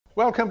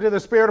Welcome to the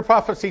Spirit of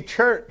Prophecy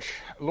Church.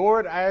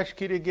 Lord, I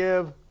ask you to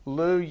give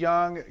Lou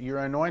Young your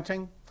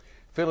anointing.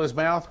 Fill his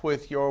mouth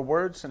with your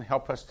words and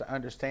help us to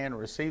understand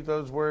and receive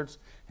those words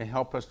and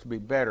help us to be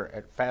better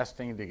at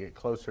fasting to get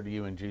closer to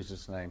you in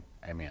Jesus' name.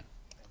 Amen.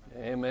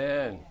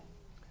 Amen.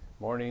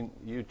 Morning,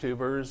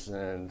 YouTubers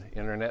and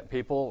internet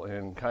people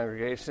and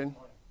congregation.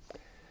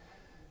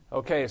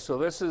 Okay, so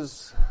this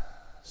is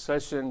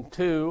session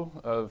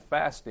 2 of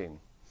fasting.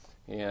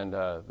 And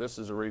this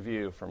is a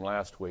review from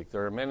last week.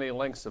 There are many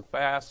lengths of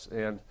fasts,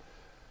 and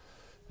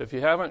if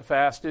you haven't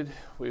fasted,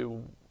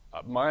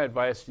 my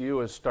advice to you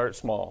is start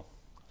small.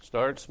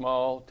 Start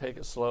small, take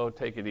it slow,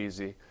 take it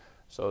easy.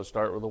 So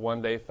start with a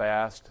one-day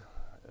fast,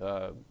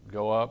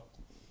 go up,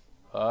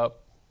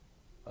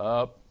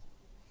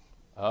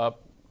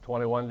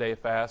 21-day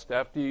fast.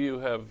 After you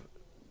have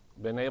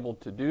been able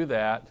to do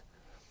that,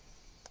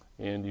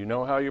 and you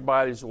know how your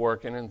body's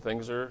working and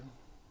things are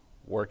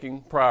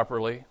working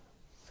properly,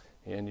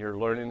 and you're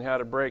learning how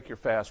to break your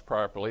fast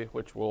properly,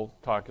 which we'll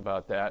talk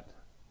about that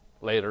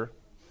later,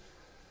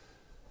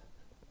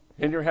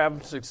 and you're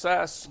having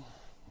success,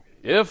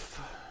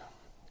 if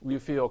you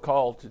feel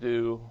called to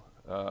do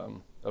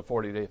a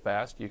 40-day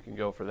fast, you can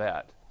go for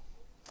that.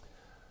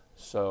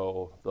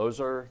 So those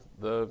are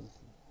the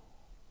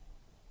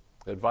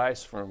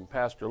advice from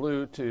Pastor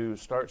Lou to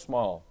start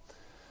small.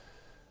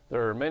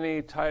 There are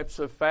many types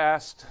of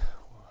fast.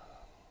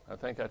 I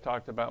think I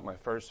talked about my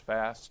first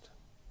fast.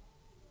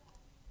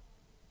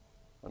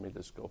 Let me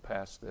just go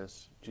past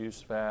this. Juice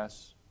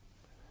fast,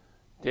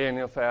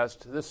 Daniel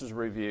fast. This is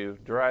review.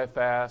 Dry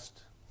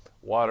fast,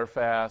 water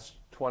fast,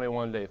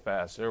 21-day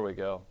fast. There we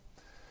go.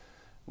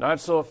 Not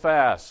so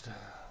fast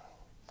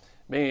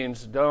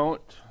means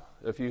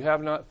if you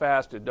have not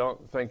fasted,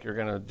 don't think you're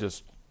going to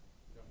just,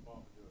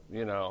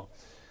 I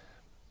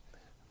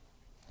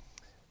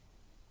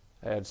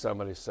had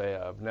somebody say,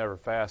 I've never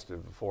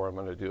fasted before, I'm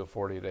going to do a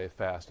 40-day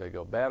fast. I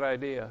go, bad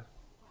idea.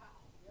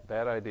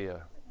 Bad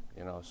idea.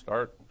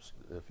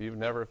 If you've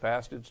never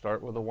fasted,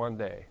 start with a one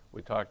day.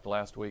 We talked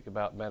last week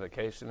about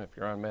medication. If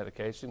you're on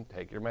medication,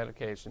 take your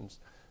medications.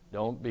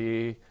 Don't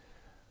be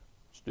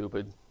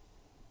stupid.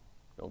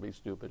 Don't be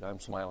stupid. I'm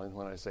smiling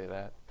when I say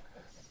that.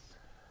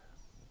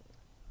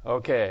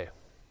 Okay.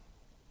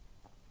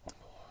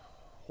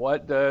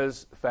 What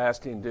does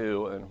fasting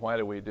do and why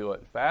do we do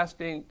it?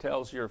 Fasting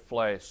tells your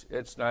flesh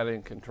it's not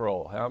in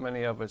control. How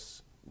many of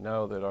us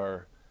know that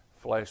our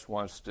flesh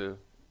wants to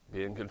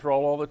be in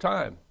control all the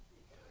time?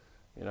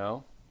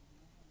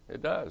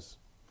 It does.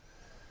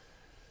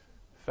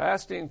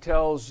 Fasting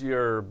tells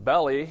your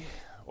belly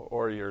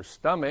or your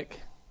stomach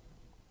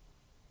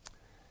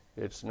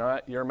it's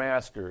not your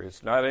master.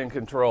 It's not in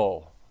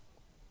control.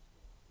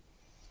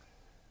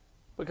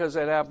 Because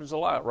that happens a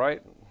lot,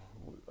 right?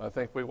 I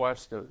think we me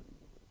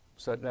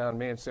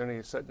and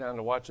Sunny sat down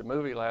to watch a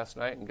movie last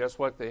night, and guess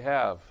what they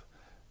have?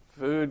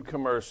 Food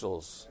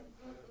commercials,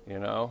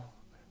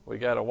 We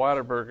got a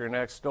Whataburger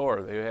next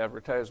door. They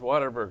advertise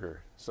Whataburger.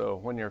 So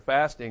when you're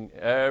fasting,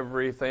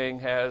 everything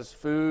has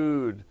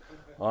food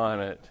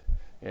on it.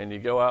 And you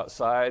go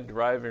outside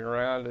driving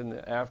around in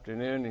the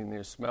afternoon and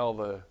you smell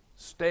the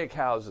steak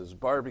houses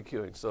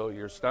barbecuing. So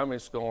your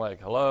stomach's going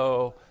like,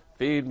 hello,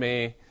 feed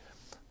me.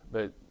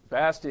 But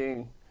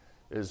fasting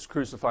is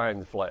crucifying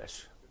the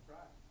flesh.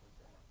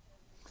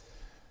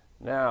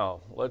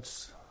 Now,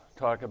 let's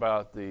talk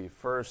about the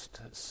first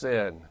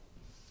sin.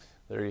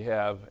 There you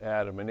have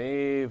Adam and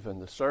Eve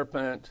and the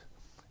serpent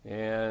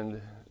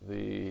and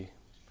the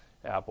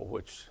apple,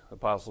 which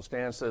Apostle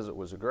Stan says it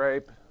was a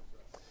grape.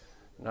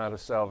 Not a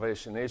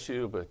salvation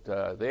issue, but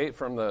they ate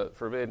from the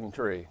forbidden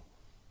tree.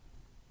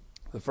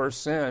 The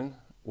first sin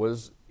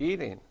was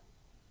eating.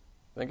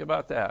 Think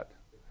about that.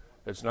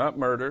 It's not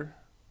murder.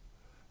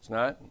 It's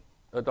not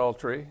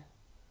adultery.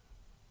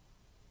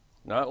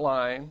 Not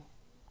lying.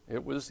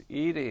 It was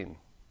eating,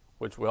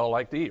 which we all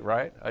like to eat,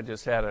 right? I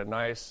just had a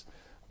nice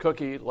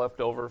cookie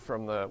left over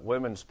from the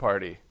women's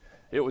party.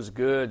 It was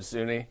good,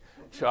 Zuni.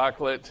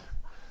 Chocolate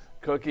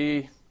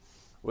cookie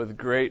with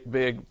great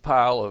big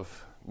pile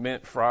of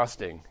mint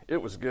frosting. It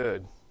was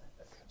good.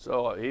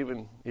 So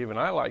even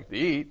I like to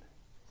eat.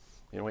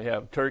 We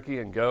have turkey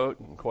and goat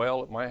and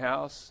quail at my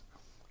house.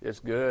 It's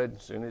good.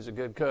 Zuni's a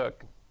good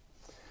cook.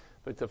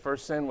 But the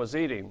first sin was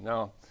eating.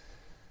 Now,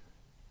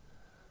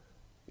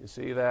 you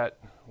see that?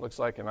 Looks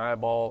like an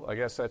eyeball. I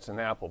guess that's an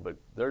apple, but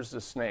there's the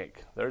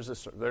snake. There's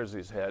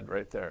his head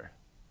right there.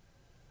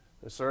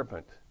 The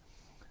serpent.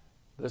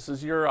 This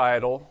is your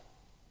idol.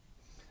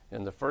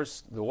 And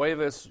the way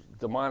this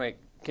demonic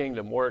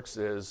kingdom works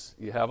is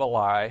you have a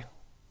lie.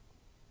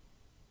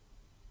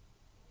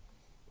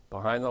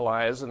 Behind the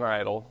lie is an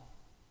idol.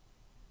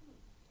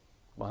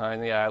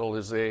 Behind the idol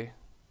is a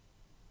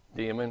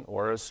demon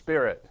or a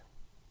spirit.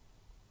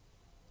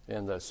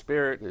 And the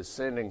spirit is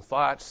sending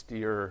thoughts to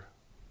your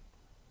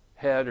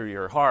head or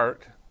your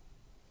heart,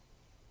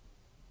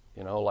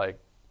 like,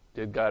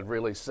 did God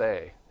really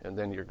say? And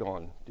then you're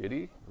going, did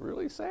he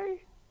really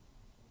say?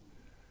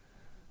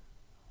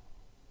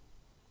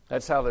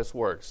 That's how this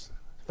works.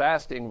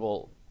 Fasting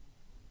will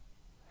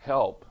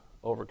help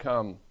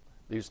overcome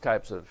these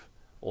types of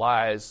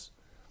lies.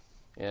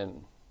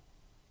 And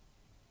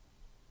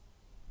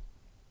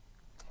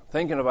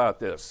thinking about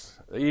this,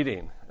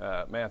 eating,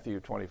 Matthew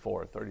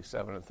 24,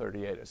 37 and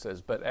 38, it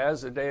says, "But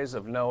as the days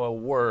of Noah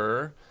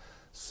were,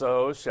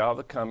 so shall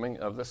the coming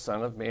of the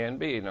Son of Man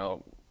be."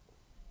 Now,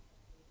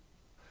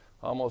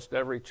 almost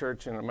every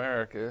church in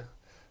America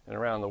and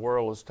around the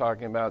world is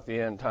talking about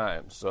the end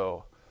times.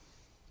 So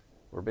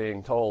we're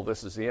being told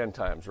this is the end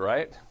times,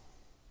 right?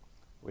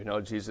 We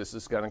know Jesus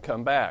is going to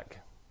come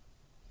back.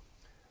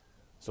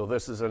 So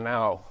this is a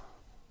now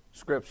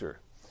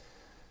scripture.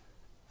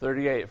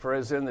 38, "For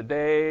as in the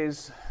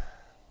days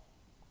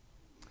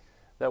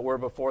that were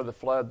before the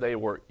flood, they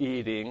were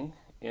eating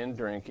and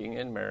drinking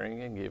and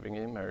marrying and giving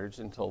in marriage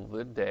until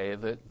the day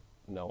that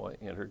Noah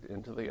entered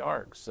into the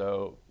ark."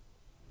 So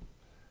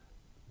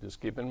just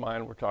keep in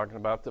mind, we're talking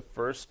about the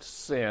first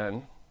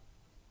sin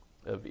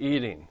of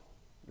eating.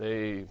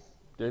 They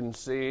didn't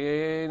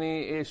see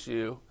any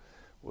issue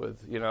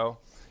with,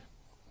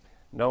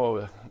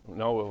 Noah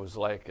was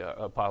like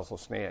Apostle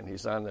Stan.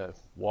 He's on the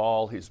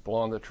wall, he's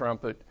blowing the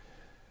trumpet,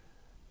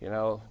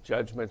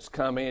 judgment's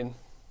coming,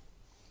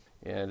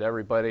 and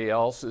everybody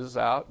else is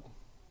out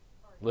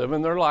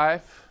living their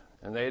life,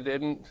 and they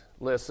didn't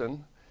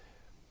listen,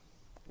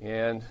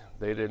 and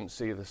they didn't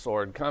see the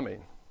sword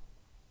coming.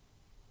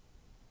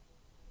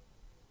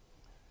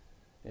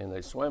 And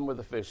they swim with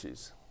the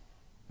fishies.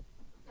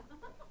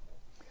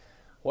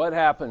 What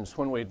happens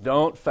when we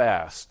don't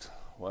fast?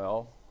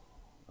 Well,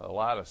 a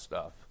lot of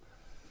stuff.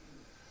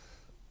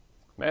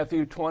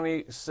 Matthew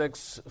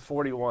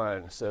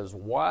 26:41 says,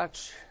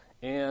 "Watch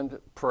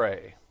and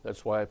pray."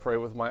 That's why I pray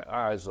with my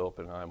eyes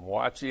open. I'm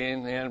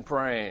watching and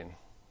praying.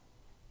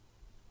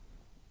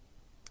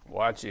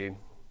 Watching,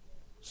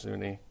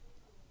 Suni.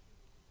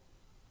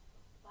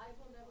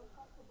 Bible never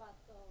talks about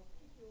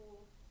keep your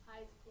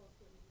eyes closed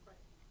when you pray.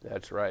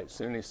 That's right.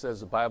 Suni says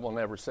the Bible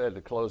never said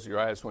to close your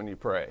eyes when you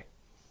pray.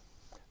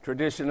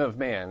 Tradition of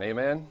man,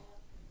 amen?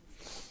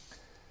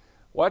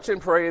 "Watch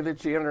and pray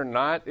that ye enter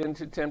not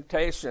into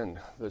temptation.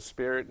 The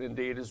spirit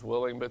indeed is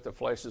willing, but the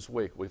flesh is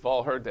weak." We've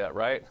all heard that,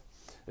 right?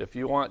 If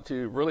you want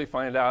to really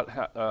find out,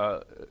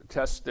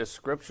 test this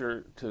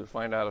scripture to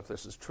find out if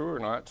this is true or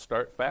not,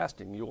 start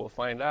fasting. You will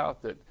find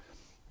out that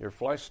your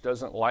flesh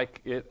doesn't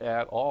like it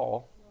at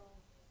all.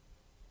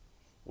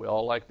 We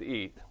all like to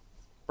eat.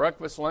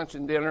 Breakfast, lunch,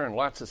 and dinner, and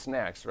lots of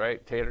snacks,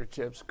 right? Tater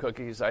chips,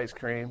 cookies, ice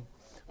cream,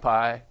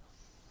 pie.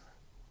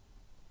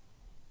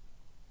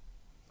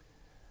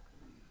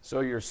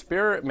 So your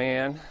spirit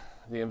man,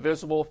 the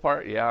invisible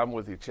part, yeah, I'm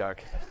with you,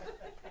 Chuck.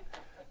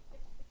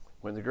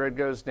 When the grid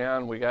goes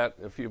down, we got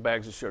a few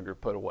bags of sugar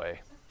put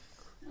away.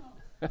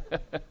 Just in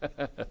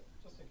case.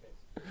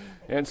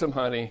 And some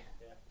honey.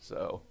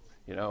 So,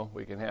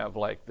 we can have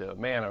like the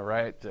manna,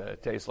 right?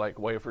 Tastes like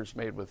wafers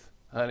made with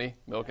honey,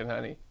 milk and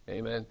honey.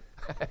 Amen.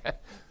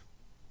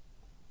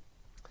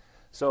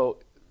 So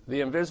the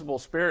invisible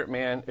spirit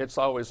man, it's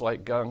always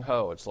like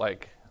gung-ho. It's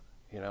like,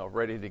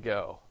 ready to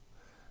go.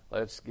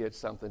 Let's get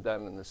something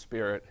done in the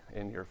spirit,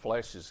 and your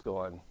flesh is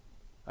going,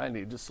 I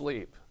need to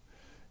sleep,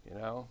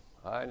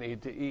 I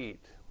need to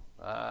eat,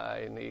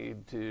 I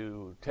need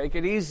to take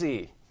it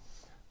easy.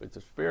 But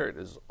the spirit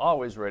is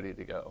always ready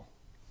to go.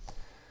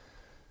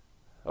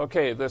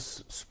 Okay,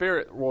 this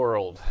spirit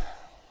world,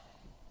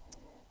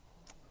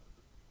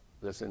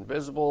 this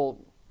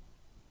invisible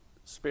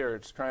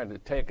spirit's trying to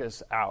take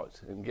us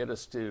out and get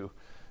us to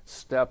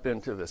step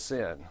into the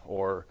sin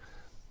or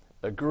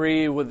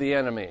agree with the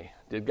enemy.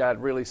 Did God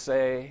really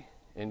say?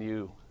 And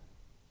you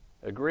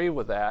agree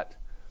with that.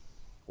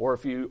 Or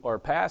if you are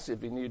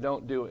passive and you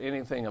don't do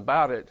anything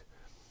about it,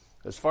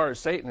 as far as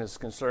Satan is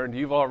concerned,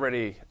 you've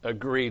already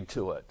agreed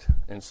to it.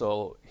 And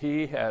so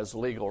he has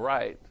legal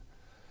right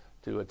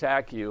to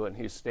attack you, and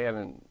he's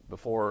standing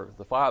before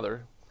the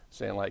Father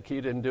saying, like, he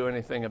didn't do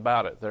anything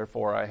about it,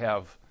 therefore I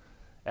have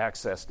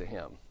access to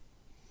him.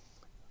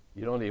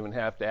 You don't even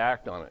have to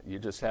act on it. You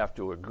just have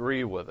to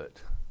agree with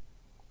it.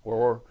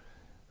 Or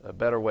a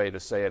better way to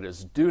say it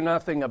is do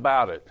nothing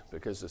about it,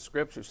 because the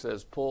Scripture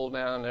says pull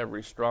down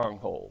every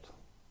stronghold,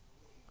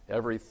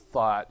 every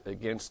thought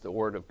against the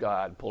Word of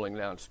God, pulling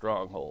down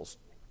strongholds.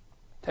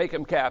 Take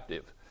them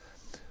captive.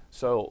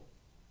 So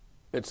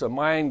it's a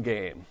mind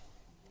game.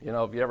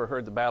 Have you ever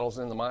heard the battles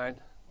in the mind?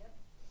 Yep.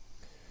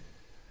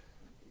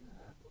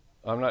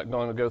 I'm not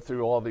going to go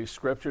through all these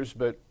scriptures,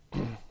 but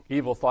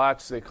evil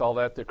thoughts, they call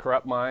that the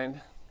corrupt mind,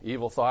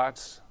 evil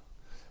thoughts.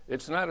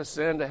 It's not a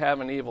sin to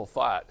have an evil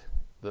thought.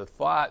 The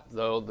thought,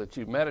 though, that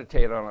you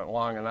meditate on it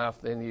long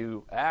enough, then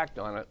you act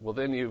on it, well,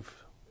 then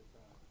you've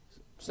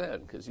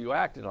sinned because you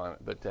acted on it.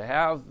 But to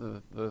have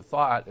the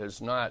thought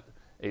is not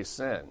a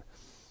sin.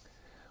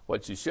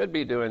 What you should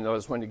be doing, though,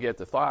 is when you get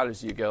the thought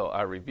is you go,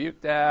 I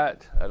rebuke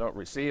that, I don't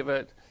receive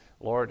it.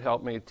 Lord,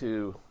 help me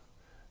to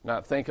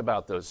not think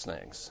about those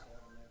things.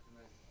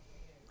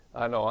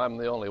 I know I'm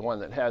the only one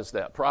that has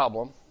that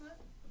problem.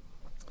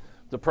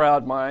 The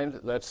proud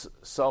mind, that's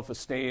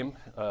self-esteem,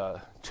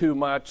 too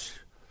much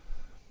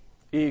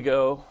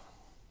ego.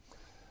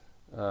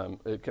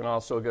 It can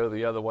also go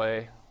the other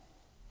way.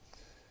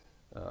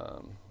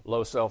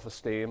 low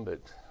self-esteem,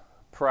 but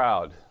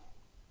proud.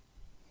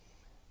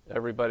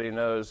 Everybody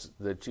knows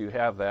that you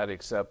have that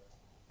except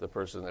the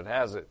person that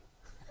has it.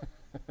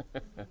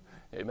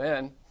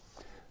 Amen.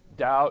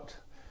 Doubt,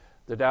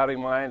 the doubting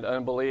mind,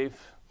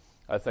 unbelief.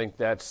 I think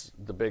that's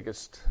the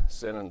biggest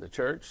sin in the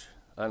church,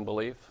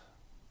 unbelief.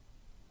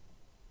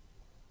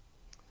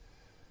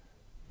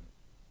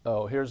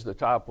 Oh, here's the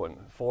top one.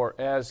 For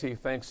as he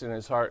thinks in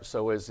his heart,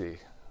 so is he.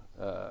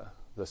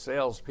 The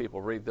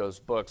salespeople read those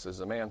books,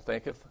 As a Man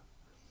Thinketh.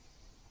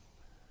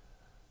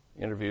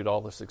 Interviewed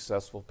all the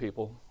successful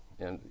people.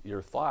 And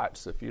your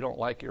thoughts, if you don't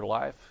like your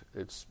life,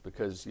 it's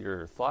because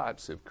your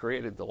thoughts have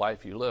created the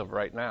life you live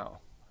right now.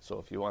 So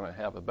if you want to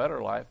have a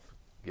better life,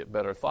 get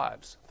better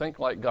thoughts. Think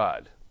like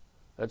God.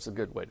 That's a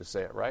good way to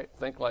say it, right?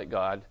 Think like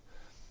God,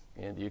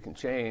 and you can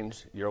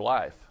change your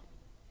life.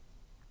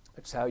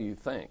 It's how you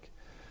think.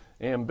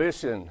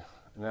 Ambition.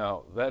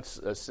 Now, that's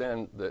a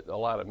sin that a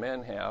lot of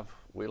men have.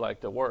 We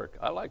like to work.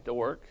 I like to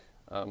work.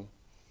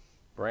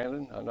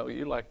 Brandon, I know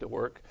you like to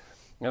work.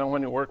 You know,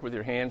 when you work with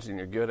your hands and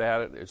you're good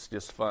at it, it's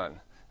just fun.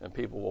 And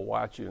people will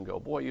watch you and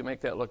go, boy, you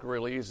make that look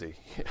real easy.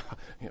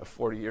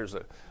 40 years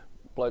of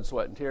blood,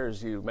 sweat, and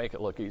tears, you make it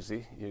look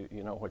easy.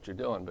 You know what you're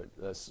doing. But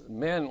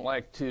men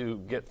like to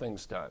get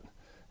things done.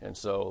 And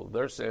so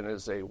their sin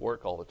is they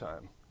work all the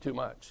time, too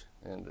much.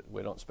 And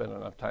we don't spend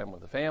enough time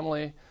with the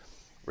family,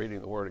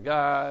 reading the Word of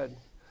God,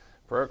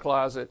 prayer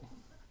closet.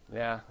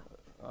 Yeah,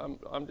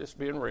 I'm just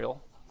being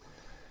real.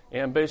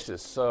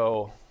 Ambitious.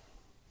 So,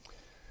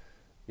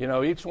 you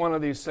know, each one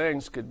of these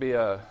things could be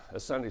a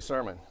Sunday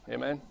sermon.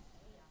 Amen?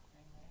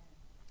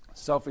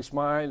 Selfish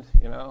mind,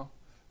 you know.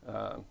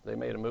 They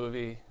made a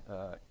movie.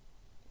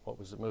 What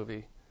was the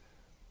movie?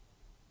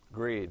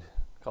 Greed,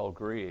 called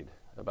Greed,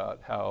 about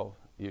how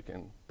you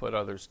can put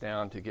others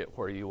down to get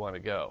where you want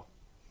to go.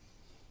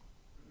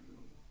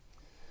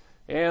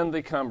 And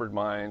the cumbered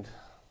mind,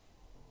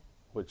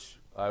 which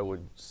I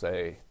would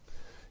say,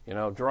 you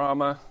know,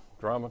 drama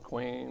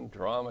queen,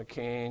 drama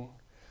king,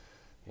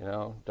 you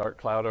know, dark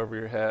cloud over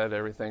your head,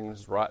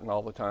 everything's rotten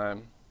all the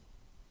time.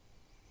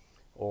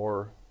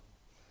 Or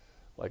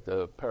like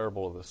the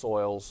parable of the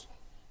soils,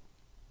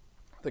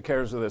 the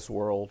cares of this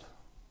world.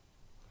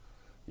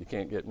 You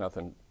can't get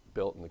nothing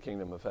built in the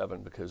kingdom of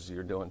heaven because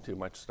you're doing too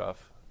much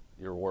stuff.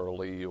 You're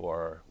worldly, you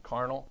are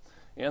carnal.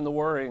 And the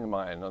worrying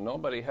mind. Now,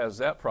 nobody has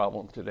that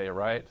problem today,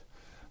 right?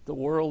 The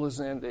world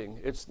is ending.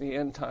 It's the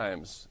end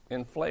times.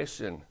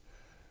 Inflation.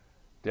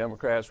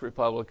 Democrats,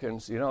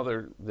 Republicans, you know,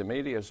 the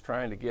media is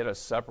trying to get us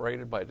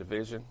separated by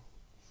division.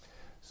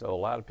 So a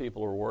lot of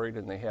people are worried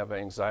and they have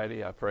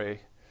anxiety. I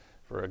pray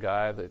for a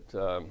guy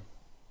that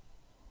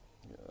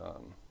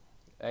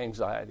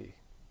anxiety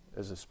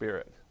is a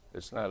spirit.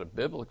 It's not a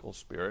biblical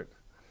spirit.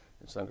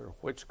 It's under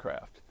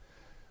witchcraft.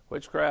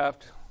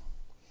 Witchcraft,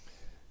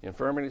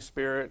 infirmity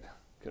spirit,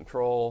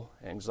 control,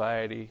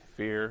 anxiety,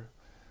 fear.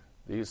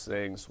 These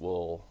things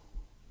will...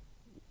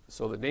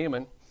 So the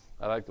demon...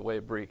 I like the way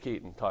Bree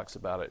Keaton talks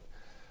about it.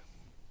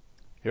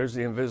 Here's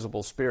the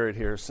invisible spirit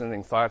here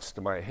sending thoughts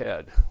to my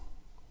head.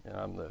 And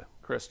I'm the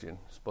Christian,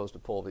 supposed to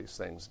pull these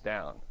things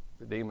down.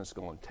 The demon's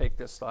going, take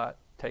this thought,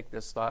 take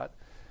this thought,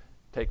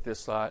 take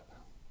this thought,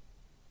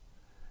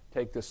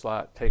 take this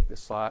thought, take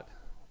this thought.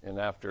 And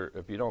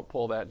if you don't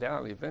pull that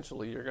down,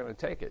 eventually you're going to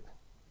take it.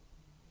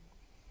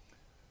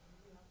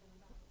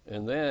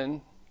 And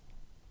then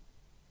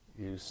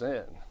you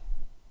sin.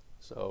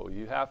 So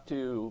you have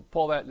to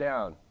pull that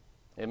down.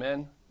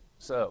 Amen?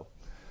 So,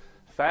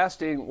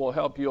 fasting will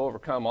help you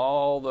overcome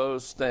all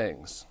those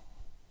things.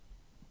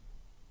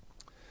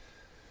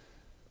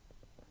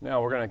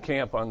 Now we're going to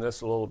camp on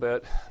this a little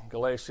bit.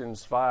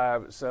 Galatians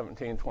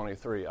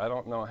 5:17-23. I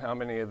don't know how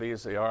many of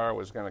these there are. I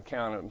was going to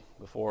count them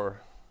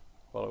before,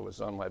 well, it was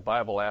on my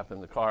Bible app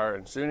in the car.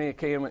 And soon he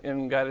came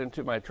and got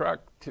into my truck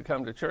to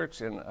come to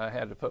church, and I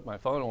had to put my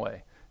phone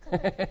away.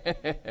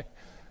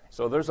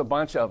 So there's a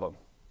bunch of them.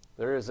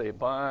 There is a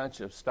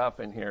bunch of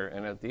stuff in here,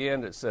 and at the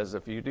end it says,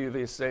 if you do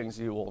these things,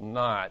 you will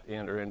not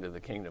enter into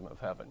the kingdom of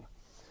heaven.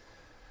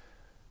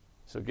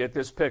 So get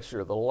this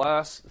picture. The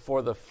lust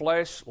for the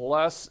flesh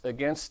lusts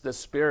against the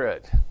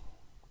spirit.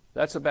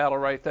 That's a battle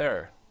right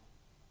there.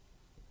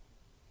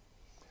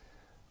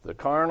 The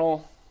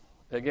carnal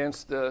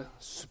against the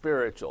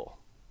spiritual.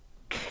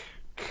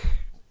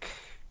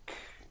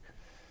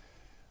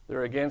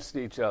 They're against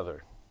each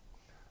other.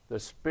 The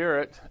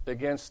spirit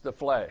against the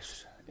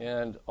flesh.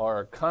 And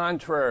are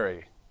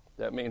contrary.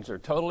 That means they're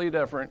totally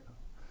different,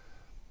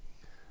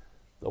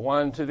 the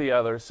one to the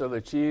other, so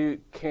that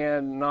you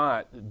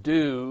cannot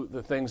do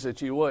the things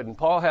that you would. And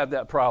Paul had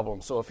that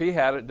problem. So if he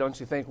had it, don't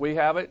you think we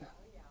have it?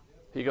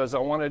 He goes, I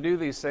want to do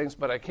these things,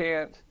 but I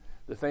can't.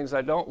 The things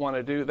I don't want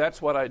to do,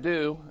 that's what I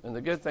do. And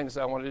the good things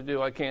I want to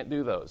do, I can't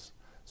do those.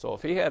 So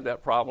if he had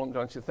that problem,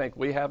 don't you think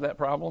we have that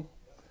problem?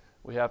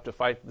 We have to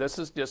fight. This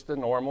is just the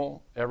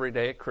normal,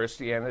 everyday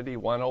Christianity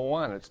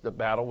 101. It's the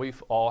battle we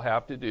all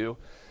have to do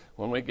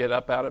when we get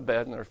up out of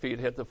bed and our feet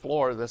hit the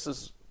floor. This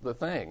is the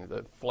thing.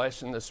 The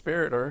flesh and the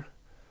spirit are,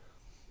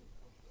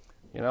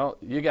 you know,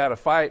 you got to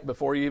fight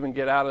before you even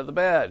get out of the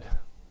bed.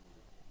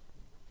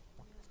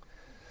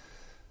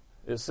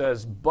 It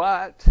says,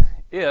 but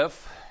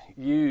if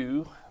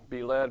you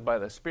be led by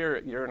the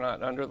Spirit, you're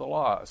not under the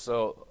law.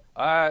 So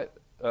I've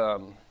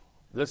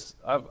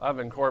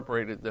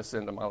incorporated this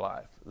into my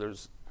life.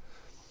 There's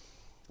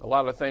a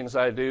lot of things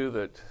I do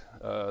that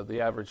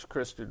the average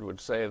Christian would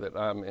say that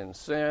I'm in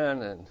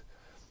sin, and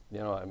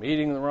I'm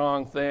eating the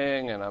wrong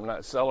thing, and I'm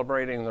not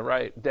celebrating the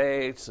right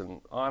dates,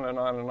 and on and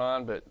on and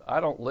on. But I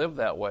don't live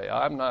that way.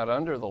 I'm not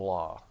under the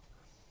law.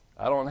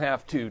 I don't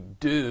have to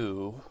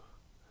do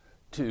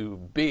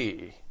to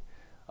be.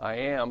 I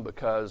am,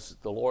 because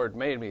the Lord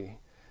made me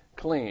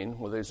clean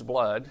with His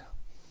blood,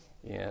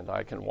 and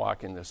I can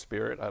walk in the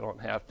Spirit. I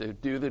don't have to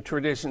do the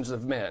traditions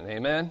of men.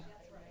 Amen?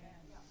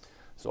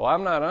 So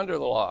I'm not under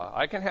the law.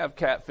 I can have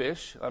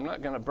catfish. I'm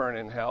not going to burn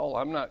in hell.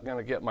 I'm not going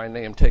to get my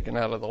name taken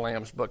out of the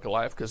Lamb's Book of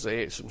Life because they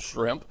ate some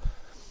shrimp.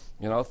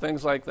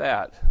 Things like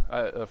that.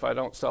 If I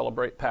don't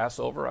celebrate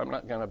Passover, I'm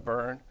not going to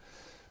burn.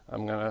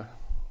 I'm going to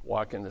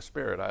walk in the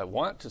Spirit. I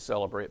want to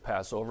celebrate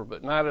Passover,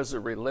 but not as a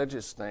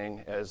religious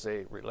thing, as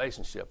a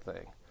relationship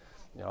thing.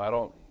 I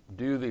don't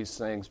do these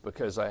things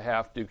because I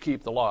have to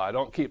keep the law. I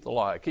don't keep the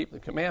law. I keep the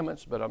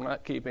commandments, but I'm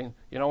not keeping,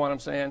 you know what I'm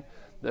saying?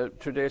 The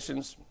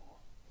traditions.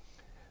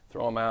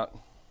 Throw them out.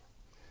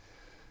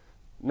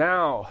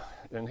 Now,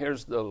 and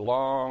here's the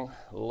long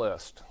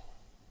list.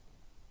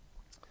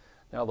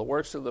 Now, the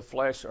works of the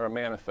flesh are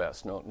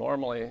manifest. No,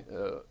 normally,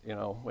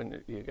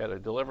 when you got a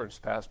deliverance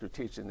pastor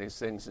teaching these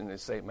things and they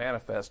say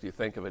manifest, you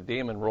think of a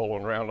demon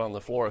rolling around on the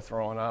floor,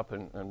 throwing up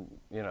and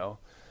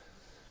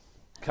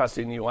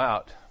cussing you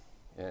out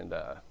and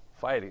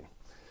fighting.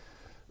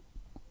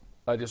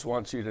 I just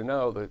want you to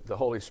know that the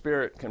Holy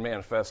Spirit can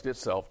manifest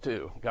itself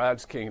too.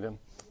 God's kingdom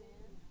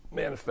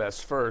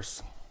manifests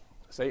first.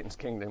 Satan's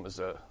kingdom is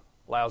a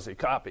lousy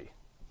copy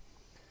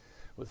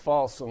with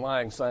false and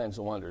lying signs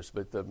and wonders.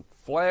 But the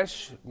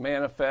flesh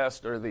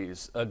manifest are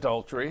these: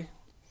 adultery.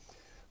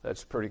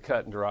 That's pretty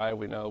cut and dry.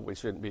 We know we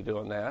shouldn't be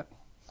doing that.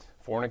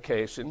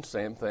 Fornication,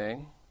 same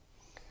thing.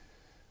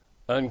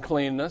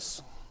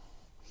 Uncleanness.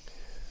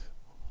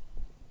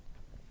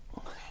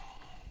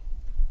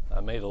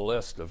 I made a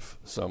list of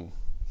some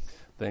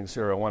things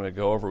here I want to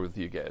go over with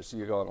you guys.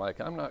 You're going like,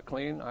 I'm not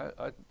clean.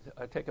 I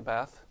take a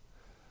bath,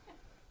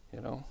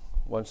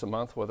 once a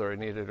month, whether I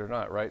need it or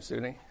not. Right,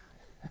 Suni?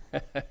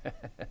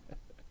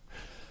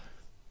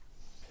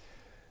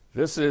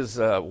 This is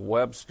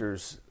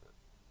Webster's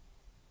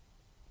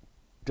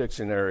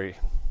dictionary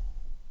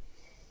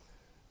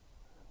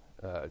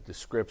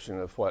description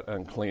of what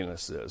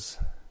uncleanness is.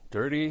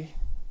 Dirty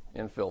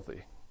and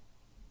filthy.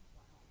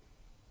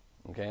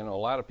 Okay, and a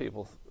lot of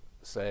people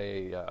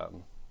say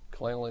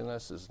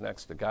cleanliness is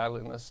next to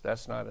godliness.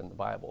 That's not in the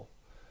Bible.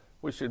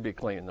 We should be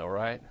clean, though,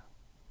 right?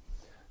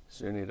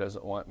 Suni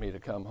doesn't want me to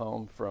come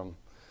home from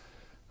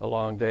a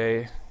long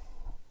day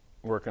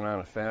working on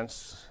a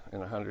fence in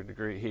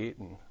 100-degree heat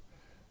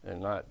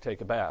and not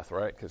take a bath,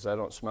 right? Because I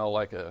don't smell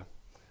like a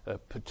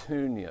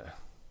petunia.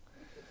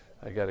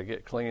 I got to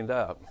get cleaned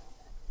up.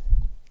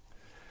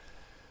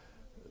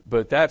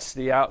 But that's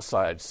the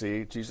outside,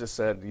 see? Jesus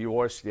said, you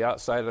wash the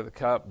outside of the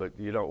cup, but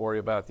you don't worry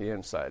about the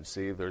inside.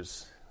 See,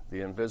 there's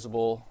the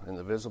invisible and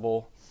the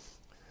visible.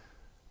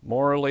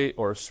 Morally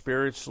or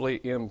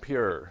spiritually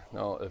impure.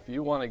 Now, if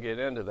you want to get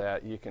into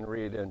that, you can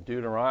read in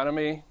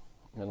Deuteronomy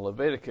and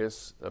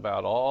Leviticus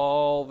about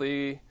all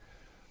the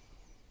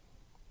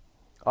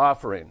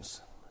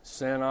offerings.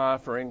 Sin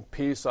offering,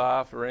 peace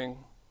offering,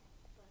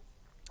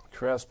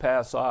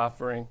 trespass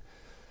offering,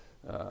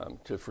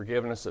 to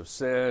forgiveness of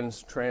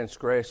sins,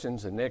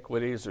 transgressions,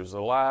 iniquities. There's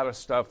a lot of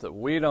stuff that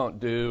we don't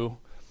do,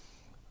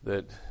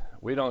 that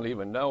we don't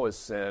even know is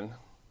sin,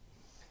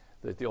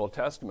 that the Old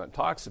Testament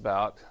talks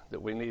about,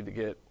 that we need to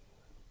get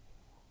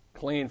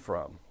clean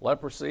from.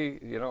 Leprosy,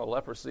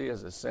 leprosy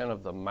is a sin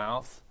of the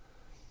mouth.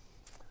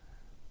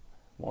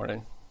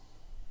 Morning.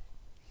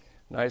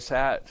 Nice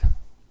hat.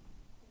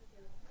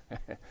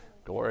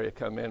 Gloria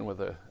come in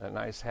with a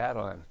nice hat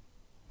on.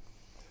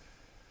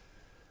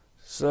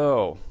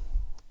 So,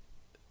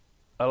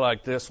 I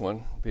like this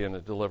one, being a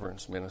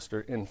deliverance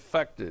minister.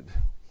 Infected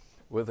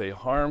with a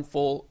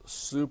harmful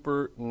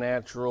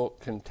supernatural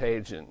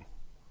contagion.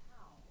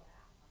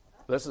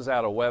 This is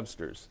out of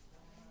Webster's.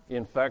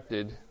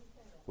 Infected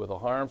with a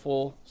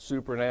harmful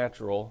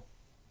supernatural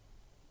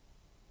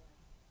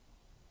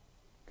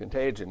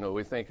contagion. Now,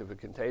 we think of a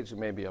contagion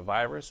maybe a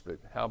virus, but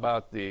how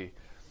about the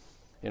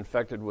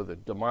infected with a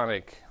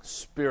demonic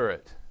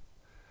spirit?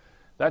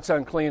 That's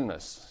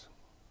uncleanness.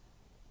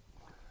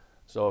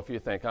 So if you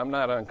think, I'm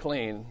not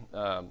unclean,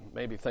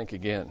 maybe think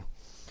again.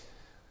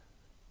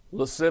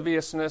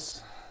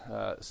 Lasciviousness,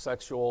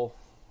 sexual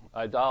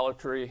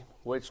idolatry,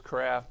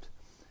 witchcraft,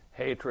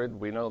 hatred,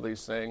 we know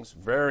these things.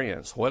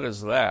 Variance, what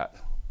is that?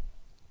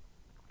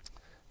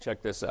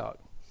 Check this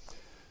out.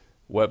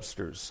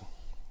 Webster's.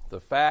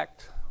 The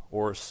fact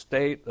or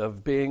state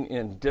of being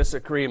in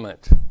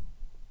disagreement.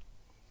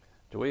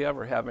 Do we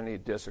ever have any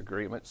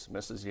disagreements,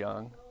 Mrs.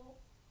 Young?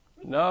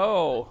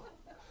 No.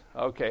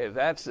 Okay,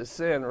 that's a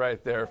sin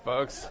right there,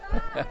 folks.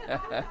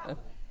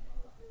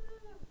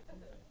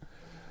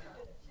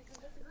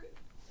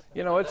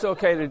 You know, it's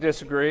okay to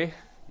disagree.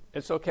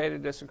 It's okay to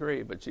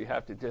disagree, but you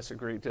have to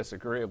disagree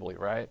disagreeably,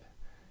 right?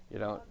 You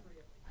don't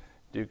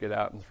duke it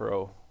out and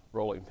throw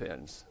rolling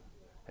pins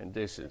and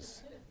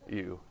dishes.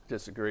 You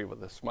disagree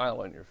with a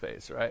smile on your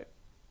face, right?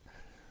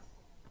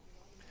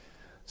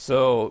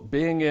 So,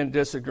 being in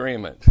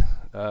disagreement,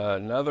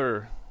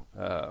 another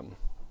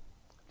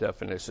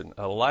definition,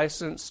 a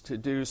license to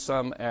do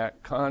some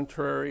act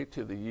contrary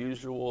to the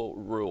usual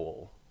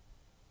rule.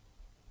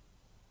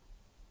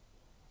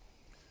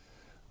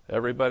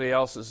 Everybody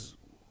else is,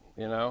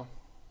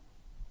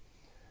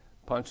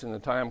 punching the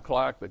time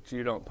clock, but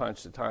you don't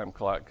punch the time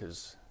clock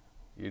because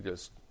you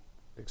just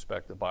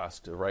expect the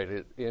boss to write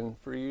it in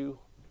for you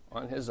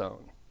on his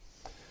own.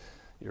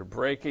 You're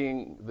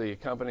breaking the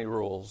company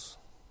rules.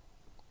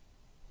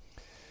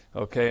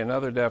 Okay,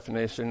 another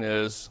definition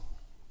is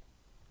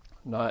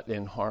not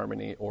in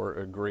harmony or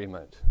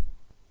agreement.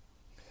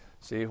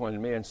 See,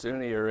 when me and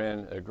Suni are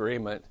in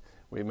agreement,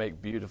 we make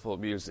beautiful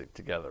music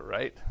together,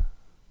 right?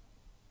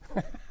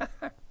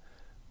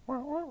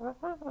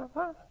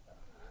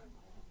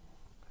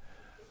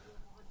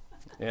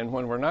 And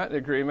when we're not in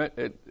agreement,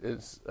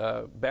 it's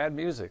bad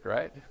music,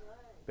 right?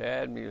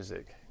 Bad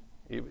music.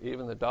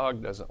 Even the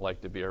dog doesn't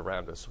like to be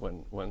around us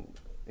when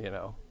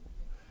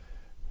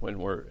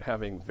we're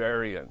having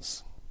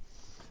variance.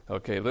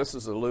 Okay, this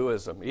is a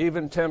Lewism.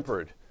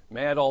 Even-tempered,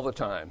 mad all the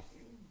time.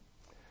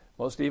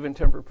 Most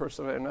even-tempered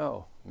person I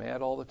know,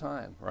 mad all the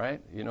time,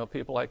 right? You know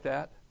people like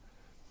that?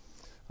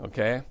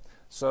 Okay,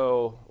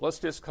 so let's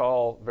just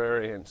call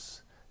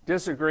variance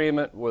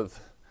disagreement with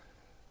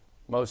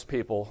most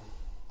people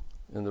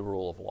in the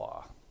rule of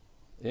law.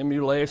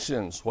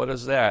 Emulations, what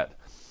is that?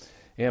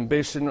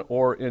 Ambition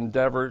or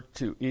endeavor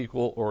to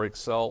equal or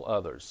excel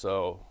others.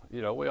 So,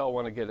 we all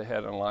want to get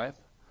ahead in life,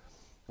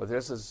 but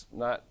this is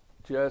not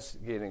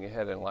just getting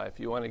ahead in life.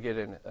 You want to get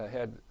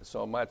ahead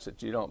so much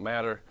that you don't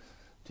matter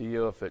to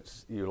you if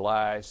it's you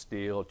lie,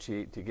 steal,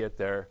 cheat to get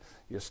there.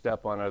 You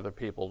step on other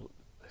people's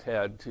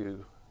head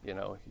to,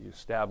 you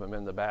stab them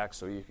in the back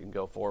so you can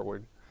go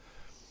forward.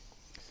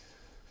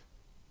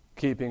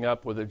 Keeping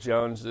up with the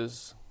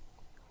Joneses.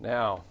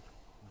 Now,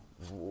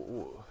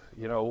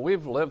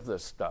 we've lived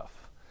this stuff.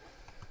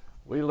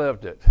 We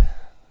lived it.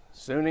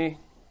 Suni,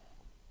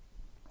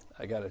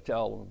 I got to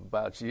tell them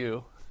about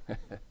you.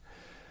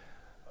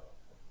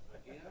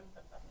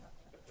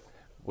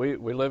 We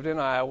lived in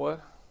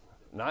Iowa,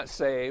 not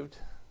saved.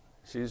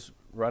 She's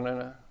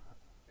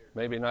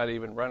maybe not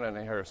even running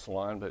a hair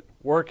salon, but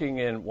working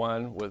in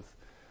one with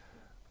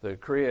the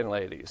Korean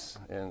ladies.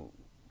 And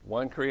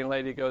one Korean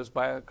lady goes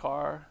by a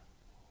car,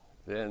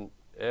 then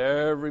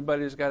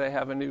everybody's got to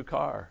have a new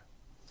car.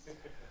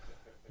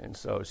 And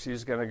so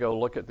she's going to go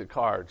look at the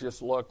car.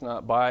 Just look,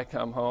 not buy,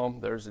 come home,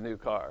 there's a new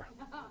car.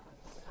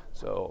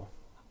 So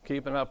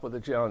keeping up with the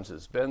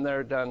Joneses. Been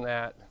there, done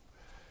that.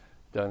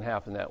 Doesn't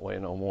happen that way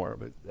no more.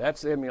 But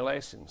that's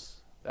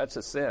emulations. That's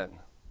a sin.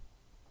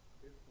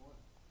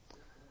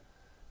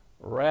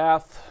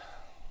 Wrath,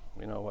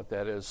 you know what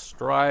that is.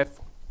 Strife.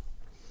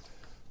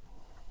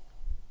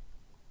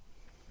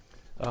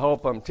 I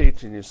hope I'm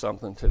teaching you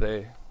something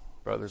today,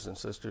 brothers and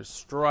sisters.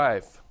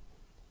 Strife.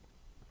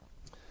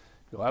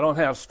 I don't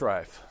have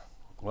strife.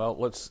 Well,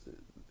 let's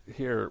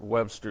hear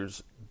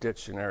Webster's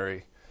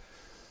dictionary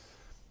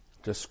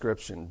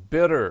description.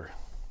 Bitter,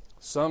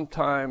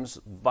 sometimes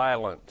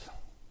violent.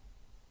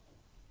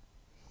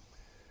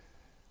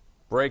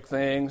 Break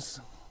things,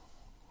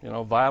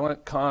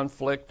 violent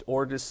conflict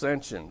or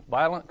dissension.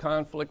 Violent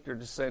conflict or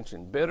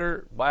dissension.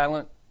 Bitter,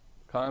 violent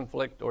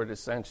conflict or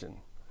dissension.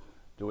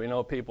 Do we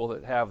know people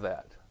that have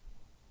that?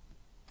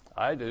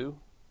 I do.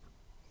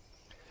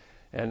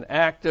 An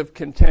act of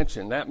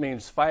contention. That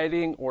means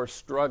fighting or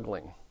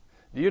struggling.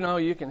 Do you know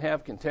you can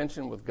have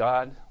contention with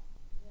God?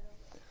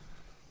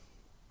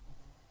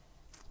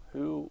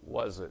 Who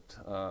was it?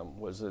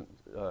 Was it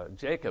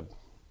Jacob?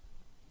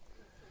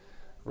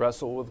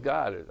 Wrestled with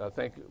God. I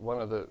think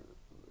one of the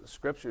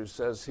scriptures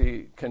says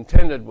he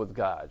contended with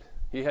God.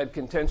 He had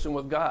contention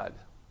with God.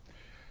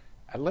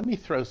 Let me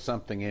throw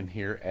something in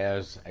here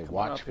as a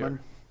watchman.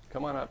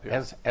 Come on up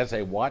here. As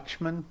a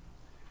watchman,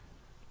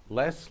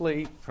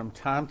 Leslie, from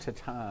time to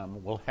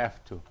time, will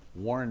have to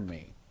warn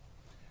me.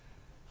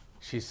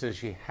 She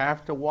says you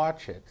have to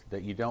watch it,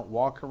 that you don't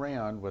walk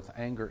around with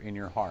anger in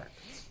your heart.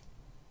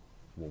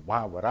 Well,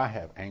 why would I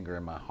have anger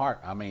in my heart?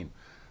 I mean,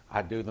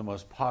 I do the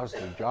most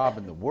positive job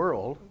in the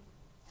world.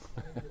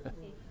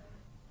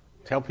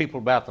 Tell people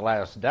about the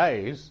last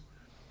days.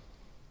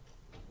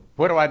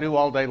 What do I do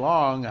all day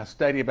long? I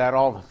study about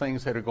all the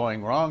things that are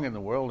going wrong in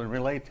the world and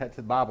relate that to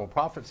the Bible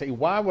prophecy.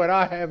 Why would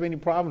I have any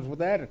problems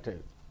with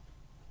attitude?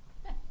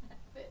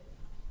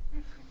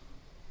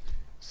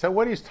 So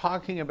what he's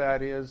talking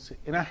about is,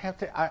 and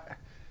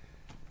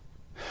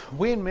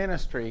we in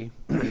ministry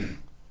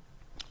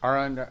are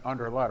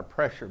under a lot of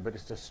pressure, but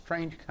it's a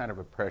strange kind of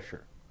a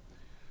pressure.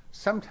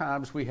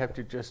 Sometimes we have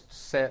to just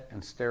sit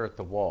and stare at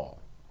the wall.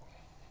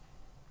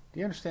 Do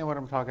you understand what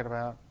I'm talking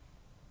about?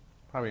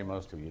 Probably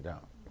most of you don't.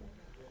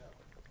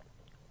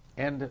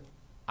 And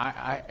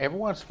every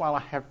once in a while I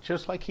have,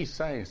 just like he's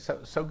saying,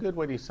 so good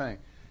what he's saying.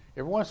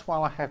 Every once in a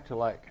while I have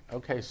to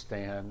okay,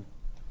 Stan,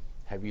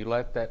 have you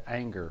let that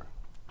anger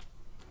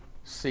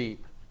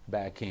seep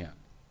back in?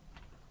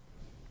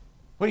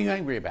 What are you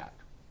angry about?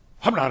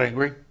 I'm not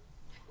angry.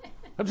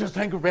 I'm just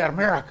angry about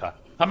America.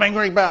 I'm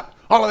angry about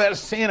all of that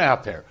sin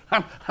out there.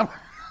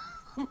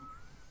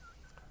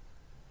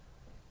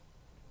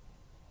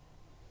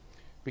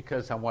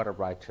 Because I want a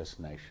righteous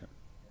nation.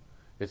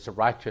 It's a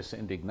righteous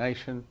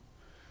indignation.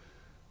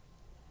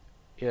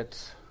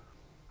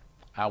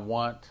 I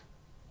want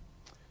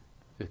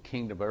the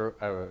kingdom of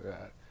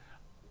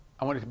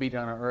I want it to be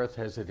done on earth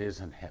as it is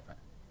in heaven.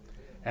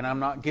 And I'm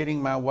not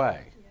getting my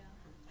way.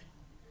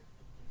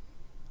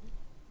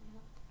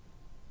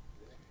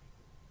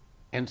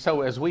 And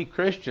so as we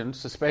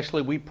Christians,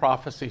 especially we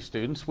prophecy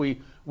students,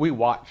 we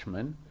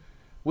watchmen,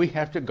 we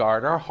have to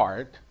guard our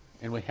heart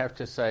and we have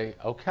to say,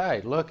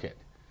 okay, look it.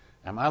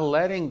 Am I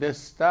letting this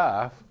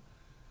stuff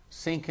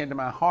sink into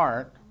my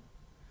heart?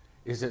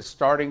 Is it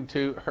starting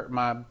to hurt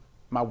my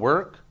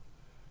work?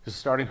 Is it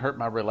starting to hurt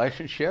my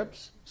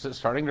relationships? Is it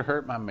starting to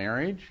hurt my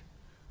marriage?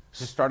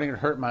 Is it starting to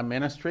hurt my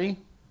ministry?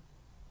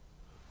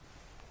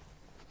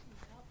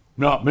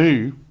 Not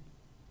me.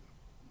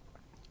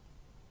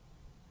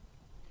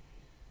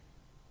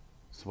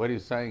 So what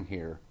he's saying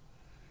here,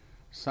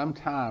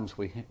 sometimes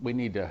we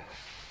need to,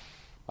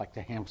 like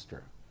the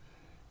hamster,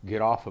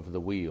 get off of the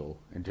wheel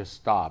and just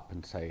stop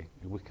and say,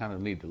 we kind of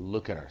need to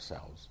look at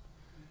ourselves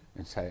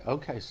and say,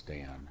 okay,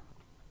 Stan,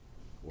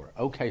 or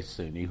okay,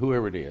 Sunni,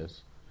 whoever it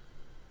is,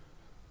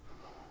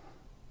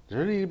 does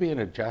there need to be an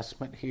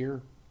adjustment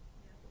here?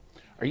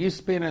 Are you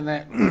spinning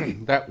that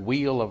that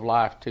wheel of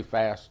life too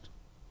fast?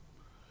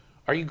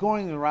 Are you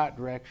going in the right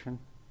direction?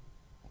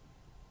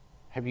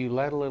 Have you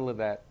let a little of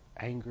that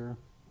anger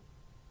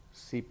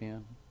seep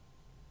in?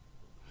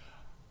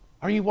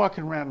 Are you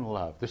walking around in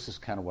love? This is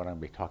kind of what I'm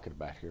going to be talking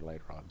about here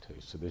later on too.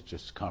 So this is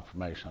just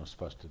confirmation I'm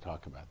supposed to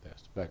talk about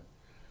this. But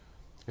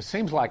it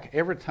seems like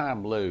every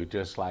time Lou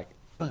just like,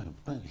 boom,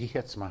 boom, he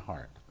hits my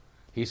heart.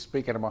 He's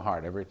speaking to my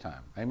heart every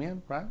time.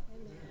 Amen? Right?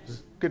 Amen.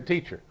 Good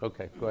teacher.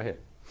 Okay, go ahead.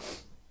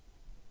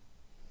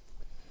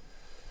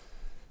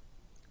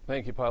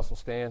 Thank you, Apostle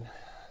Stan.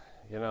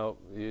 You know,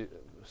 you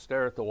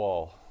stare at the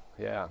wall.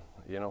 Yeah,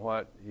 you know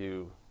what?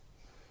 You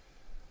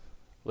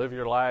live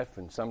your life,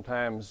 and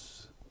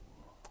sometimes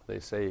they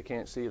say you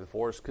can't see the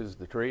forest because of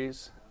the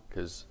trees,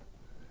 because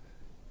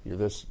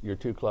you're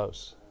too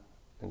close.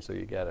 And so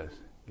you got to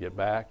get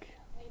back.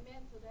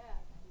 Amen to that.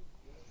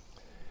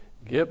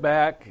 Get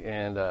back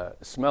and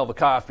smell the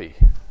coffee.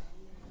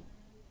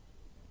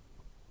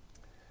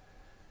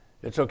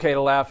 It's okay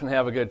to laugh and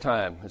have a good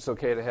time. It's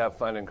okay to have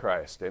fun in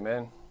Christ.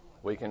 Amen?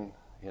 We can,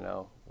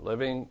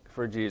 living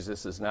for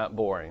Jesus is not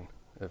boring.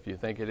 If you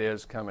think it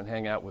is, come and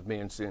hang out with me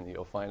and Sunni.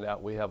 You'll find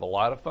out we have a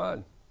lot of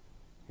fun,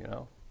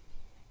 And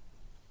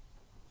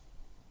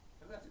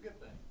that's a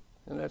good thing.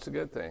 And that's a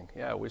good thing.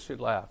 Yeah, we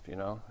should laugh,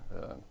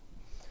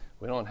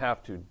 We don't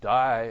have to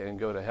die and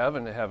go to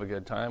heaven to have a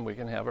good time. We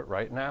can have it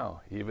right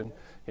now. Even,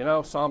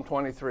 Psalm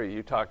 23,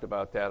 you talked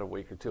about that a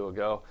week or two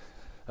ago.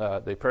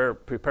 They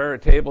prepare a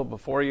table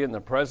before you in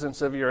the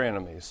presence of your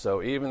enemies.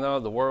 So even though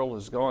the world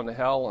is going to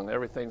hell and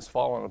everything's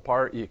falling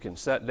apart, you can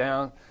sit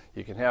down,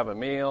 you can have a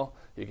meal,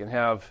 you can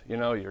have,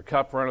 your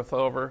cup runneth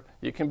over.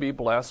 You can be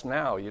blessed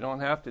now. You don't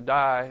have to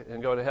die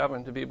and go to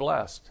heaven to be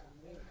blessed.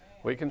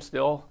 We can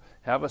still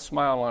have a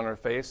smile on our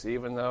face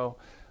even though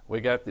we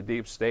got the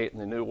deep state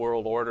and the new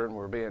world order and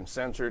we're being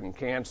censored and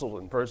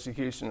canceled and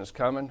persecution is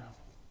coming.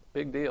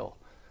 Big deal.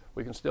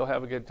 We can still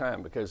have a good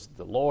time because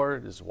the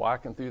Lord is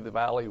walking through the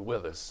valley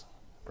with us.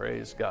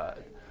 Praise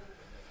God.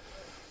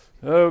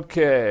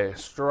 Okay,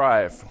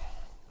 strife.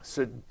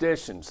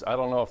 Seditions. I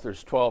don't know if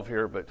there's 12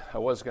 here, but I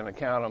was going to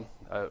count them.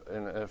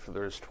 And if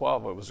there's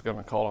 12, I was going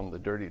to call them the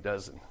dirty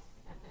dozen.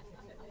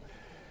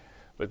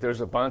 But there's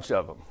a bunch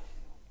of them.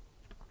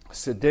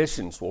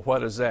 Seditions. Well,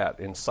 what is that?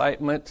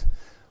 Incitement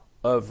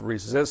of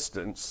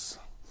resistance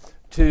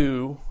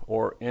to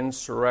or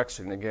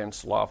insurrection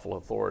against lawful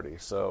authority.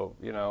 So,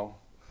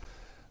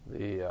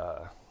 they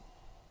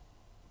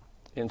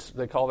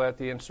call that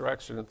the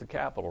insurrection at the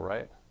Capitol,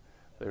 right?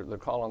 They're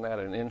calling that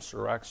an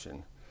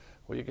insurrection.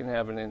 Well, you can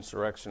have an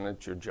insurrection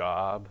at your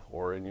job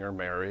or in your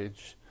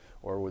marriage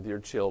or with your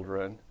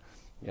children.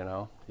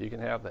 You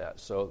can have that.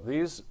 So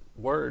these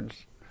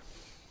words,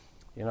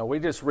 we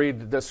just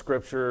read this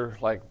scripture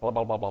like blah,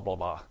 blah, blah, blah, blah,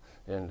 blah.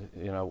 And,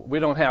 we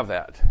don't have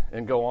that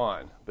and go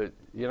on. But,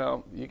 you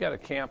got to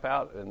camp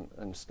out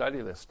and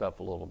study this stuff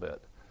a little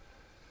bit.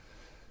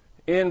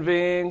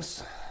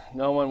 Envyings,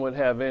 no one would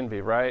have envy,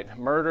 right?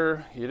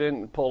 Murder, you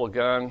didn't pull a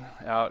gun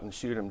out and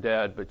shoot him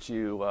dead, but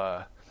you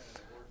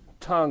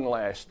tongue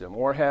lashed him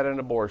or had an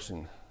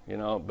abortion,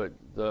 But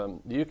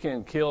you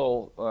can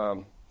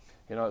kill,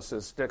 it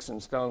says sticks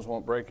and stones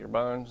won't break your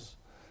bones,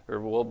 or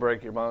will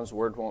break your bones,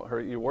 words won't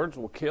hurt you. Words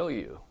will kill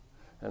you.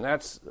 And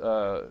that's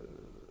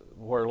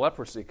where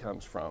leprosy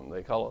comes from.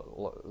 They call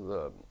it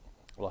the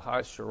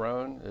Lahai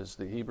Sharon is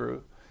the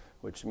Hebrew,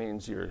 which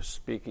means you're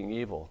speaking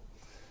evil.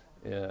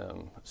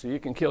 So you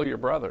can kill your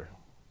brother,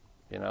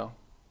 you know.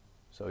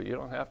 So you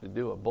don't have to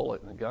do a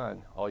bullet and a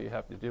gun. All you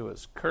have to do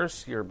is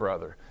curse your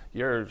brother.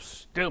 You're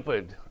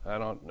stupid. I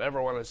don't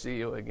ever want to see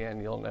you again.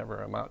 You'll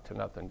never amount to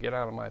nothing. Get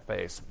out of my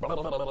face.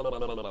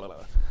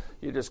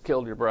 You just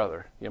killed your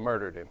brother. You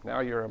murdered him.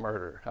 Now you're a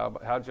murderer.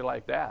 How'd you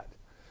like that?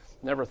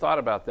 Never thought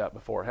about that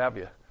before, have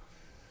you?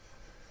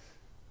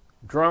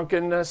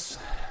 Drunkenness,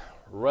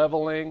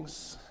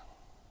 revelings.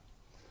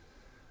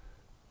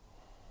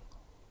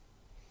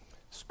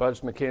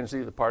 Spuds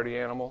McKenzie, the party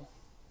animal.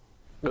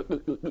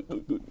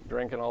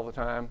 Drinking all the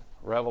time,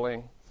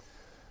 reveling.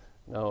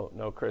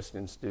 No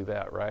Christians do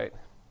that, right?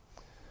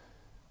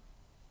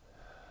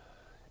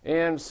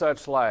 And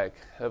such like,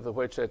 of the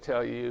which I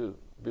tell you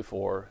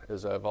before,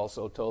 as I've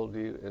also told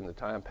you in the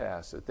time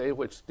past, that they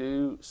which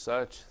do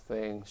such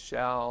things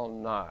shall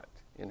not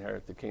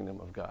inherit the kingdom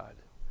of God.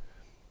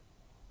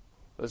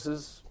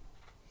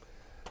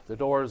 The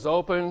door is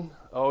open.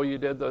 Oh, you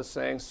did those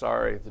things.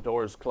 Sorry, the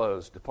door is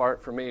closed.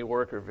 Depart from me,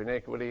 worker of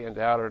iniquity,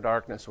 into outer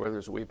darkness where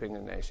there's weeping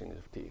and gnashing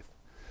of teeth.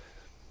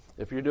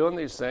 If you're doing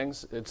these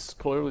things, it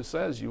clearly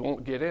says you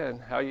won't get in.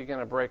 How are you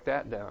going to break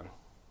that down?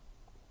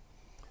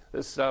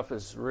 This stuff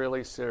is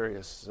really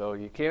serious. So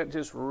you can't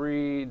just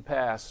read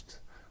past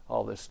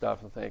all this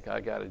stuff and think,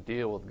 I got to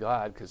deal with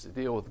God, because the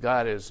deal with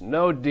God is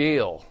no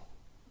deal.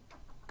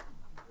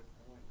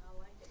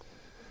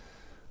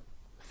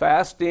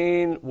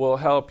 Fasting will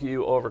help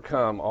you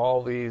overcome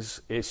all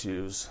these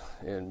issues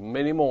and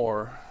many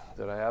more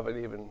that I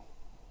haven't even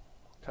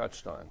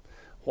touched on.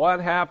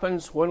 What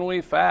happens when we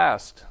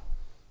fast?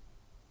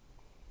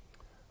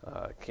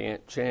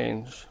 Can't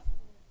change.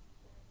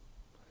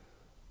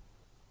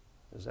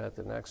 Is that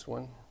the next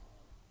one?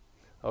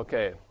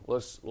 Okay,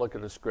 let's look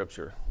at a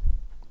scripture.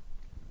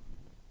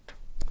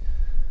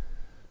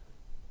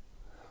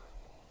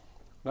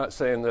 Not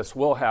saying this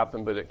will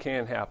happen, but it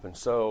can happen.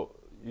 So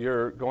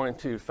you're going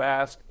to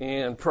fast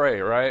and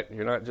pray, right?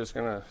 You're not just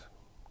going to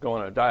go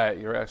on a diet.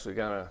 You're actually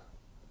going to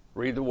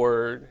read the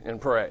Word and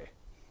pray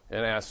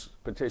and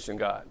petition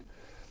God.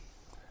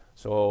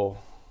 So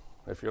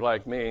if you're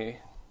like me,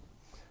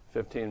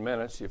 15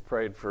 minutes, you've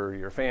prayed for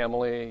your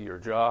family, your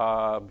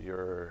job,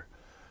 your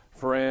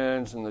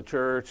friends in the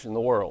church and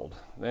the world.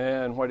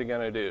 Then what are you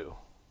going to do?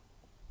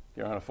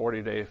 You're on a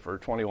 40-day for a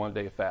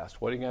 21-day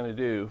fast. What are you going to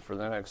do for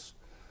the next,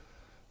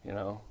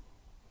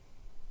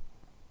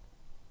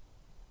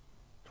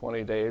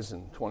 20 days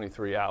and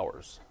 23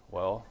 hours?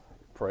 Well,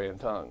 pray in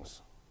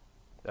tongues.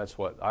 That's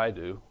what I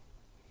do.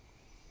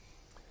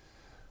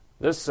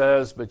 This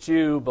says, but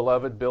you,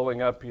 beloved,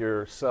 building up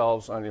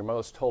yourselves on your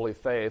most holy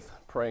faith,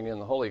 praying in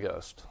the Holy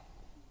Ghost.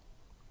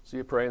 So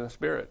you pray in the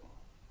Spirit.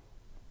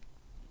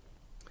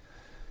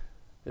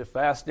 If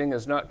fasting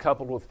is not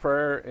coupled with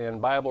prayer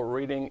and Bible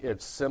reading,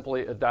 it's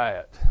simply a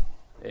diet.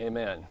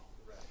 Amen.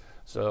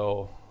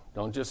 So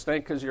don't just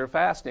think because you're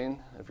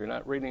fasting, if you're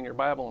not reading your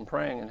Bible and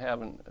praying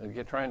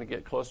and trying to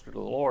get closer to the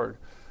Lord,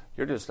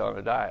 you're just on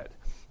a diet.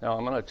 Now,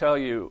 I'm going to tell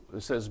you,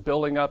 it says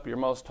building up your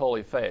most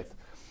holy faith.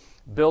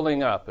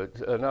 Building up.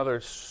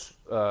 Another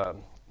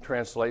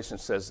translation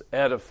says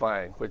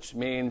edifying, which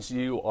means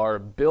you are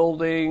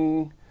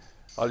building,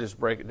 I'll just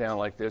break it down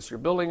like this. You're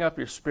building up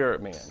your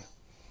spirit man.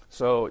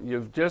 So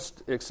you've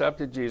just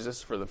accepted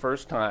Jesus for the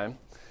first time.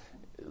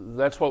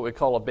 That's what we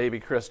call a baby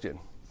Christian.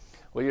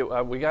 We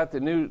got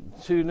the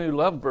two new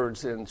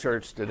lovebirds in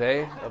church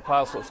today,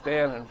 Apostle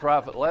Stan and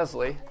Prophet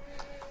Leslie.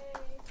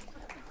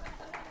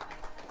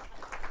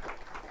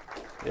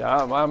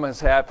 Yeah, I'm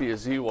as happy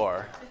as you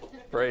are.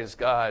 Praise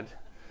God.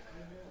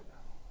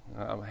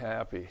 I'm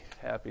happy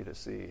to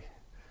see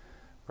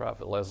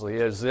Prophet Leslie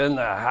is in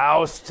the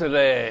house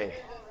today.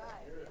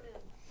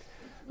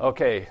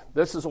 Okay,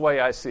 this is the way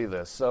I see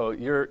this. So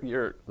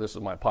this is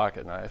my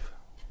pocket knife,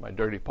 my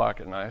dirty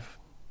pocket knife.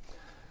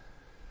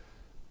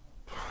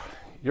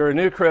 You're a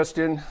new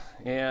Christian,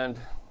 and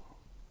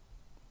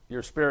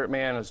your spirit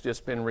man has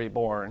just been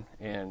reborn,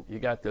 and you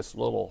got this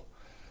little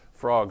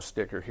frog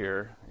sticker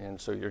here,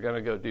 and so you're going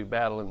to go do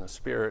battle in the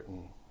spirit,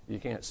 and you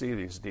can't see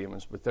these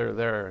demons, but they're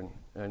there,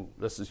 and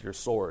this is your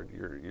sword.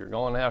 You're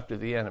going after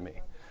the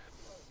enemy,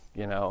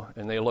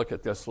 and they look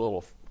at this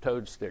little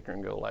toad sticker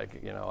and go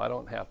like, I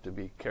don't have to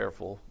be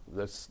careful.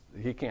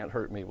 He can't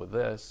hurt me with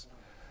this.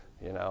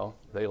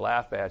 They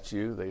laugh at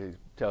you. They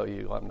tell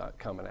you I'm not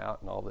coming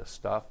out and all this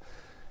stuff.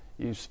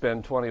 You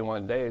spend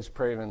 21 days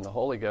praying in the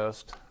Holy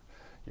Ghost.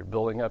 You're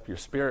building up your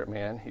spirit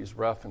man. He's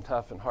rough and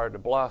tough and hard to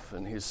bluff,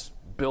 and he's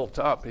built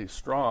up. He's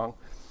strong.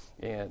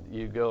 And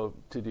you go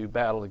to do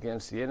battle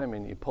against the enemy,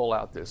 and you pull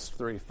out this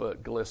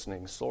 3-foot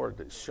glistening sword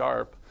that's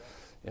sharp,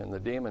 and the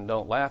demon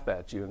don't laugh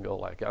at you and go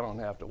like, I don't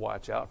have to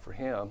watch out for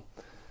him.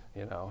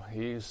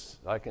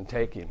 I can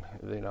take him.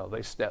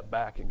 They step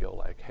back and go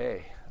like,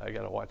 hey, I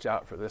got to watch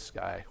out for this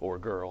guy or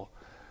girl.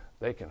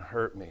 They can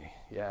hurt me.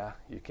 Yeah,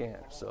 you can.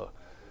 So,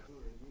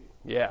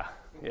 yeah.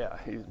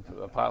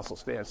 Apostle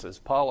Stan says,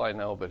 Paul, I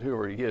know, but who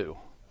are you?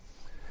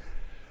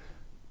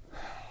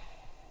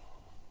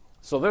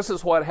 So this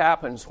is what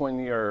happens when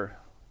you're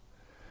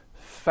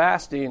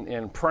fasting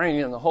and praying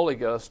in the Holy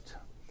Ghost.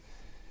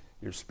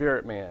 Your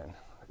spirit man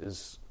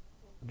is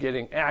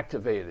getting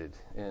activated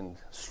and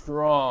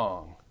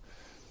strong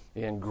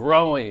and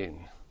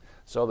growing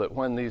so that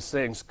when these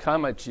things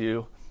come at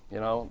you, they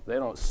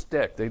don't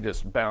stick. They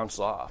just bounce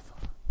off.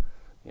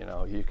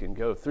 You can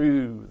go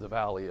through the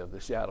valley of the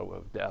shadow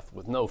of death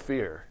with no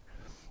fear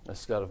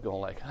instead of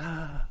going like,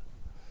 ah.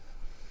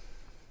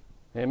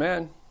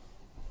 Amen?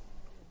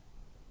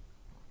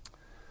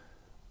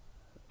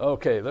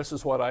 Okay, this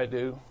is what I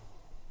do.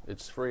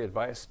 It's free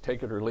advice.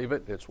 Take it or leave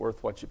it. It's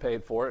worth what you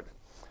paid for it.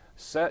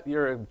 Set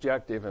your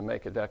objective and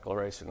make a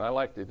declaration. I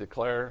like to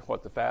declare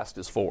what the fast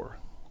is for.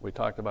 We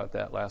talked about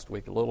that last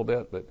week a little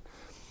bit, but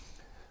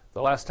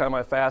the last time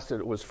I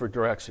fasted, it was for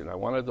direction. I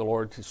wanted the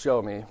Lord to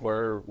show me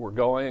where we're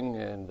going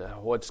and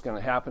what's going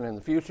to happen in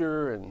the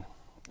future, and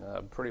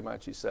pretty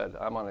much he said,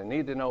 I'm on a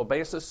need-to-know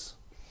basis,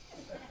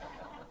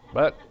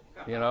 but,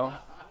 no,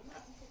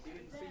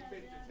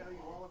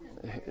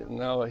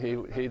 he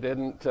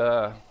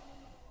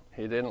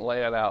didn't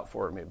lay it out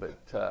for me,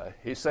 but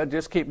he said,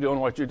 just keep doing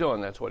what you're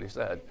doing. That's what he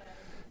said.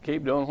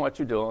 Keep doing what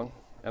you're doing,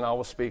 and I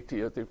will speak to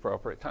you at the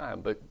appropriate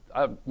time. But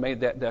I've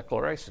made that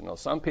declaration. Now,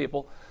 some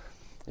people,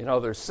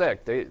 they're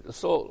sick.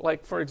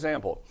 Like, for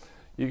example,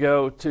 you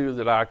go to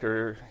the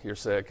doctor, you're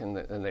sick, and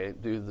they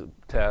do the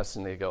test,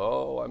 and they go,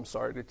 oh, I'm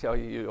sorry to tell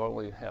you, you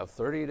only have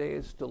 30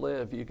 days to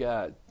live. You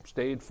got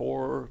stage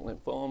 4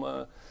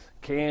 lymphoma,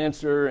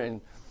 cancer,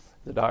 and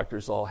the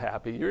doctor's all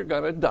happy. You're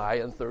going to die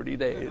in 30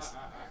 days.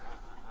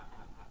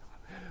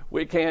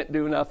 We can't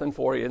do nothing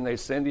for you, and they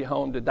send you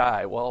home to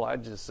die. Well, I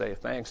just say,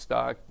 thanks,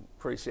 Doc,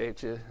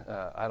 appreciate you.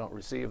 I don't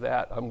receive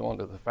that. I'm going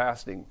to the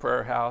fasting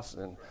prayer house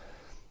and,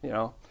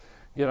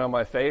 get on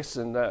my face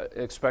and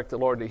expect the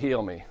Lord to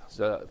heal me.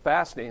 So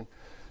fasting,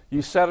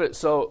 you set it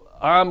so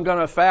I'm going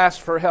to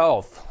fast for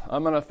health.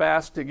 I'm going to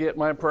fast to get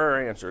my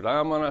prayer answered.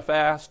 I'm going to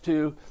fast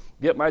to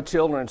get my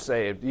children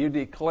saved. You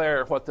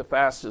declare what the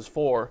fast is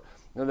for,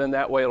 and then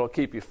that way it'll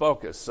keep you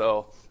focused.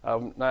 So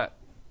I'm not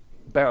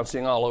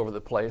bouncing all over the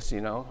place, a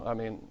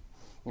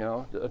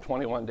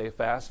 21-day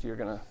fast, you're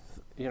going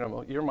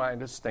to, your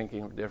mind is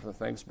thinking of different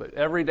things, but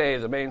every day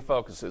the main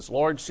focus is,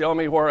 Lord, show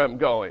me where I'm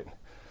going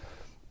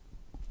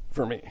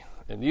for me.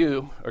 And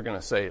you are going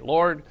to say,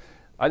 Lord,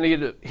 I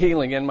need a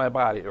healing in my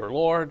body, or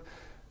Lord,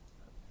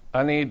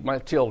 I need my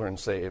children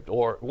saved,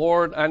 or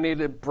Lord, I need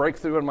a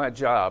breakthrough in my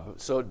job.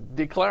 So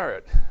declare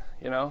it,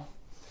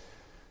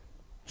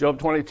 Job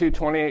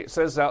 22:28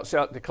 says, thou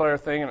shalt declare a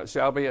thing, and it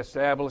shall be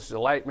established. The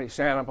light may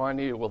shine upon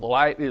you. Well, the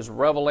light is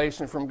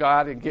revelation from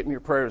God and getting your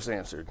prayers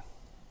answered.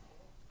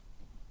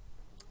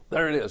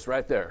 There it is,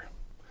 right there.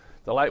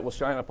 The light will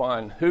shine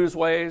upon whose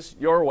ways?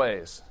 Your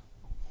ways.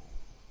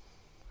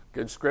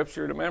 Good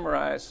scripture to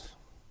memorize.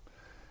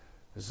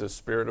 This is the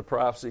Spirit of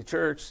Prophecy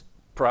Church.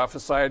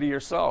 Prophesy to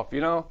yourself.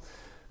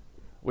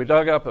 We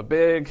dug up a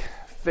big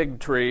fig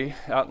tree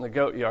out in the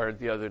goat yard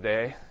the other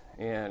day,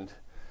 and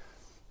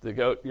the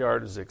goat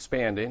yard is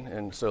expanding,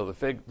 and so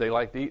they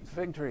like to eat the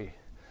fig tree.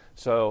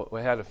 So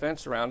we had a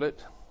fence around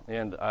it,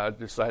 and I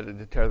decided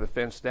to tear the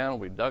fence down.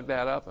 We dug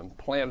that up and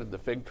planted the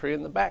fig tree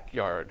in the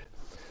backyard.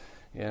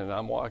 And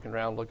I'm walking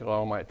around looking at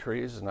all my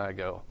trees, and I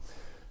go,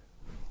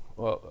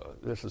 well,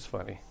 this is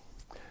funny.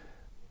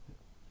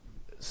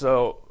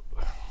 So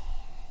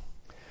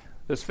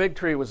this fig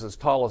tree was as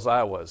tall as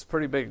I was,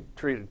 pretty big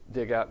tree to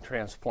dig out and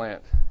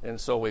transplant. And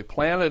so we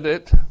planted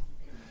it,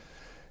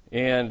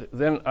 and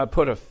then I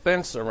put a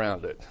fence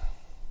around it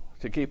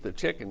to keep the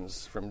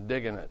chickens from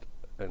digging it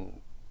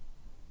and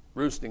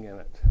roosting in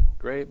it.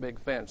 Great big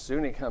fence.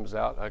 Soon he comes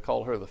out. I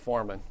call her the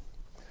foreman.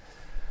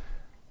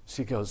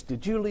 She goes,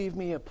 did you leave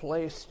me a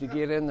place to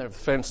get in there? The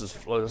fence is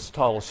as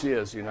tall as she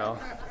is,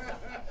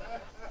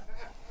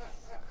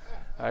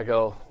 I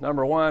go,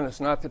 number one, it's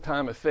not the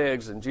time of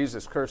figs, and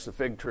Jesus cursed the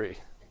fig tree.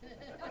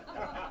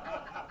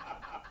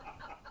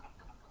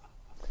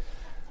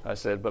 I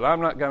said, but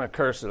I'm not going to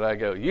curse it. I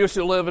go, you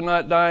shall live and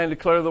not die and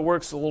declare the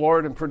works of the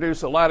Lord and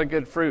produce a lot of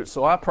good fruit.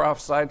 So I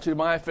prophesied to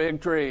my fig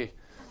tree.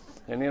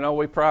 And,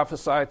 we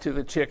prophesy to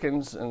the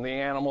chickens and the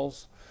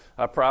animals.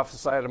 I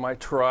prophesy to my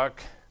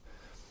truck.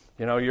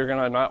 You're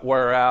going to not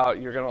wear out.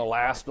 You're going to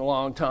last a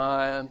long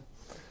time.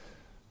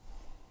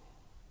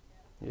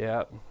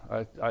 Yeah,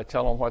 I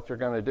tell them what they're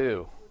going to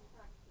do.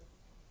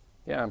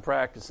 Yeah, I'm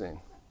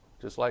practicing.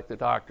 Just like the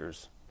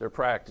doctors. They're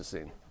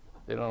practicing.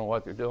 They don't know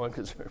what they're doing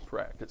because they're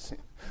practicing.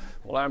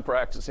 Well, I'm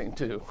practicing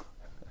too.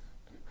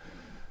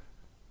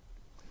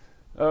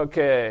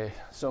 Okay,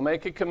 so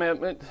make a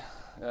commitment.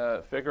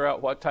 Figure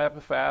out what type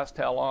of fast,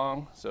 how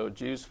long. So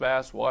juice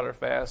fast, water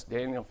fast,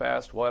 Daniel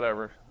fast,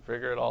 whatever.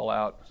 Figure it all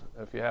out.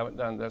 If you haven't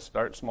done this,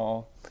 start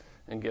small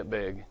and get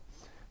big.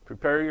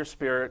 Prepare your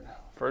spirit.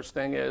 First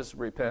thing is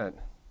repent.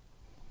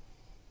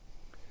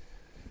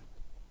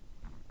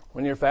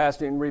 When you're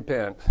fasting,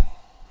 repent.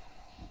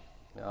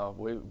 Now,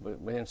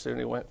 me and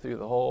Sunni went through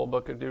the whole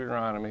book of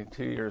Deuteronomy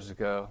 2 years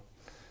ago.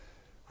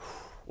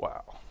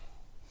 Wow.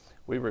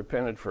 We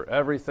repented for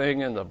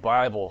everything in the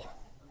Bible.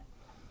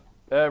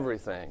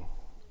 Everything.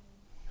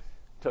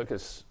 Took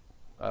us,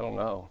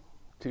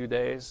 2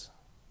 days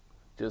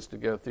just to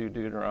go through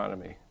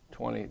Deuteronomy.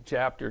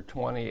 chapter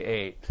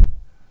 28,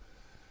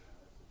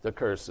 the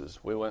curses.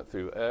 We went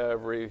through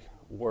every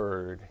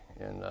word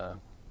in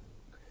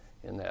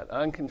that.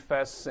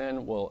 Unconfessed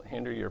sin will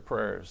hinder your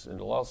prayers. It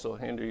will also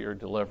hinder your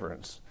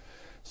deliverance.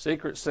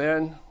 Secret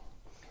sin,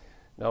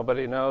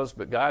 nobody knows,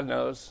 but God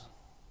knows.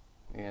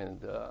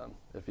 And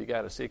if you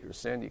got a secret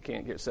sin, you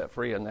can't get set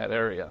free in that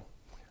area.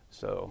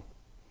 So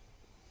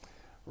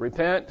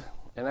repent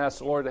and ask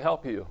the Lord to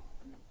help you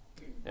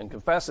and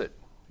confess it.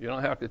 You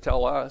don't have to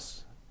tell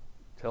us,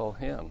 tell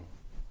Him.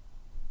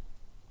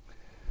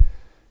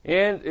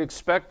 And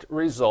expect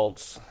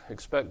results.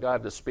 Expect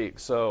God to speak.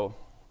 So,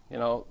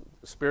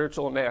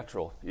 spiritual and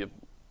natural.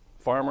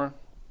 Farmer,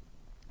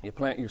 you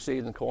plant your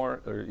seed in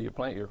corn, or you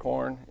plant your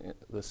corn,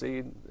 the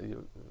seed,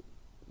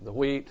 the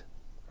wheat,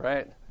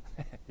 right?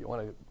 You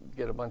want to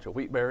get a bunch of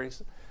wheat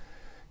berries.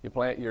 You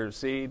plant your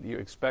seed, you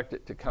expect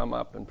it to come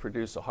up and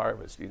produce a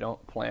harvest. You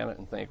don't plant it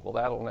and think, well,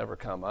 that'll never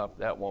come up,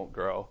 that won't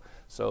grow.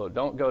 So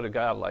don't go to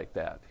God like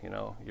that.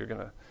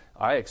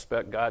 I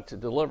expect God to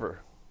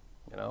deliver.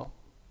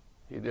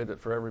 He did it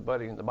for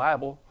everybody in the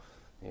Bible,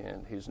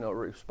 and He's no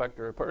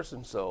respecter of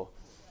person. So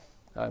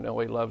I know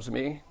He loves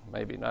me,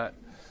 maybe not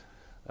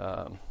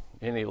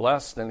any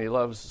less than He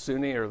loves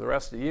Suni or the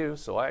rest of you.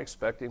 So I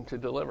expect Him to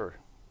deliver.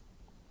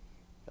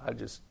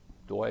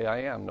 The way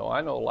I am. No, I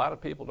know a lot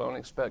of people don't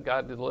expect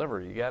God to deliver.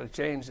 You got to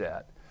change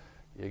that.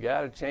 You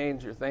got to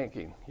change your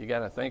thinking. You got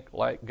to think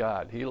like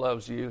God. He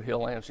loves you.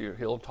 He'll answer you.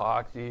 He'll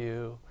talk to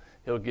you.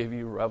 He'll give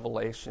you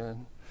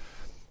revelation.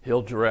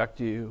 He'll direct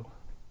you.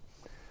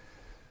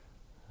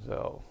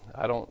 So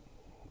I don't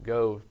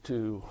go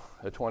to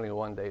a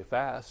 21-day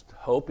fast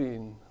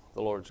hoping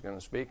the Lord's going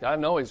to speak. I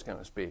know He's going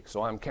to speak,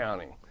 so I'm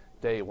counting.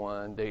 Day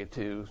 1, day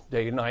 2,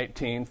 day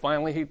 19.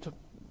 Finally, He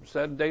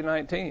said day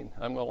 19.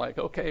 I'm going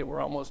okay,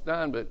 we're almost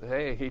done, but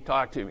hey, He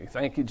talked to me.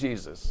 Thank you,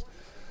 Jesus.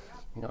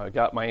 I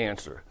got my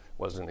answer.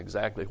 Wasn't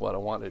exactly what I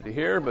wanted to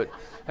hear, but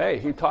hey,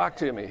 He talked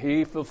to me.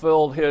 He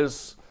fulfilled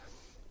His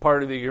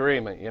part of the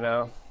agreement,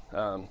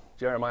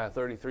 Jeremiah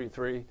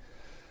 33:3.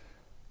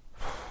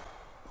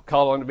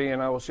 Call unto me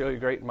and I will show you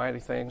great and mighty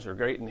things, or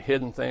great and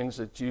hidden things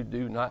that you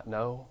do not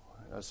know.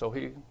 So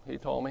he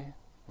told me.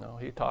 No,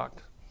 He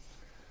talked.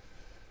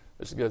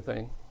 It's a good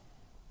thing.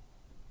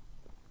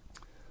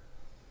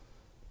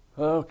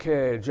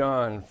 Okay,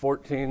 John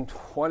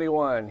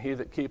 14:21. He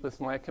that keepeth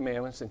my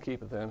commandments and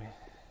keepeth them,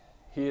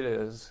 he it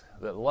is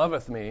that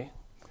loveth me.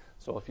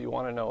 So if you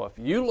want to know if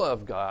you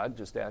love God,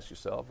 just ask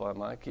yourself,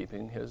 am I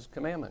keeping His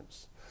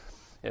commandments?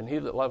 And he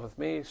that loveth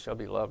me shall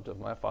be loved of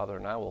my Father,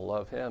 and I will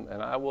love him,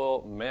 and I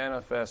will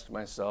manifest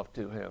myself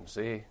to him.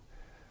 See?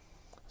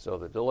 So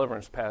the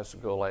deliverance pastor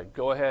will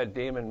go ahead,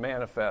 demon,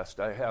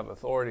 manifest. I have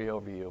authority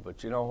over you.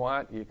 But you know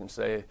what? You can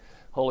say,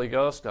 Holy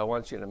Ghost, I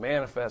want you to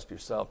manifest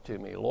yourself to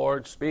me.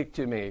 Lord, speak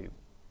to me.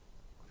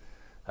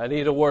 I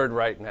need a word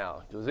right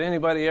now. Does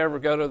anybody ever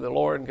go to the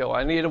Lord and go,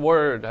 I need a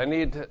word. I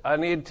need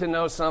to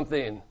know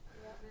something.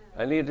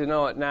 I need to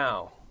know it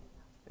now.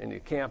 And you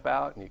camp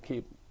out and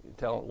you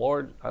tell him,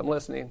 Lord, I'm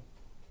listening.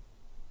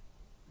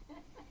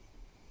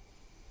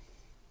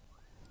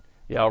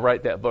 Yeah, I'll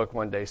write that book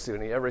one day,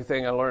 Suni.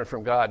 Everything I learned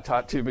from God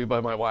taught to me by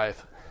my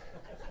wife.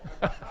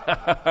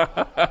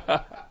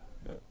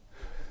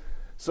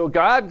 So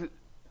God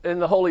and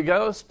the Holy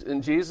Ghost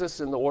and Jesus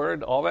and the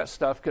Word, all that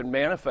stuff can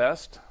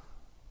manifest.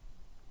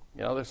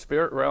 The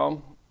spirit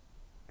realm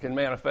can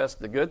manifest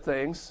the good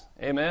things.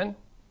 Amen?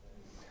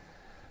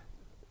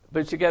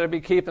 But you got to be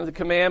keeping the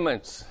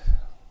commandments.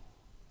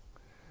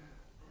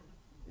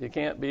 You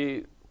can't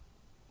be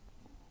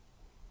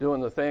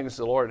doing the things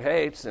the Lord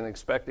hates and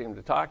expecting Him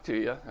to talk to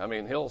you. I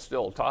mean, He'll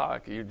still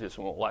talk. You just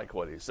won't like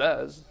what He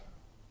says.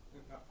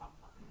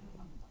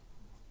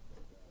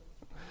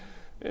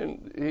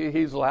 And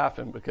He's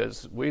laughing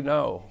because we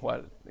know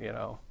what,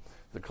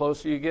 the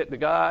closer you get to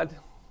God,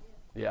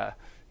 yeah,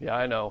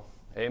 I know.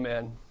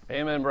 Amen.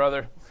 Amen,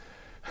 brother.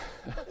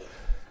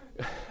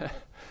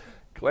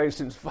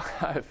 Galatians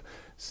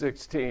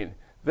 5:16.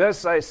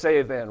 This I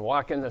say then,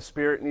 walk in the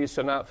Spirit, and ye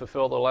shall not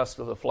fulfill the lust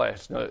of the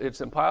flesh. No,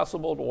 it's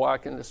impossible to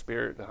walk in the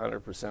Spirit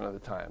 100% of the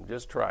time.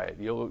 Just try it.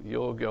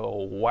 You'll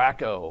go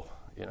wacko.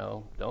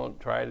 Don't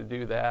try to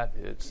do that.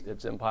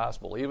 It's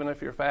impossible. Even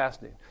if you're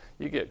fasting,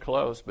 you get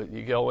close, but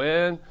you go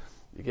in,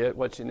 you get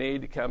what you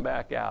need to come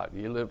back out.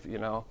 You live.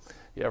 You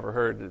ever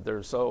heard that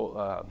they're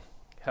so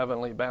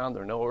heavenly bound,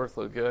 they're no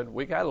earthly good?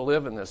 We got to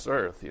live in this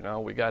earth.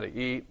 We got to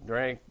eat,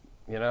 drink.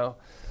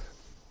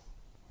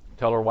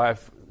 Tell her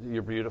wife,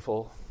 you're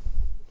beautiful.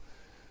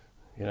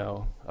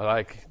 I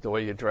like the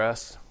way you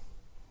dress.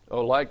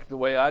 Oh, like the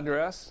way I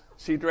dress?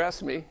 She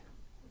dressed me.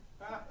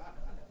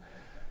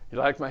 You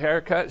like my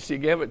haircut? She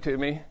gave it to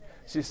me.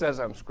 She says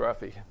I'm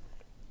scruffy.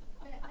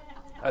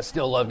 I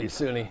still love you,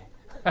 Suni.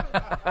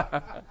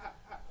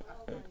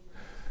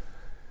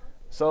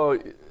 So,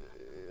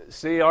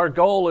 see, our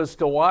goal is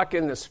to walk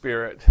in the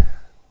Spirit.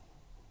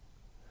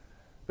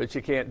 But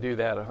you can't do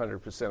that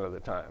 100% of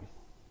the time.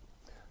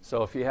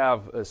 So if you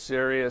have a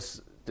serious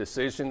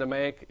decision to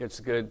make, it's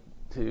good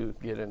to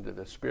get into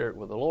the Spirit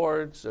with the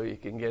Lord so you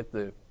can get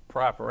the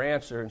proper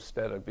answer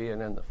instead of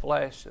being in the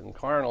flesh and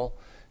carnal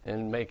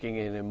and making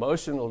an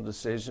emotional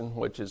decision,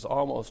 which is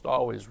almost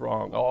always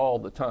wrong all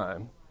the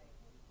time.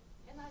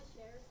 Can I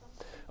share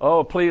something?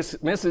 Oh, please,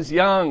 Mrs.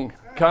 Young,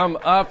 come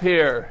up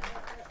here.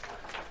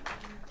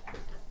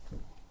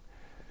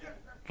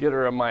 Get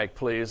her a mic,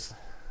 please.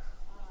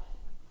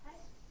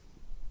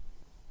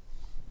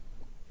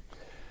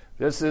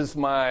 This is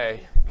my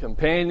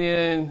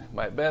companion,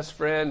 my best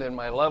friend, and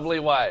my lovely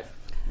wife,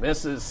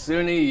 Mrs.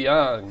 Suni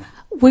Young.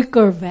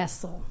 Weaker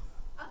vessel.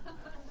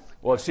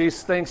 Well, she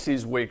thinks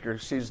she's weaker.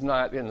 She's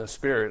not in the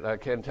spirit, I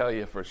can tell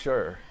you for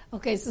sure.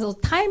 Okay, so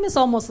time is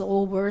almost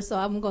over, so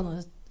I'm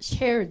going to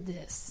share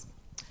this.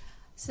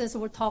 Since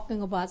we're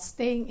talking about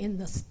staying in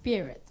the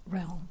spirit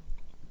realm.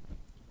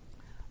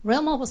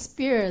 Realm of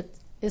spirit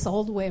is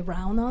all the way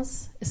around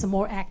us. It's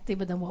more active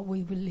than what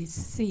we really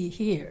see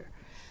here.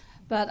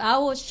 But I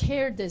will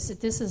share this.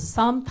 This is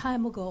some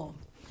time ago.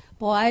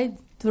 Boy,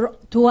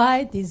 do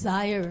I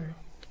desire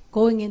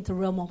going into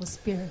realm of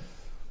spirit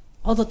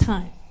all the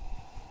time.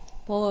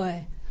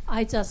 Boy,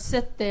 I just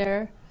sit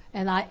there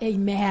and I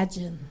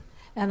imagine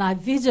and I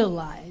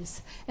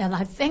visualize and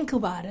I think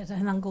about it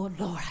and I go,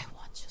 Lord, I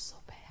want you so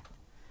bad.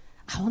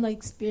 I want to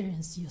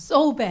experience you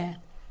so bad.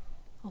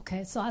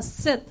 Okay, so I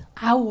sit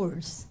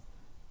hours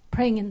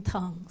praying in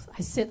tongues.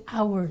 I sit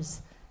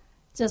hours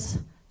just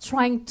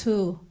trying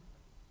to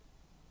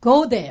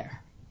go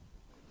there.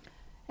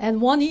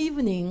 And one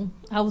evening,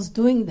 I was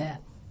doing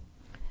that.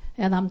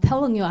 And I'm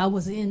telling you, I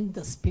was in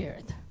the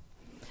spirit.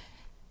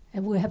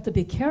 And we have to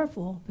be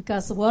careful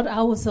because what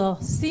I was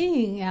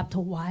seeing after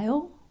a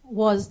while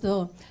was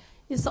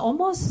it's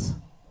almost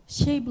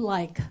shaped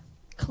like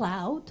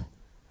cloud,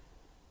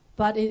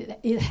 but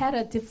it had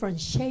a different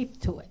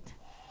shape to it.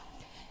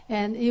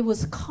 And it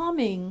was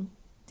coming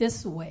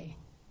this way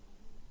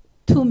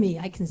to me.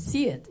 I can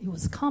see it. It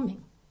was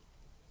coming.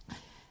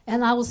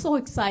 And I was so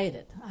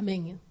excited. I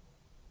mean,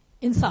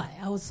 inside,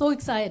 I was so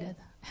excited.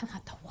 And I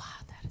thought, wow,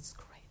 that is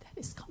great. That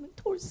is coming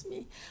towards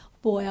me.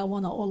 Boy, I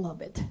want all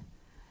of it.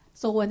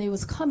 So when it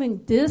was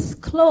coming this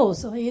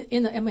close, I'm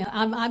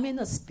in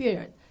the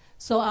spirit.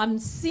 So I'm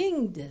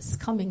seeing this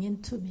coming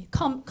into me,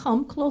 come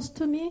close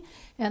to me.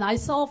 And I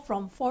saw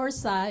from far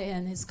side,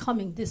 and it's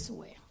coming this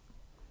way.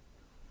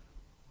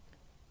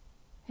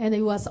 And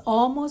it was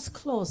almost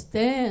close.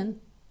 Then,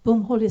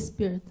 boom, Holy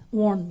Spirit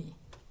warned me.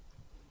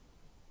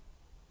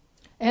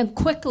 And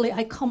quickly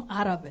I come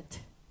out of it.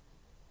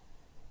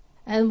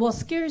 And what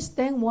scariest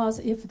thing was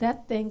if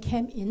that thing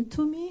came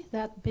into me,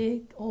 that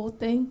big old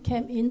thing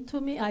came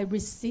into me, I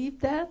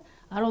received that.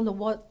 I don't know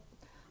what.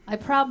 I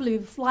probably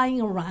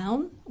flying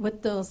around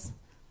with this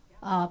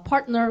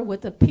partner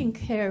with the pink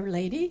hair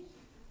lady,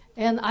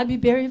 and I'd be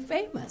very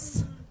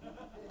famous.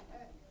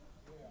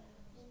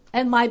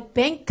 And my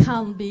bank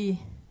account be.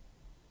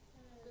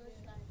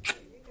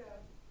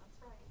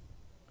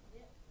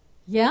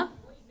 Yeah?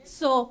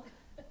 So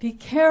be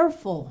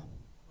careful.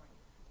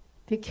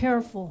 Be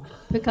careful.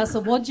 Because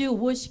of what you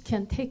wish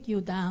can take you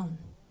down.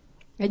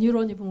 And you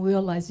don't even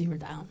realize you're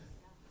down.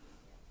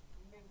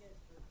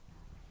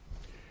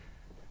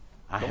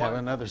 I have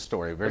another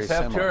story, very Let's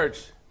similar. have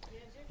church.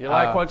 You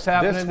like what's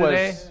happening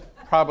today? This was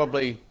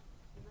probably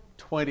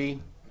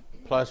 20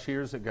 plus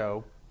years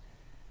ago.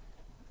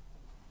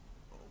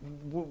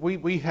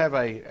 We have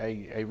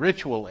a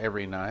ritual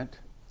every night,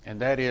 and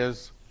that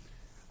is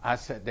I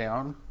sit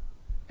down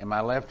and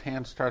my left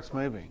hand starts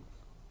moving.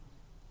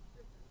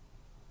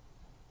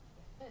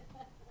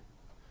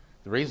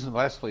 The reason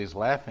Leslie is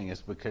laughing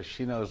is because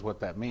she knows what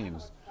that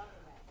means.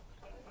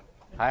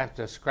 I have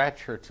to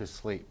scratch her to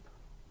sleep.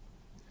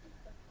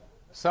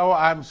 So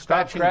I'm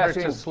scratching her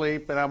to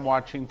sleep and I'm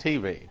watching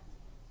TV.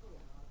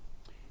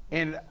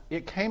 And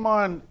it came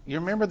on, you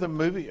remember the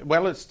movie,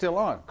 well, it's still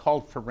on,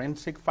 called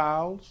Forensic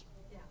Files?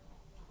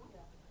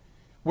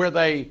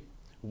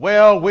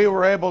 Where we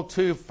were able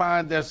to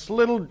find this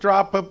little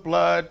drop of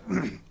blood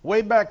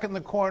way back in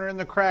the corner in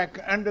the crack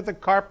under the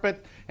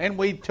carpet, and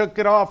we took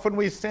it off and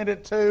we sent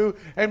it to,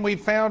 and we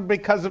found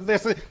because of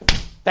this.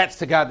 That's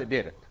the guy that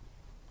did it.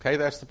 Okay,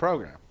 that's the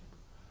program.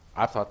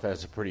 I thought that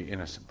was a pretty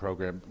innocent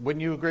program.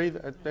 Wouldn't you agree?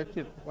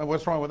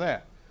 What's wrong with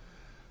that?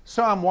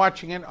 So I'm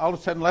watching it. All of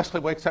a sudden, Leslie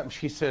wakes up and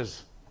she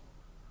says,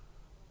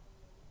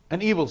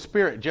 an evil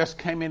spirit just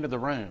came into the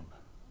room,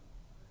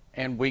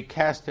 and we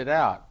cast it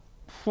out.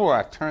 Before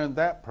I turned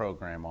that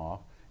program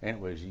off, and it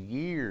was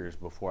years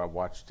before I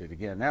watched it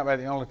again. Now,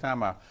 the only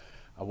time I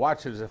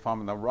watch it is if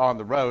I'm on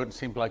the road. It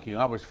seems like you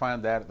always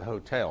find that at the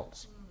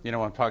hotels. You know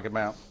what I'm talking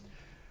about?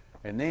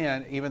 And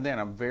then, even then,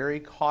 I'm very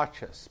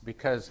cautious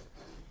because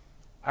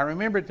I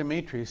remember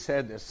Dimitri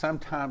said that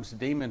sometimes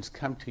demons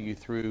come to you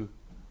through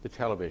the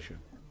television.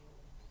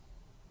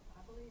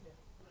 I believe it.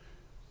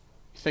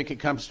 You think it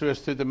comes to us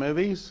through the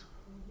movies?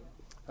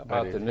 How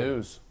about the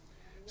news?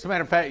 As a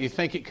matter of fact, you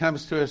think it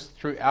comes to us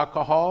through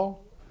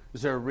alcohol?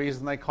 Is there a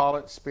reason they call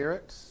it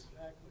spirits?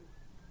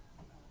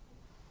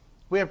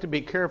 We have to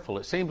be careful.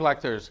 It seems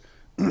like there's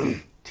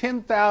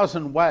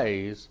 10,000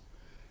 ways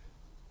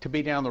to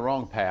be down the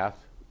wrong path,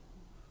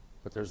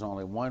 but there's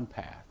only one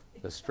path,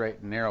 the straight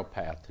and narrow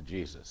path to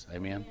Jesus.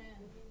 Amen?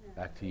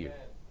 Back to you.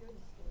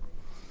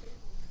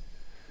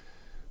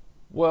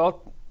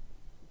 Well,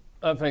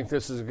 I think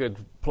this is a good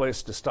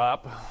place to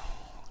stop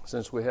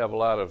since we have a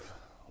lot of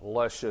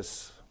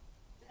luscious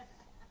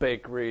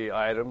bakery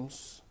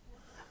items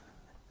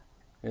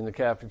in the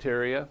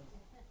cafeteria.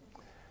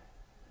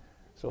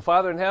 So,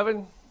 Father in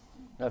heaven,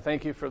 I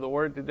thank you for the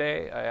word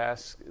today. I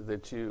ask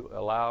that you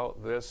allow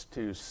this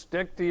to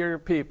stick to your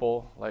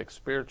people like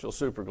spiritual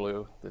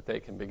superglue, that they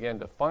can begin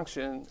to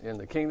function in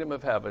the kingdom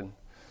of heaven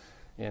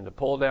and to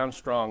pull down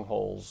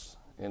strongholds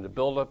and to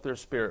build up their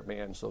spirit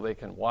man so they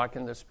can walk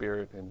in the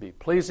Spirit and be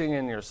pleasing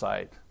in your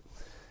sight.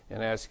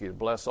 And ask you to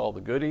bless all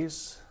the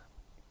goodies,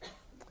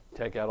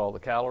 take out all the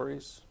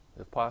calories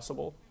if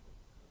possible.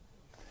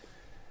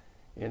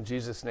 In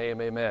Jesus' name,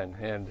 amen.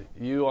 And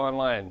you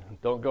online,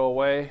 don't go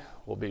away.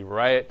 We'll be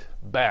right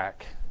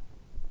back.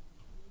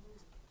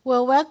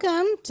 Well,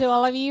 welcome to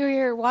all of you who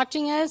are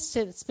watching us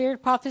to the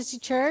Spirit Prophecy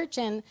Church.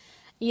 And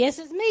yes,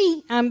 it's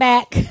me. I'm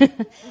back.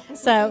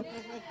 So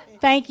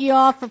thank you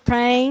all for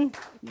praying.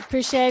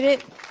 Appreciate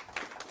it.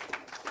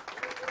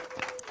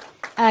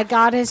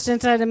 God has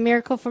done a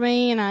miracle for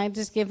me, and I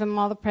just give him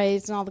all the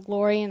praise and all the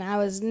glory. And I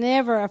was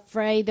never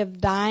afraid of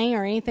dying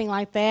or anything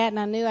like that, and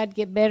I knew I'd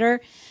get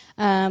better.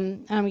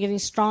 I'm getting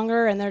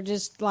stronger, and they're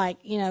just like,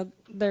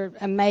 they're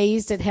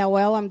amazed at how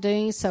well I'm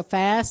doing so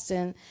fast.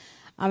 And,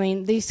 I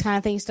mean, these kind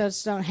of things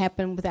just don't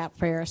happen without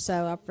prayer,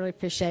 so I really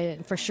appreciate it.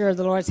 And for sure,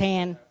 the Lord's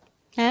hand.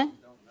 Huh?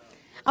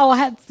 Oh,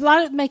 a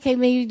lot of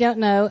maybe you don't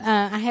know.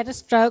 I had a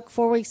stroke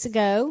 4 weeks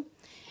ago.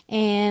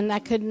 And I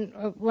couldn't,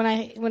 when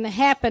it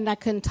happened, I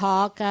couldn't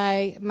talk.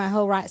 My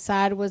whole right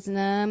side was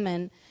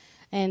numb,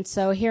 and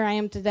so here I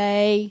am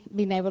today,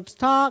 being able to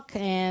talk,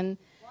 and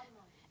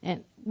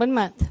 1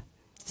 month.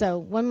 So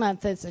 1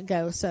 month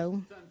ago.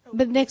 So,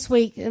 but next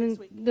week,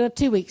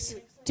 2 weeks.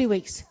 2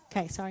 weeks.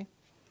 Okay, sorry.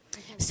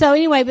 So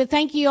anyway, but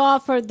thank you all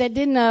that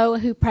did know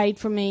who prayed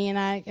for me, and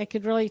I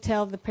could really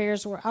tell the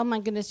prayers were. Oh my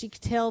goodness, you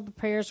could tell the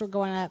prayers were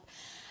going up.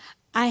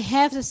 I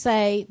have to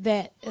say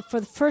that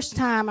for the first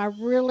time, I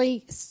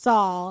really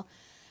saw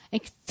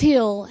and could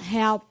feel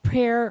how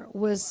prayer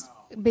was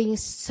being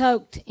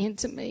soaked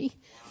into me.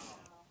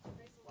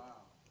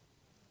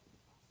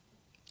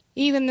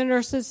 Even the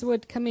nurses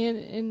would come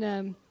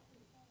in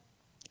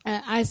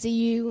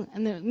ICU,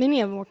 and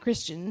many of them were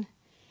Christian,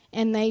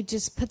 and they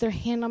just put their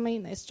hand on me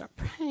and they start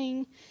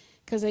praying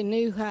because they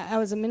knew I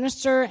was a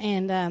minister,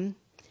 and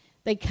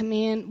they come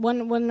in.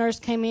 One nurse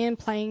came in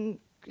playing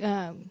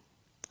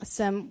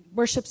some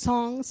worship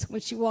songs when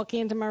she walked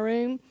into my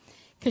room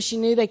because she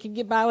knew they could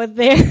get by with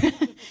there.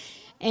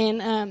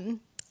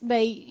 And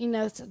they,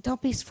 said, don't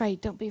be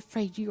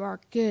afraid, you are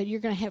good. You're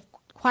going to have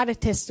quite a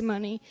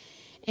testimony.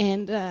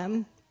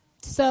 And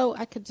so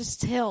I could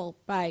just tell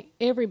by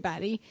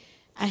everybody.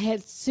 I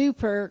had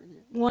super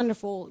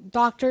wonderful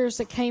doctors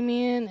that came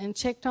in and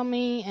checked on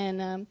me, and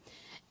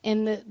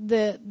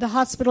the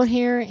hospital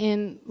here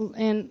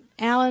in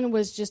Allen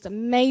was just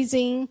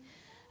amazing.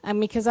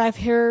 Because I've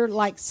heard,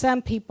 like,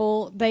 some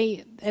people,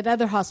 at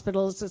other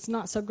hospitals, it's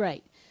not so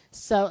great.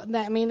 So,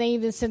 they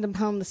even send them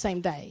home the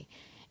same day.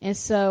 And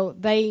so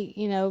they,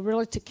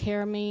 really took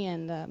care of me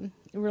and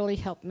really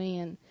helped me.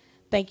 And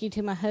thank you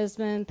to my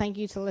husband. Thank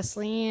you to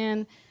Leslie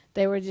Ann.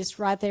 They were just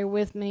right there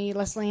with me.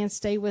 Leslie Ann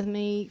stayed with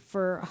me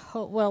for,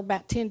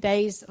 about 10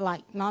 days,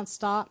 like,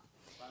 nonstop.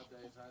 5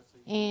 days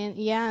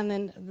ICU. And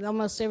then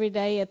almost every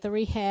day at the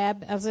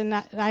rehab. I was in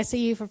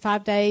ICU for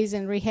 5 days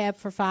and rehab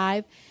for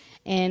 5.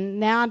 And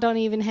now I don't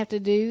even have to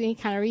do any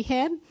kind of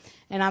rehab.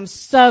 And I'm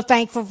so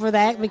thankful for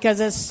that because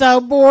it's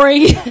so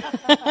boring.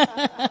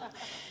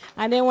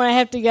 I didn't want to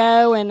have to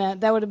go,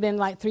 and that would have been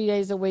like 3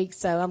 days a week.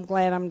 So I'm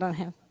glad I'm don't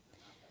have.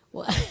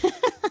 Well,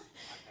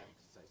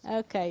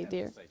 okay,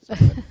 dear.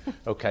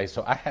 Okay,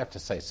 so I have to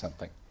say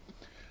something.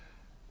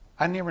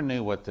 I never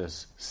knew what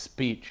this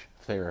speech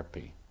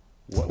therapy.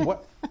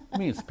 What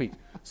means speech?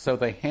 So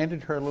they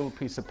handed her a little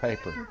piece of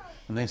paper,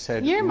 and they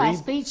said, "You're my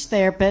speech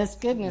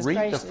therapist." Goodness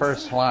gracious. Read the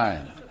first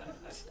line.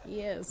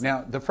 Yes.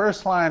 Now, the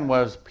first line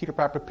was, Peter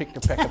Piper picked a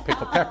peck of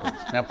pickled peppers.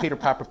 Now, Peter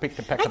Piper picked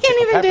a peck of pickled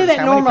peppers. I can't even do that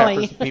How normally.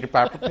 many peppers did Peter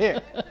Piper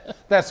pick?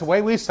 That's the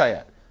way we say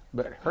it.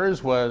 But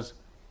hers was,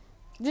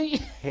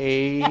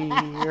 hey,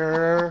 I'm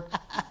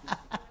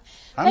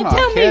they not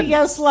tell kidding. me to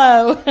go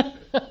slow.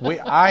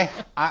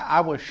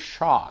 I was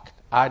shocked.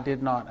 I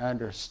did not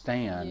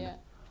understand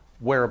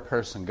where a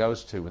person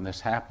goes to when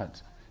this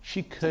happens.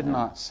 She could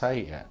not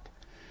say it.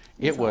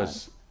 It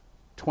was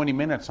 20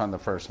 minutes on the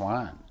first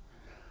line.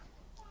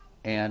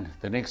 And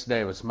the next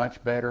day was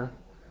much better.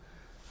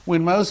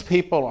 When most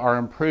people are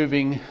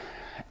improving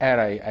at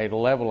a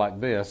level like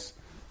this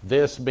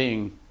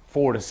being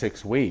 4 to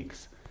 6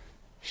 weeks,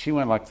 she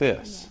went like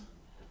this.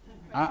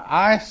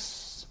 I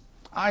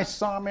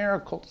saw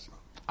miracles.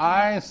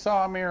 I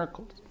saw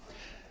miracles.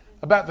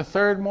 About the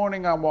third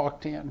morning I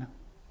walked in,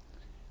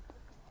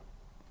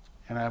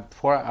 and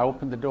before I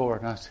opened the door,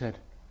 and I said,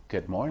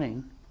 "Good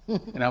morning."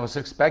 And I was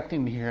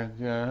expecting to hear,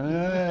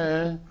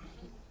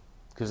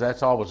 because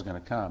that's always going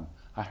to come.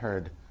 I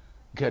heard,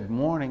 good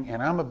morning,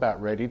 and I'm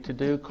about ready to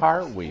do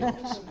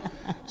cartwheels.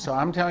 So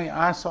I'm telling you,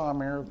 I saw a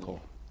miracle.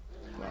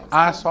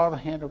 I saw the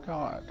hand of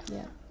God.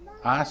 Yeah.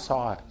 I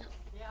saw it.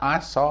 I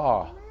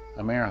saw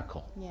a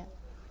miracle. Yeah.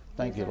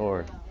 Thank you,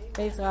 Lord.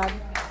 Praise God.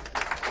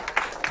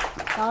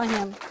 Follow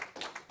him.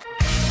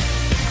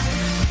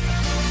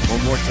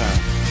 One more time.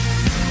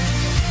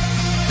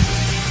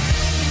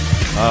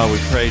 Oh, we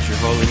praise your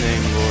holy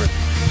name, Lord,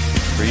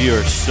 for you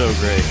are so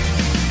great.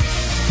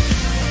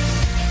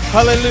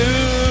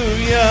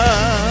 Hallelujah.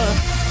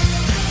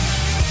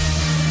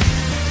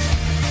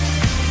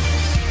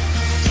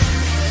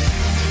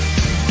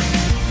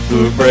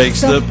 Who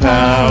breaks the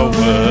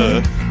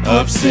power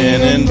of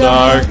sin and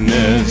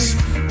darkness,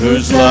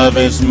 whose love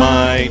is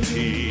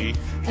mighty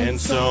and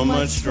so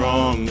much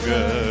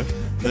stronger,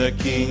 the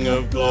King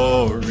of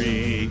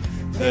glory,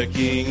 the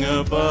King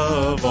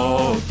above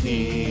all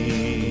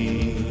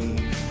kings,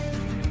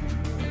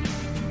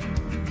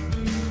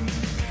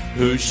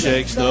 who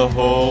shakes the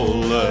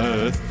whole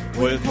earth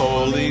with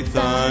holy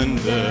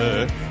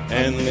thunder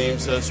and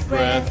leaves us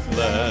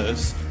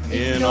breathless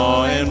in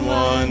awe and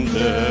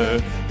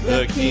wonder,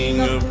 the King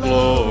of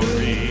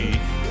glory,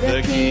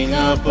 the King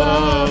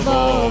above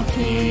all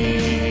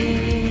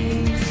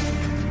kings.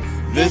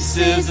 This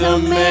is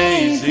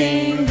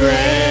amazing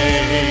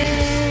grace.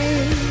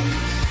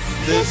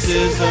 This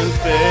is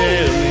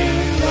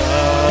unfailing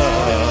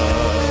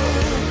love,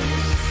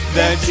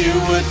 that you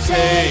would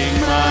take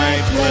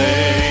my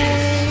place,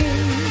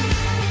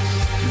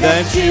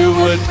 that you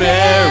would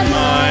bear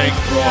my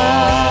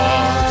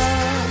cross,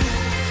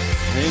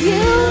 and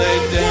you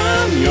laid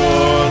down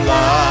your life,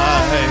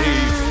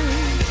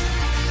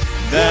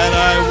 that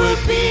I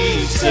would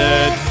be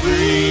set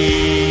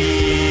free.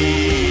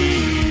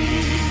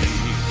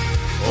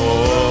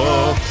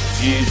 Oh,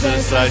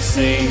 Jesus, I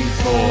sing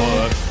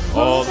for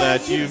all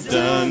that you've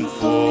done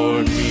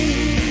for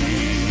me.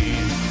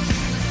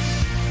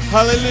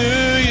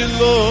 Hallelujah,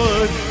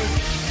 Lord.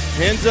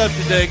 Hands up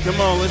today. Come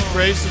on, let's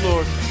praise the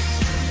Lord.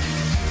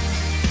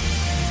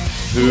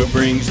 Who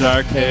brings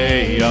our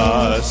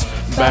chaos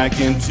back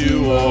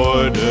into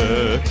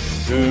order,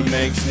 who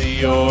makes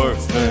the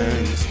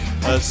orphans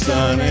a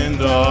son and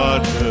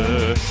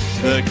daughter,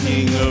 the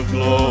King of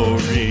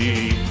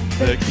glory,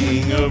 the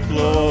King of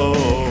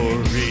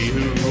glory,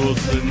 who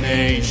rules the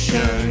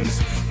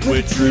nations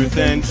with truth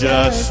and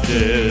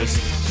justice,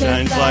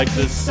 shines like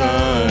the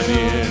sun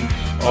in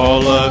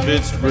all of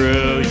its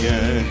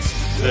brilliance,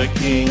 the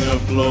King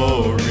of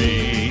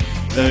glory,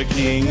 the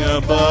King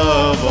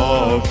above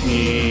all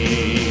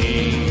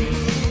kings.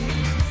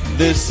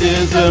 This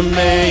is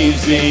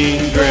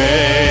amazing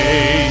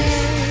grace.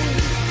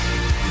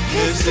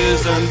 This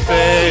is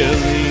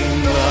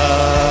unfailing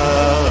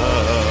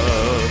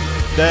love,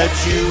 that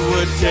you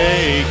would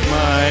take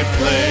my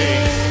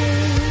place,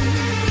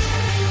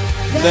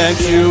 that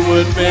you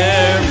would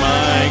bear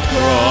my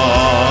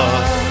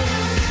cross.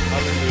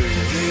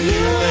 Hallelujah.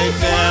 You lay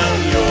down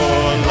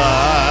your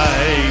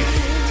life,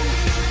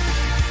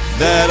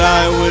 that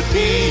I would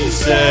be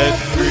set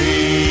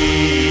free.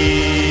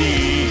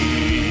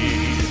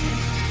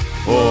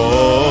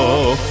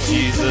 Oh,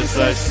 Jesus,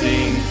 I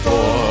sing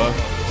for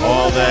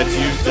all that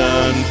you've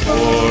done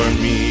for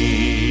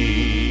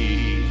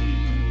me.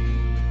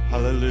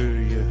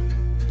 Hallelujah.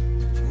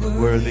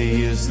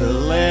 Worthy is the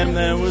Lamb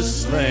that was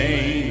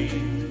slain.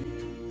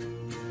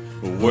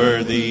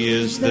 Worthy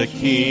is the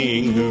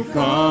King who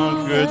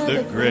conquered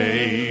the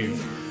grave.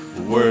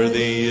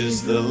 Worthy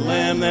is the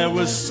Lamb that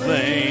was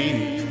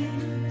slain.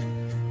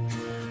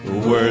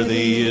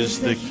 Worthy is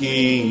the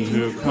King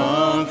who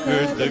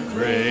conquered the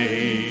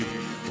grave.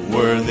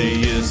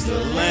 Worthy is the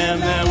Lamb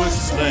that was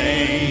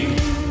slain.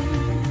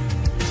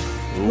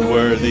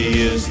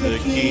 Worthy is the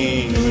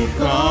King who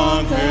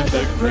conquered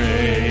the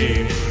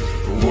grave.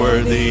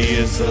 Worthy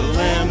is the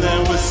Lamb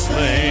that was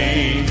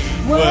slain.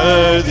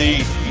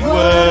 Worthy,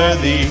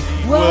 worthy,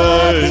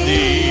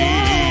 worthy.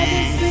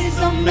 This is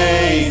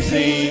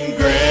amazing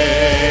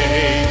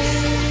grace.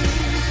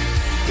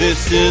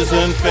 This is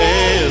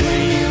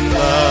unfailing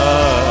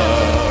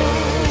love,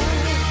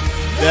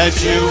 that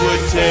you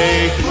would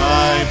take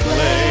my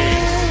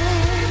place,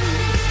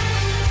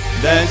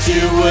 that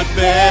you would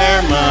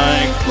bear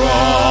my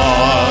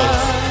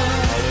cross.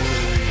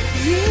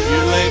 You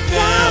laid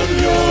down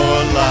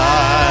your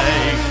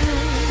life,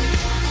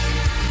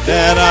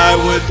 that I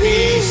would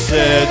be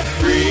set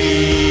free.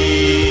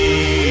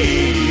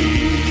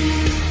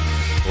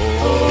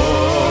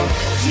 Oh,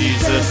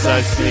 Jesus,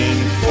 I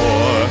sing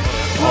for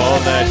all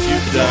that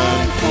you've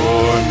done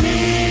for me.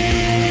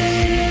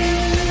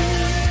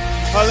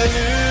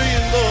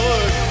 Hallelujah,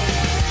 Lord.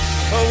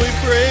 Oh, we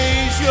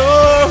praise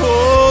your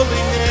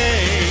holy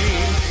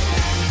name.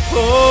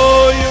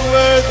 Oh, you're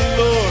worthy,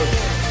 Lord.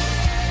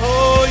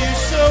 Oh,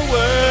 you're so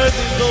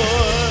worthy,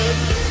 Lord.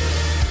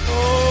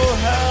 Oh,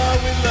 how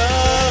we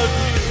love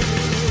you.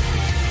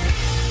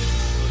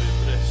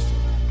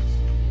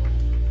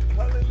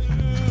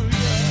 Hallelujah.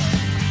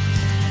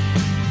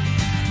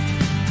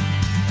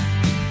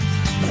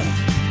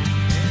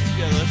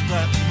 Let's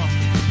clap. Come on.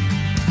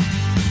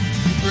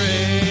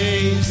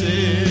 Praise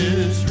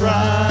is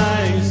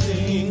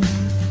rising,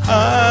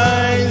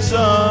 eyes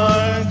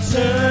are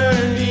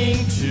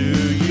turning to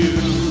you.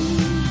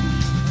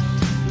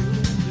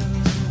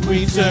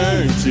 We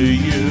turn to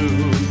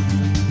you.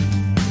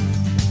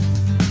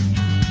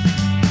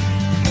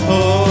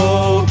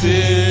 Hope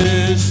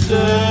is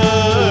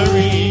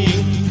stirring,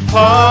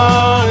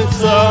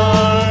 hearts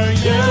are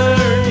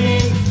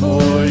yearning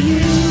for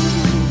you.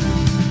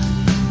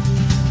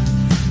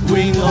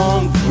 We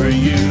long for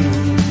you.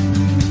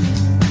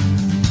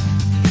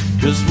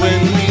 'Cause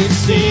when we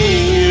see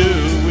you,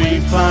 we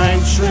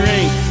find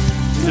strength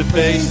to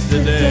face the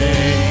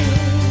day.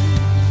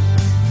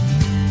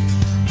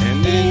 And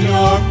in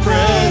your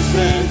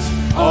presence,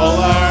 all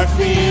our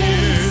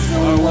fears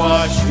are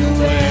washed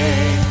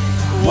away.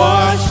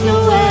 Washed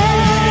away.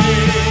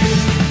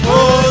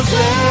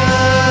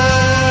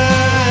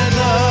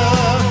 Hosanna,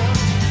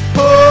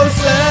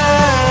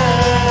 Hosanna.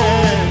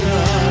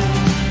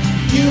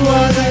 You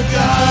are the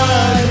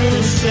God who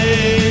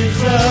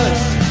saves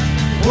us,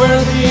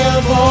 worthy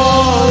of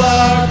all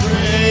our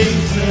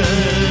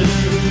praises.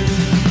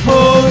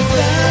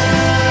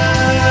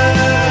 Hosanna,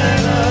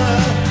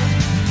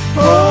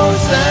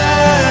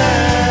 Hosanna.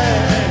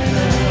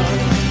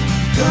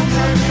 Come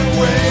have your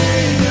way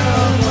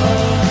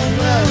among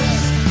us.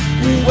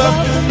 We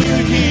welcome you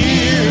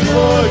here,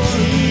 Lord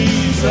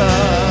Jesus.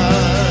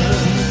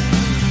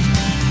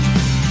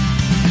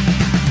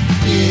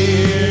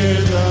 Hear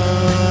the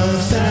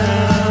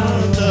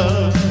sound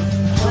of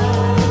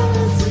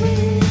hearts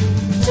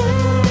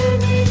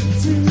returning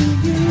to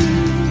you.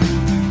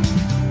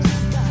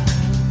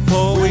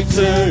 Oh, we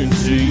turn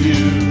to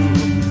you.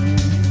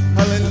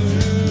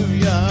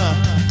 Hallelujah.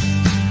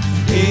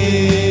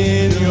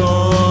 In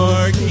your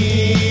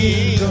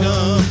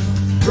kingdom,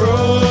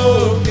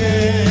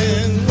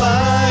 broken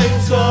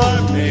lives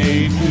are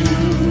made new.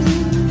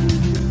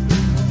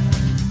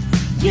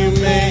 You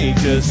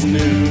make us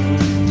new.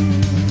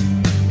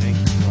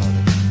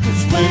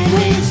 Cause when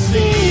we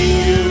see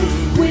you,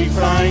 we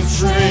find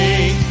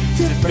strength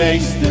to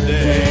face the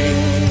day.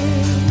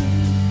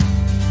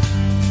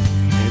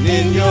 And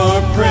in your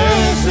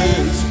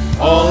presence,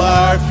 all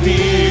our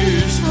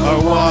fears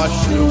are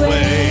washed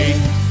away.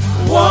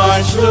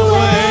 Washed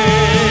away.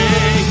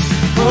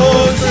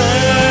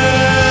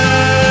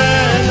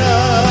 Hosanna,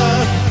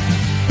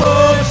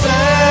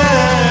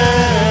 Hosanna.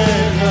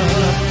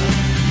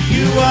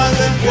 You are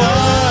the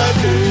God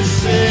who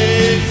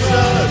saves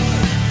us,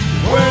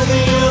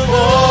 worthy of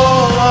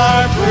all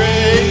our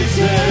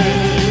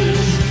praises.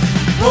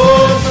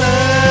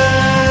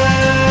 Hosanna,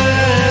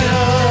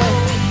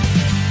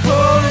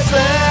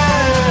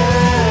 Hosanna.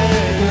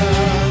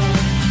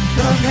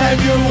 Come have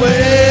your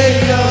way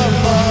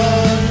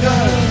among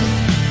us.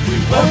 We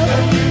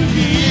welcome you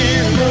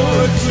here,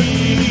 Lord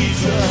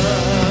Jesus.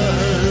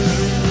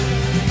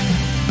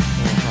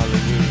 Oh,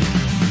 hallelujah.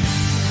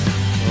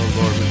 Oh,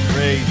 Lord, we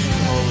praise your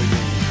holy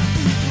name.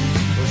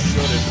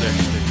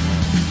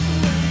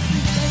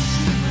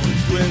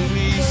 When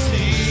we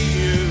see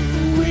you,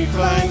 we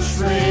find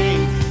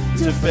strength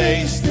to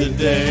face the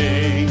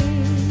day.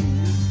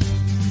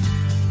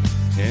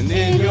 And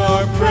in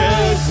your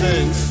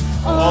presence,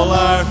 all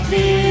our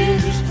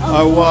fears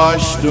are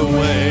washed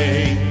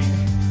away.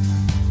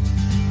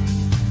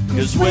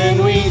 'Cause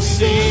when we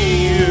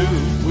see you,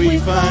 we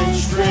find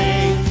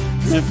strength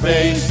to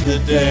face the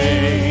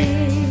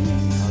day.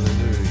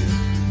 Hallelujah.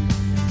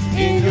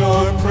 In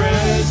your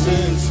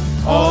presence,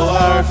 all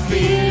our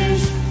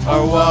fears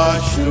are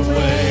washed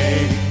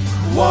away.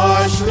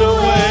 Washed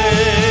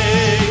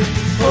away.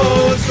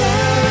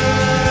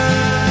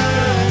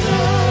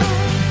 Hosanna,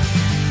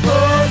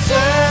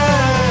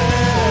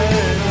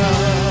 Hosanna.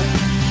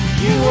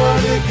 You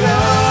are the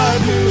God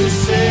who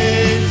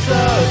saves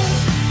us,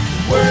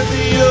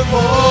 worthy of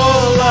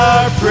all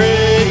our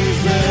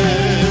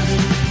praises.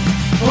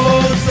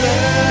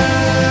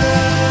 Hosanna,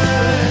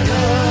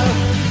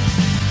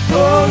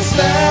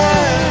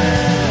 Hosanna.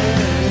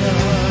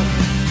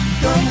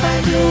 Come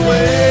have your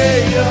way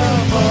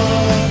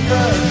among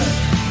us.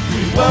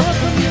 We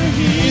welcome you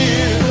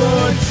here,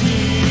 Lord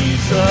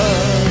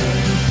Jesus.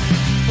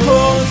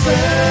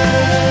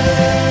 Hosanna,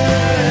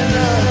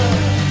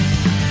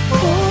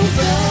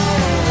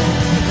 Hosanna.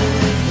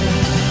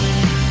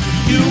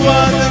 You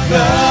are the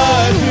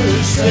God who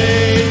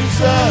saves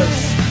us.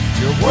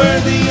 You're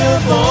worthy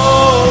of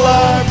all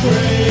our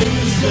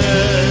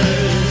praises.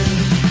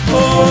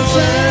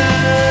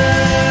 Hosanna,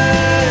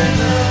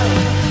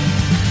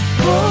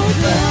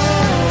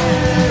 Hosanna.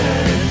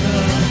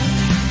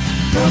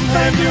 Come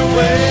have your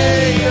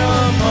way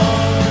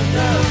among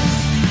us.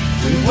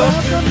 We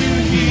welcome you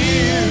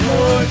here,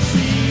 Lord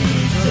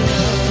Jesus.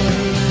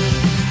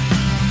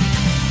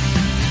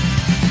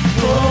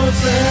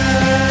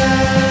 Hosanna,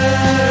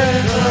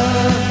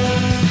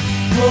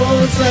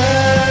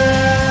 Hosanna,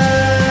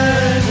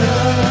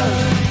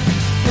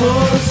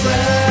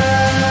 Hosanna,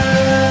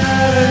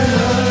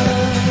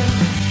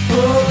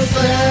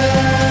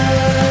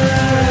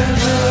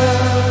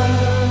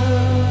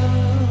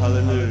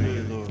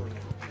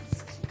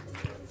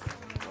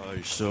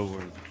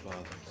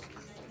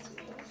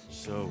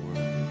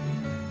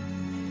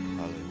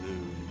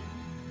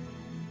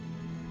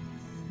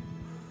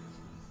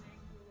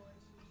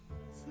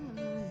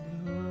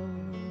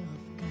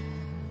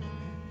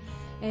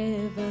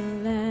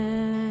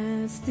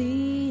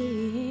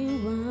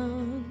 Everlasting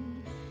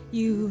One,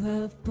 you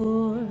have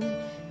poured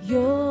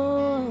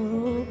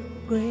your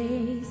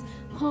grace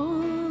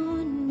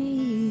on me.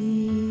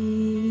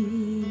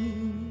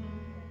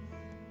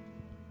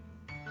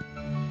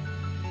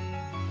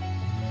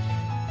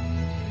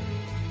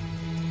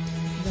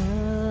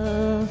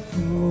 The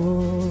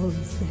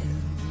falls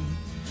down,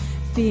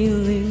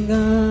 filling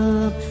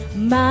up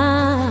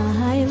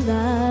my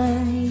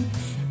life,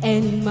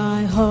 and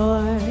my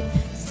heart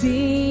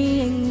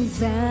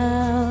sings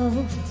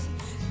out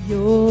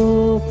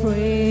your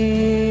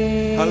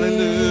praise.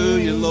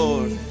 Hallelujah,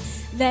 Lord.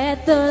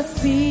 Let the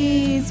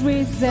seas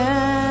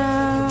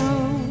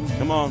resound.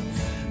 Come on.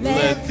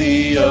 Let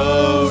the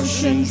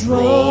oceans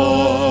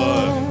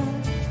roar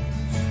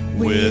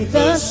with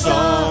a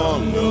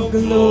song of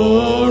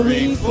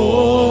glory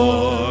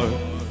for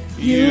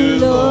you,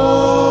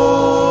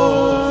 Lord.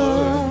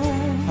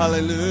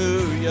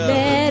 Hallelujah.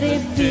 Let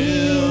it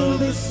fill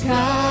the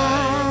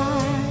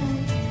sky,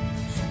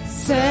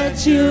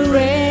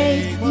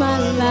 saturate my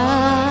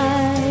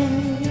life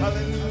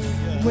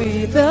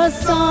with a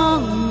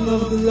song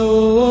of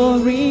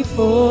glory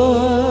for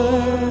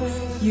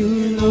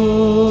you,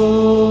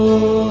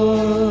 Lord.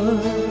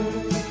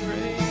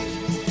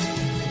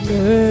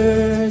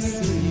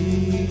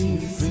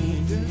 Mercies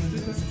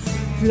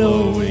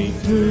flowing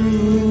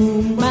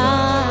through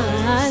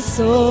my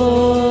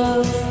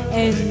soul,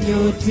 and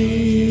your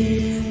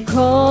deep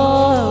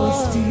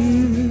calls to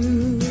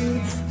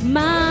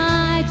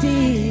my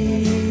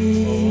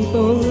deep,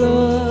 oh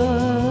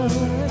Lord.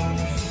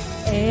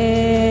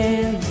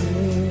 Endless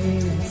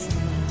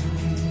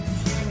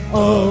life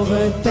of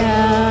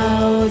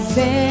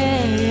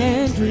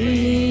 1,000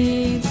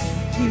 dreams,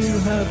 you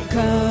have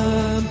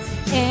come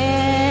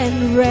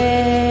and rescued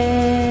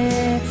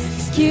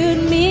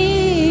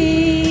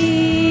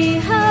me.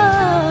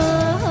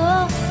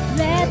 Oh,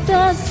 let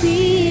the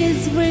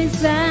seas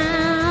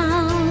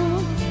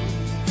resound,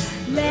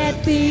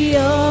 let the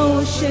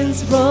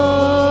oceans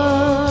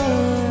roar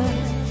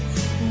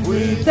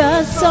with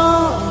a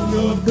song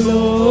of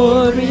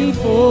glory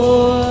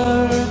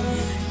for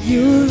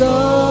you, Lord.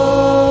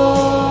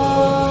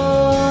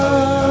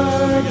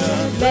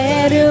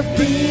 Let it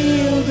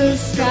fill the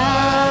sky,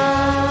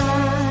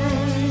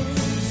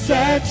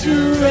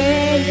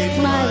 saturate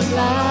my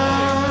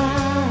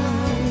life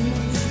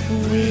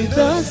with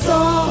a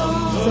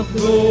song of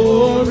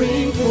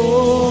glory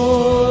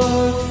for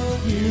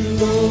you,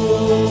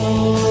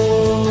 Lord.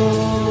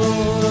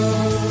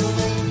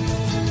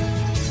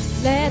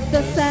 Let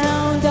the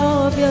sound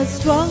of your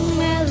strong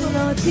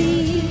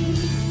melody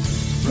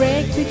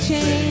break the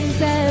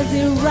chains as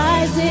it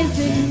rises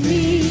in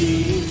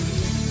me,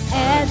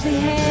 as the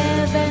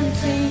heavens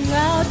sing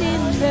out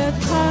in the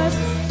chorus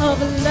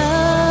of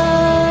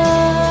love.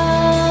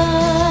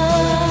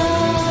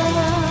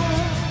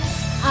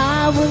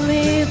 I will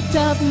lift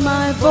up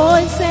my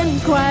voice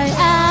and cry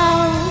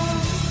out.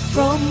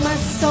 From my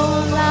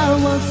soul I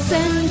will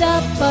send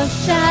up a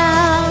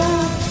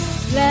shout.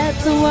 Let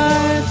the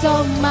words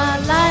of my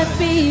life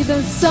be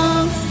the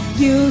song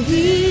you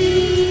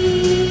hear.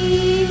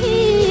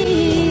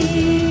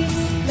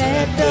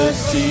 Let the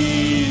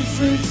seas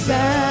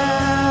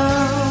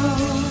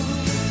resound,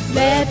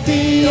 let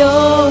the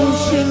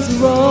oceans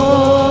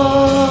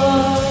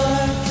roar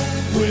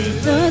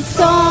with the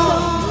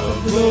song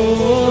of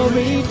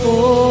glory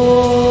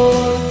for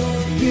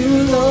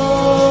you,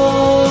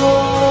 Lord.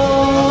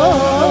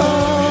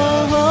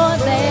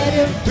 Let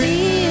it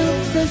fill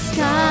the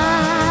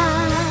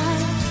sky,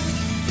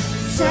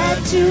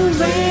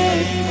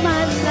 saturate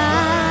my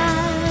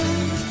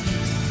life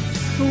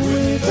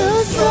with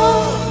a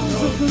song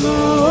of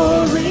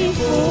glory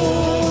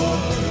for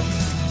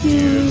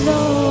you,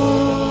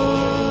 Lord.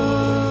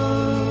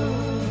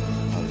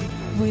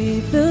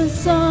 With the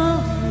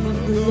song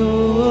of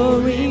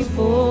glory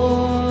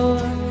for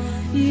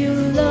you,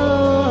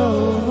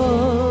 Lord.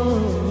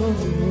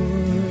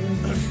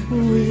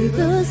 With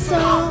the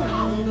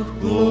song of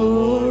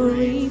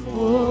glory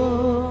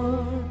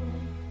for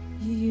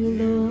you,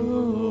 Lord.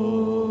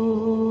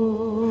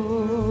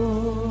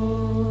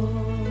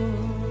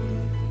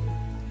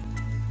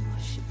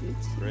 Worship you,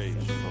 Jesus. Praise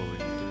your holy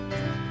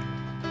name.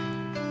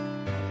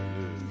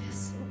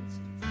 Yes, Lord.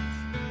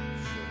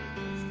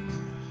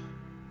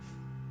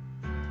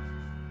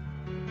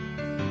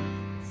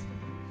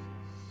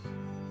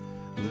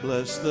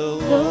 Bless the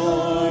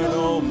Lord,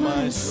 oh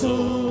my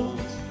soul,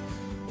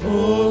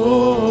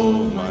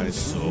 oh my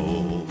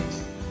soul.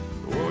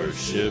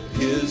 Worship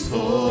his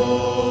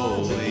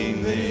holy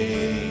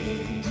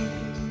name.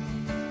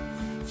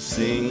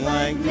 Sing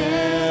like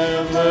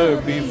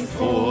never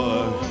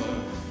before,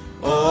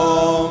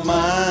 oh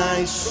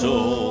my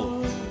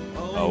soul.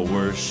 I'll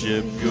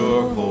worship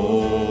your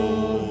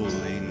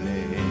holy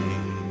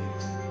name.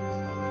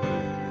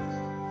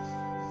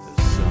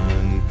 The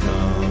sun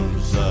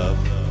comes up,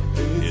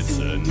 it's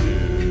a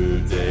new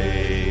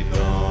day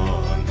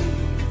dawn.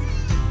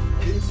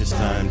 It's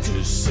time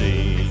to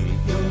sing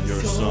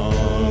your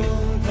song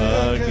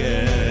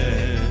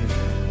again.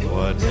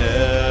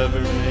 Whatever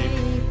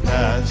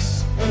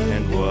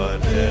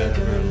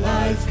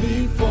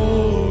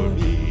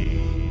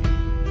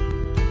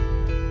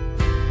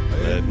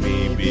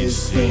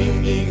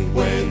singing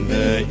when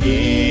the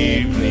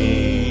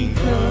evening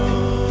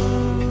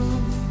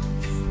comes.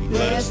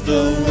 Bless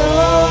the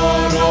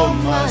Lord, oh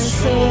my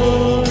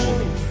soul,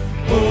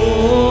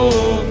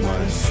 oh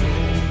my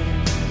soul.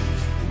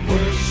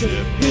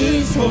 Worship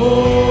His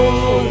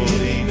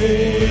holy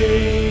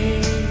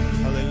name.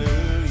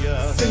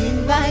 Hallelujah.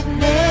 Sing like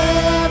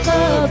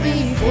never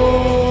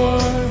before.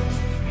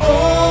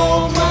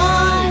 Oh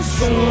my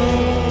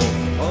soul,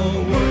 Oh,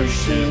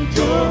 worship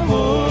your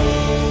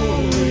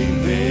holy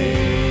name.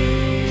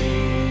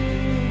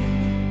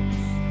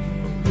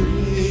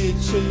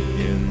 Rich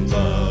in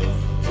love,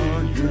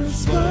 are your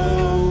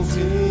slow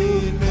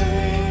in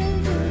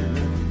anger.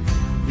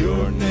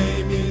 Your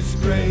name is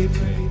great,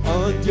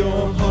 and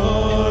your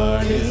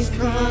heart is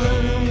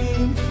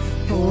kind.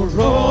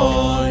 For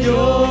all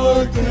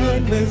your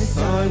goodness,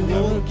 I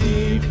will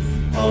keep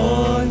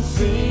on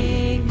singing.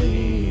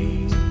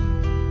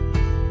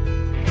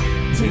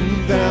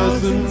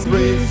 10,000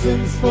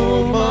 reasons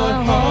for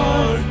my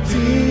heart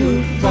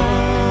to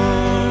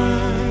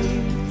find.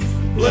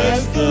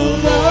 Bless the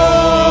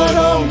Lord,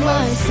 oh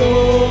my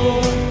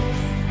soul,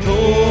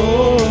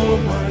 oh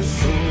my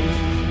soul.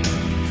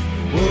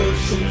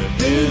 Worship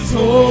His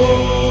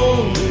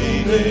holy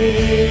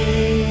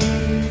name.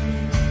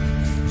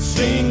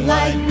 Sing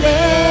like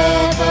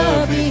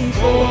never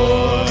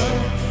before.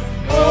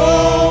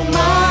 Oh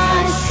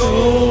my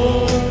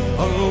soul,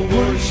 I'll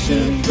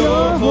worship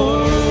your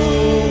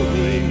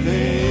holy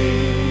name.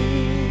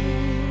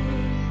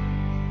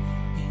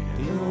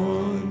 And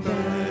on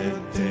that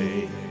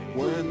day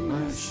when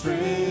my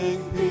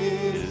strength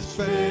is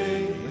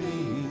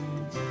failing,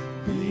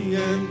 the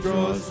end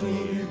draws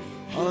near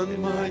and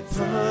my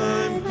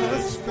time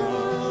has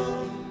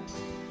come.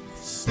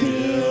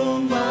 Still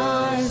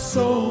my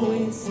soul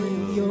will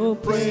sing your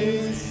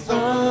praise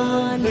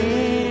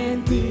unending.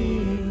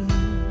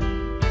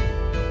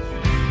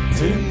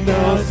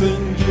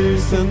 10,000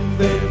 years and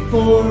then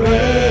forevermore.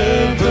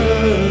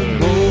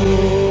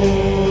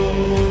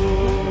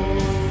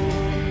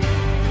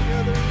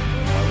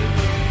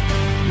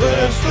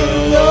 Bless the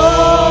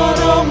Lord,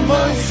 oh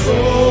my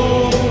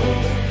soul,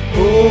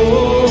 oh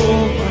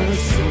my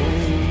soul.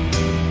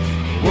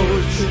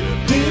 Worship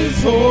His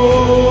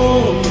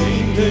holy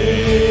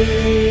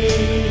name.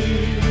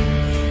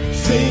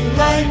 Sing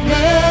like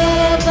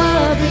never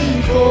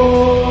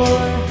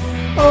before.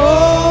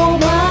 Oh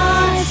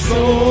my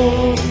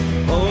soul,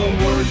 oh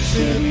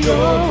worship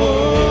your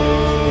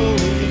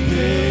holy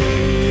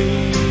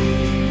name.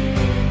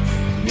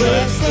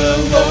 Bless the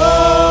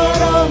Lord,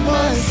 oh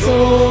my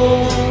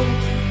soul,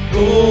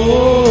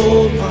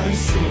 oh my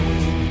soul.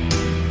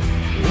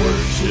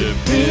 Worship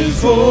His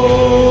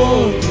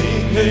holy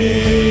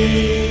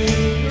name.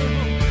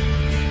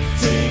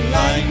 Sing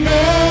like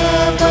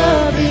never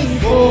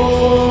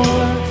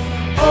before.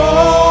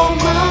 Oh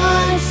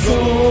my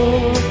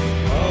soul,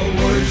 I'll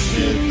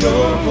worship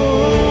your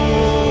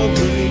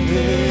holy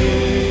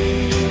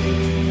name.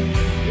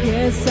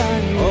 yes,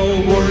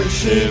 I'll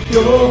worship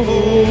your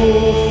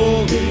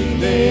holy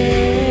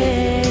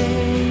name.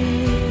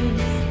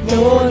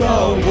 Lord,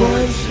 I'll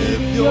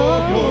worship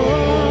your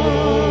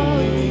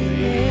holy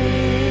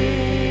name.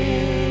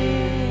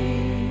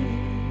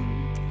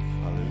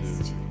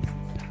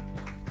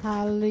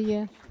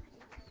 Hallelujah.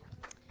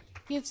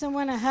 Give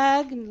someone a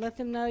hug and let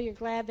them know you're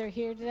glad they're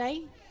here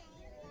today.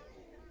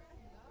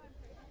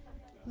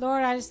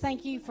 Lord, I just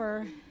thank you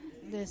for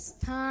this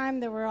time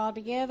that we're all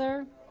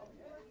together.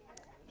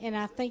 And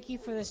I thank you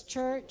for this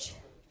church.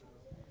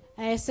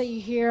 I ask that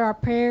you hear our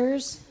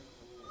prayers.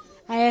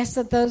 I ask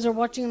that those who are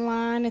watching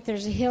online, if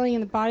there's a healing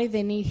in the body,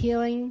 they need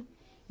healing,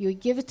 you would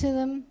give it to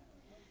them,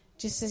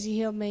 just as you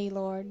healed me,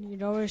 Lord. You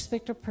don't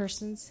respect our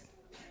persons.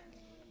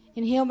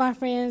 And heal my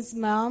friend's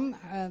mom,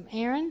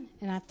 Erin,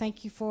 and I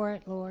thank you for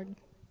it, Lord.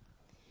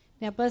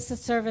 Now bless the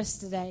service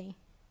today.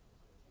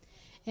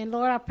 And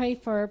Lord, I pray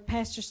for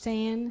Pastor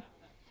Stan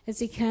as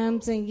he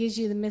comes and gives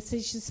you the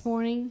message this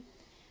morning,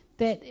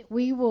 that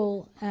we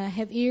will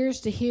have ears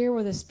to hear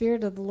what the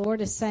Spirit of the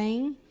Lord is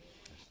saying,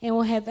 and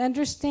we'll have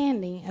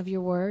understanding of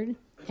your word,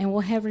 and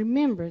we'll have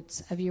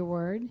remembrance of your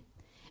word,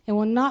 and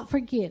we'll not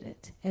forget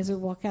it as we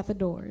walk out the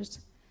doors.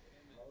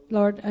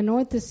 Lord,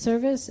 anoint this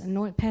service,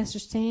 anoint Pastor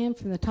Stan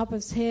from the top of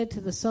his head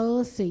to the sole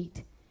of his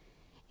feet,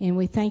 and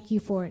we thank you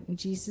for it in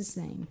Jesus'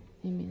 name.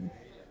 Amen.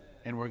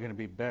 And we're going to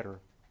be better.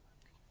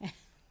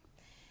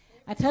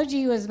 I told you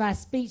he was my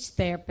speech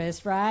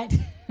therapist, right?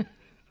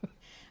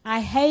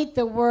 I hate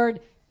the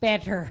word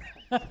better.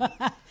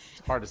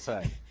 It's hard to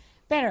say.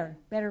 Better.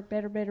 That's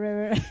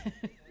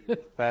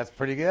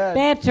pretty good.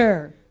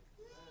 Better.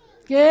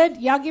 Good?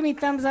 Y'all give me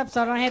thumbs up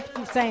so I don't have to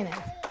keep saying it.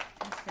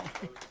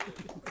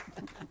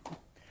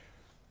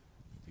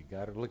 You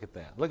got to look at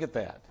that. Look at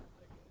that.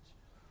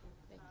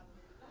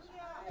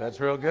 That's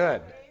real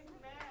good.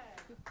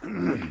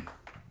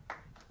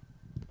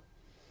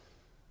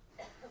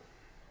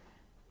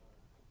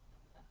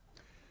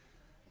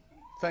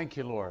 Thank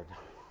you, Lord.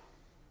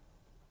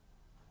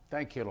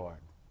 Thank you, Lord.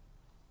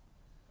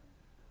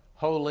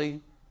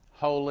 Holy,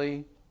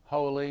 holy,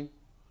 holy,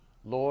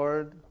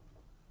 Lord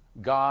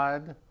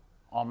God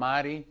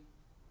Almighty,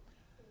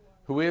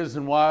 who is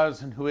and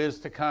was and who is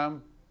to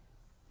come,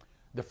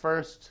 the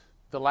first,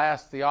 the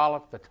last, the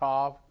Aleph, the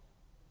Tav,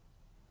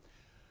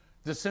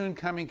 the soon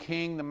coming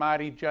King, the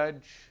mighty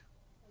Judge.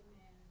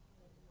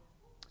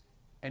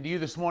 And to you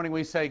this morning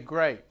we say,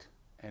 great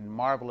and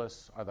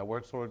marvelous are thy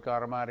works, Lord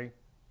God Almighty.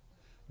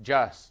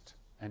 Just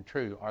and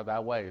true are thy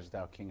ways,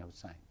 thou King of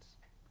saints.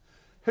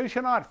 Who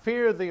shall not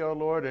fear thee, O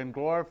Lord, and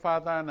glorify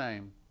thy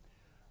name?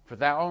 For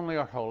thou only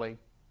art holy.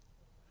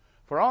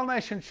 For all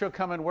nations shall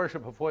come and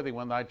worship before thee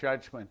when thy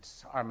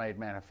judgments are made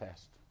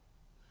manifest.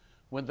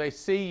 When they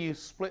see you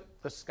split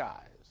the skies,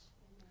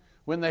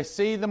 when they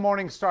see the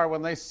morning star,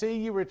 when they see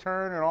you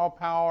return in all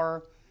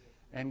power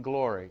and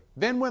glory.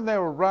 Then when they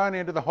will run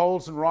into the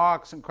holes and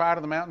rocks and cry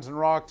to the mountains and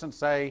rocks and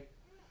say,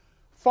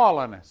 fall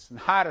on us and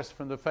hide us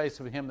from the face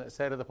of him that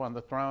sitteth upon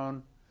the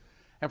throne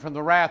and from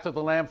the wrath of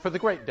the Lamb. For the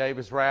great day of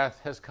his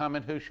wrath has come,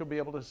 and who shall be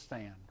able to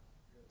stand?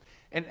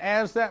 And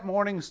as that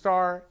morning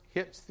star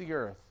hits the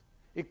earth,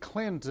 it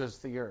cleanses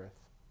the earth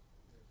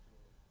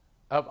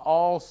of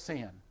all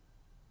sin,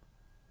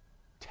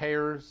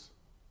 tares,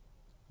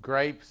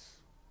 grapes,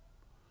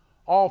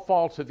 all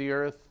fall to the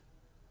earth,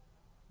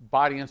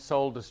 body and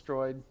soul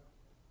destroyed.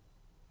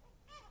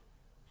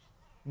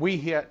 We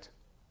hit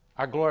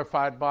our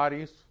glorified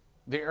bodies.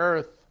 The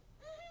earth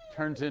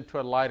turns into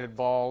a lighted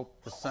ball.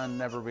 The sun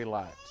never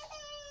relights.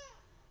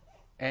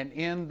 And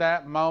in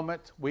that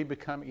moment, we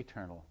become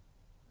eternal,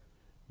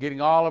 getting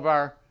all of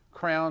our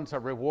crowns, our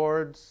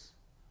rewards,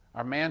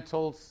 our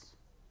mantles.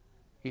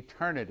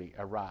 Eternity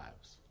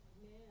arrives.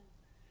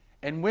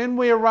 And when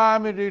we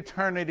arrive at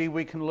eternity,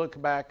 we can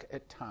look back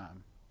at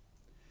time.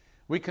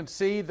 We can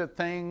see the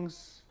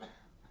things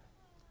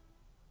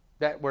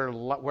that where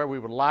we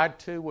were lied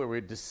to, where we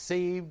were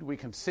deceived. We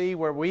can see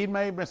where we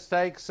made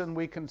mistakes, and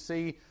we can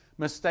see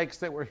mistakes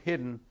that were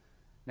hidden.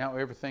 Now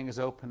everything is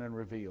open and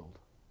revealed.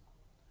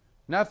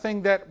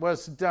 Nothing that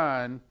was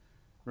done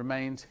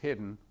remains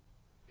hidden,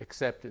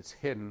 except it's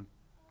hidden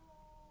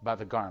by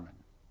the garment,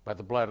 by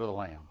the blood of the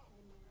Lamb.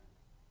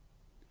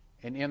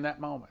 And in that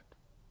moment,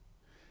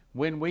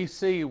 when we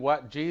see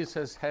what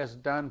Jesus has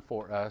done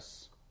for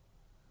us,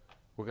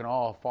 we're going to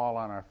all fall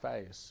on our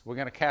face. We're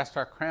going to cast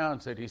our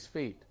crowns at his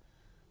feet,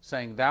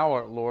 saying, thou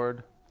art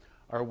Lord,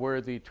 are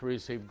worthy to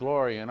receive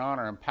glory and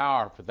honor and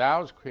power, for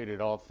thou hast created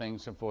all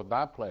things, and for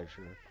thy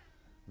pleasure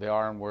they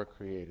are and were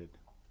created.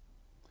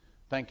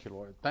 Thank you,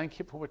 Lord. Thank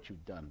you for what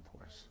you've done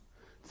for us.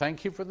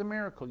 Thank you for the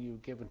miracle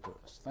you've given to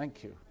us.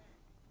 Thank you.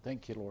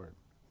 Thank you, Lord.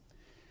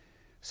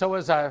 So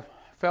as I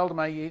fell to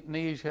my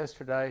knees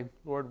yesterday,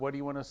 Lord, what do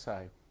you want to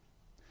say?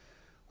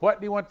 What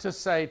do you want to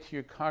say to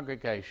your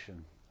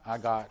congregation?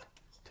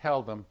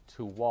 Tell them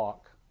to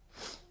walk.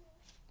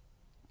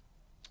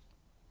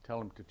 Tell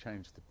them to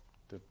change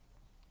the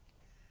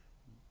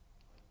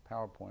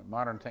PowerPoint.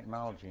 Modern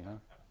technology, huh?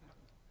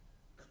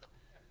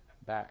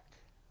 Back.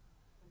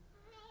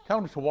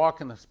 Tell them to walk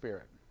in the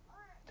Spirit.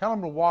 Tell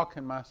them to walk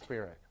in my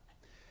Spirit.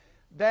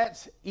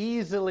 That's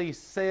easily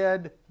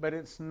said, but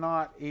it's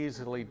not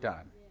easily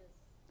done.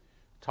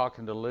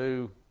 Talking to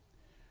Lou,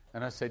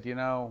 and I said,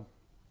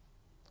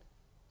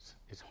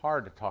 it's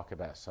hard to talk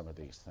about some of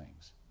these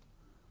things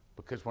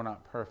because we're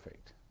not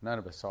perfect. None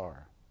of us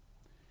are.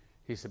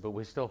 He said, but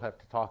we still have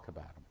to talk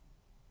about them.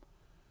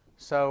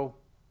 So,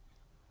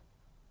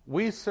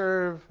 we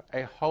serve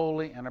a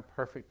holy and a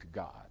perfect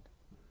God.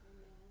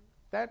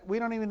 That we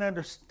don't even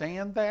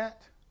understand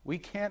that. We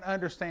can't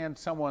understand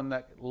someone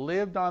that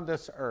lived on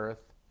this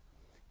earth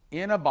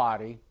in a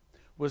body,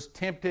 was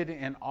tempted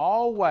in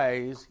all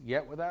ways,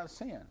 yet without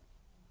sin.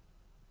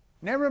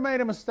 Never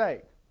made a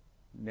mistake.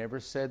 Never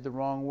said the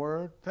wrong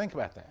word. Think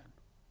about that.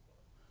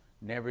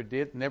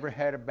 Never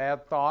had a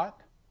bad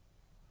thought.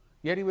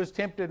 Yet he was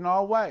tempted in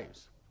all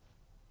ways.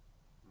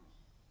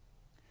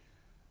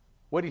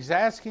 What he's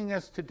asking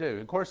us to do,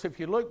 of course, if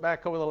you look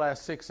back over the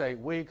last 6-8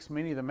 weeks,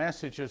 many of the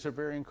messages are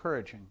very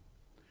encouraging.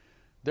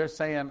 They're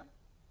saying,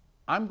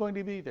 I'm going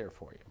to be there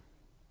for you.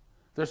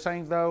 They're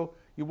saying, though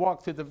you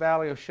walk through the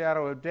valley of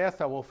shadow of death,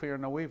 I will fear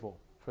no evil,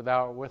 for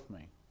thou art with me.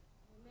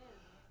 Amen.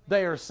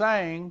 They are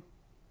saying,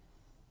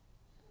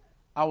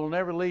 I will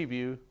never leave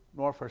you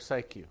nor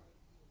forsake you.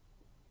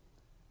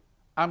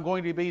 I'm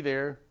going to be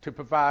there to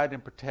provide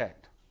and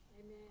protect.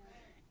 Amen.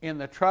 In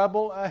the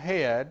trouble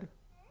ahead,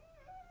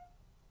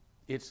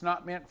 it's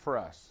not meant for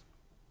us.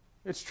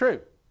 It's true.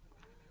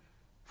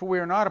 For we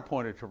are not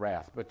appointed to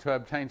wrath, but to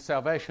obtain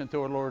salvation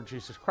through our Lord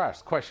Jesus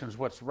Christ. The question is,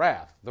 what's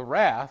wrath? The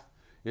wrath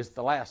is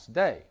the last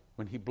day,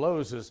 when he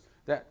blows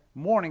that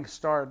morning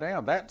star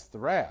down. That's the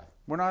wrath.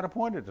 We're not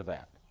appointed to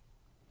that.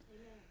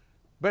 Amen.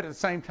 But at the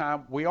same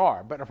time, we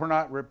are. But if we're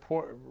not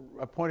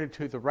appointed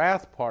to the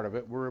wrath part of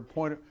it, we're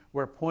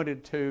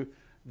appointed to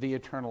the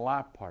eternal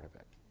life part of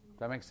it. Does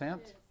that make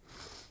sense? Yes.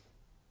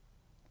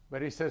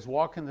 But he says,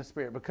 walk in the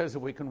Spirit. Because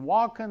if we can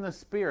walk in the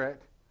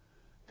Spirit,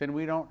 then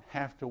we don't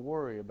have to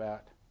worry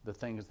about the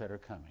things that are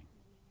coming.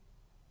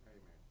 Amen.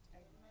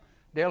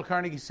 Dale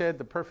Carnegie said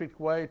the perfect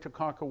way to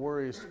conquer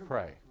worry is to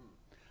pray.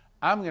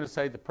 I'm going to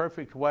say the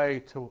perfect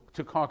way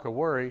to conquer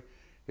worry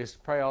is to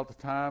pray all the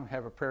time,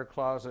 have a prayer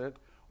closet,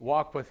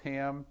 walk with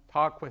Him,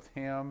 talk with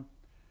Him.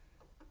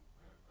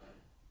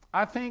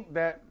 I think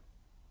that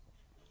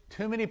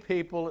too many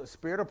people at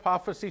Spirit of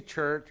Prophecy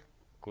Church,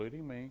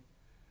 including me,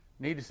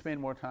 need to spend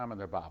more time in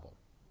their Bible.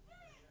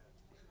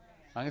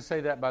 I can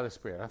say that by the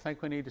Spirit. I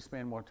think we need to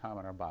spend more time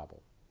in our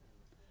Bible.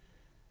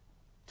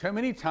 Too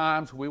many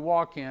times we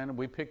walk in and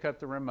we pick up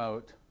the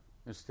remote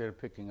instead of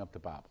picking up the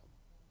Bible.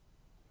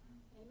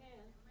 Amen.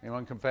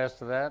 Anyone confess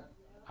to that?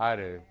 I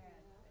do.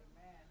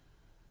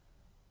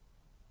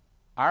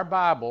 Our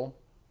Bible,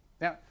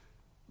 now,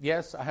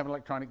 yes, I have an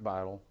electronic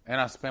Bible,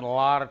 and I spend a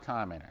lot of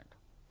time in it,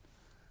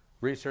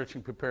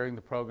 researching, preparing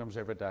the programs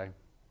every day.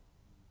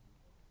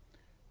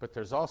 But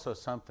there's also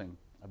something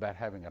about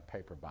having a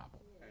paper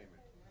Bible.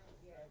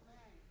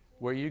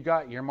 Where you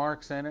got your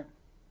marks in it.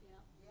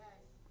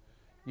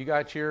 You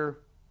got your,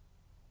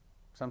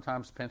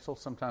 sometimes pencil,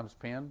 sometimes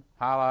pen,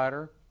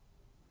 highlighter.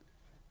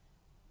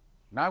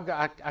 Now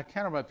I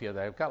counted them up the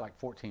other day. I've got like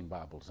 14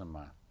 Bibles in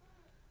my,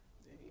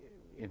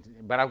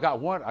 but I got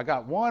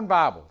one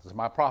Bible. This is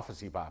my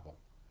prophecy Bible.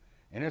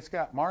 And it's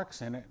got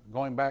marks in it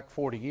going back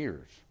 40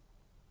 years.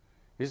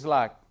 It's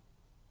like,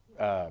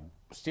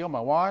 steal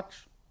my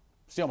watch,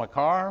 steal my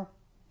car,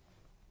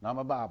 not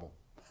my Bible.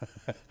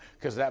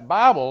 Because that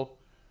Bible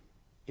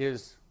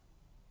is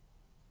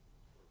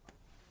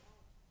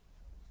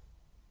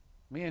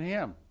me and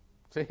Him.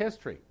 It's a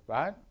history,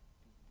 right?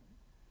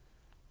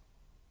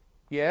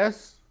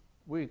 Yes,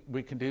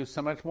 we can do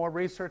so much more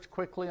research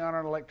quickly on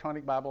an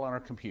electronic Bible on our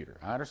computer.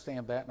 I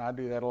understand that, and I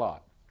do that a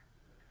lot.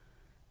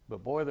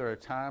 But boy, there are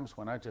times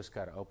when I just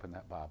got to open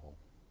that Bible.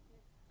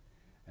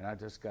 And I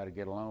just got to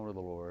get along with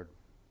the Lord.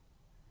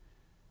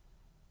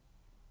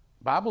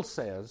 Bible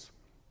says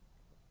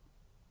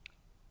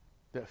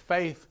that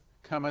faith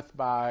cometh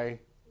by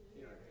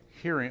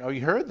hearing. Oh,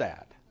 you heard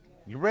that?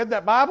 You read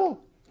that Bible?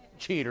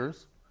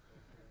 Cheaters.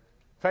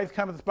 Faith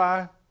cometh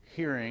by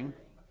hearing,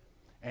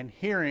 and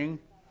hearing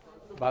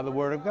by the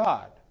Word of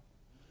God.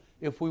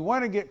 If we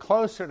want to get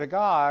closer to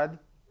God,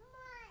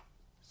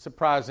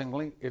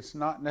 surprisingly, it's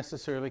not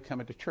necessarily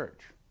coming to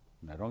church.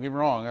 Now, don't get me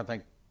wrong, I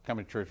think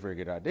coming to church is a very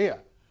good idea.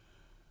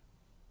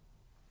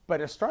 But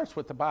it starts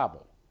with the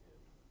Bible.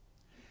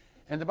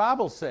 And the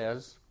Bible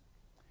says,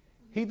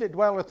 He that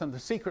dwelleth in the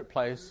secret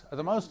place of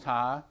the Most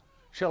High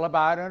shall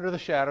abide under the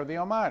shadow of the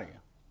Almighty.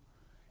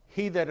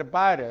 He that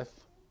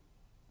abideth,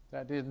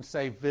 that didn't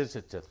say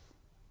visiteth.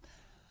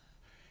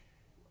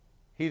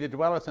 He that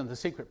dwelleth in the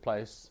secret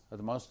place of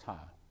the Most High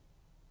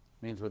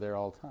means we're there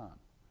all the time.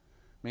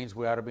 Means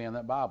we ought to be in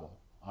that Bible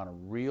on a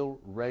real,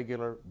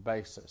 regular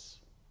basis.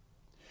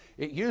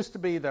 It used to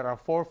be that our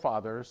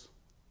forefathers,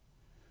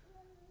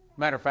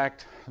 matter of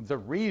fact, the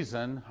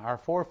reason our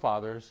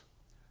forefathers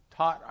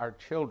taught our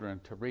children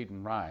to read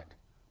and write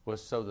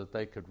was so that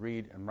they could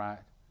read and write,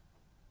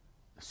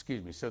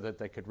 so that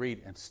they could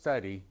read and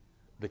study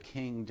the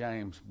King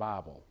James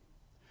Bible,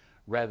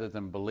 rather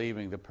than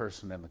believing the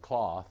person in the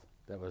cloth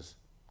that was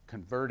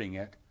converting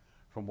it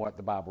from what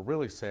the Bible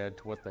really said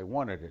to what they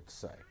wanted it to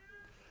say.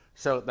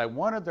 So they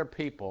wanted their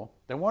people,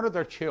 they wanted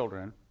their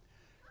children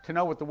to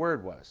know what the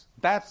Word was.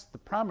 That's the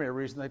primary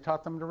reason they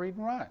taught them to read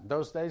and write. In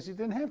those days, you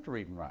didn't have to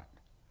read and write.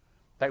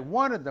 They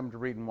wanted them to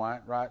read and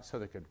write so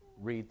they could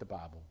read the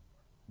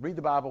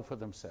Bible for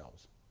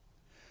themselves.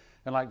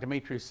 And like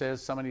Dimitri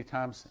says, so many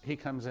times he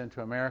comes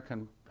into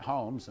American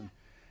homes and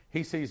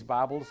he sees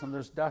Bibles and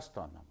there's dust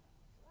on them.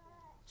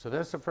 So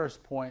that's the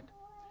first point.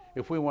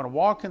 If we want to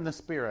walk in the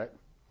Spirit,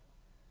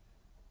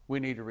 we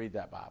need to read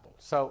that Bible.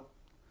 So,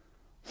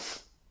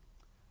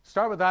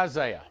 start with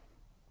Isaiah.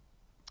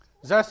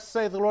 Thus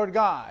saith the Lord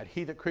God,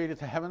 He that created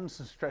the heavens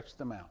and stretched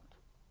them out.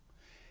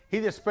 He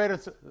that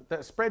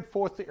spread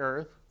forth the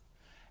earth,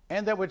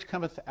 and that which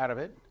cometh out of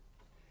it.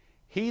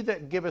 He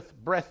that giveth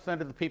breath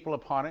unto the people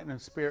upon it, and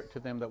spirit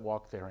to them that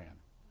walk therein.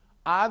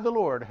 I, the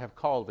Lord, have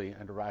called thee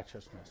unto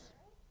righteousness.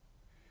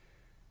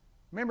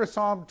 Remember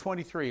Psalm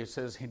 23, it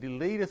says, He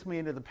leadeth me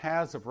into the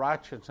paths of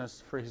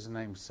righteousness for His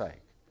name's sake.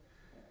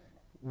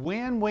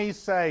 When we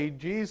say,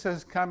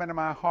 Jesus, come into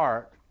my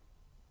heart,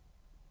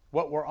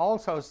 what we're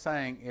also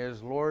saying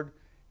is, Lord,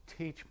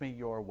 teach me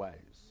your ways.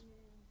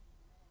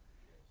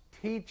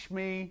 Teach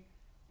me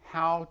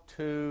how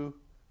to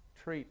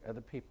treat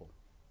other people.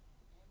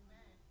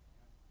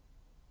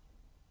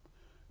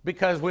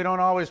 Because we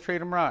don't always treat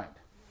them right.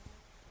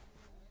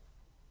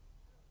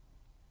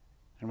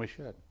 And we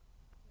should.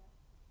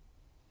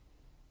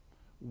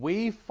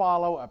 We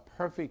follow a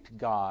perfect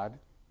God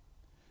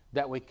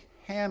that we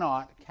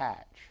cannot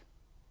catch.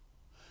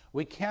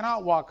 We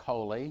cannot walk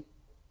holy,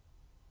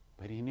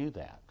 but He knew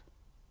that.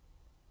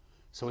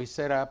 So He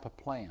set up a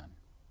plan.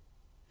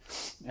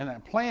 And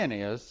that plan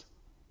is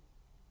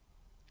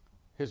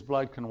His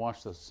blood can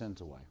wash those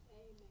sins away.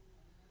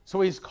 So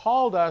He's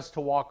called us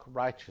to walk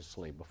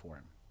righteously before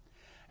Him.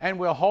 And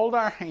will hold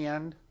our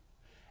hand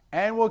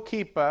and will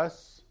keep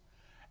us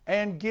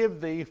and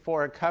give thee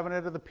for a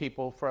covenant of the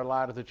people, for a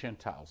light of the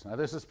Gentiles. Now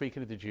this is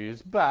speaking to the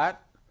Jews,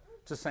 but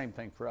it's the same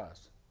thing for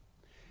us.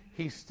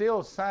 He's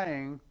still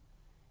saying,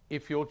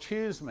 if you'll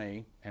choose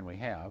me, and we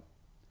have,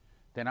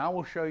 then I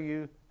will show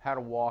you how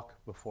to walk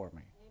before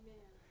me. Amen.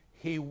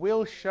 He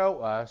will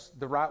show us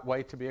the right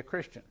way to be a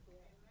Christian.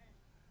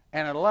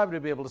 And I'd love to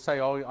be able to say,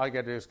 all you got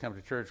to do is come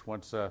to church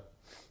once a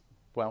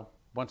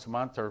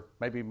month, or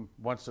maybe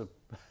once a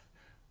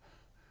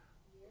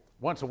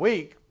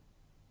week,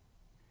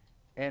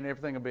 and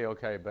everything will be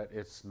okay, but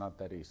it's not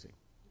that easy.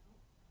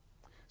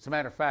 As a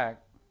matter of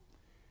fact,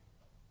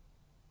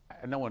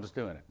 no one's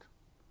doing it.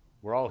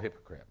 We're all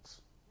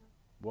hypocrites.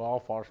 We'll all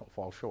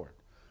fall short.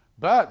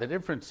 But the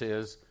difference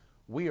is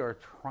we are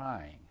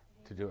trying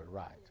to do it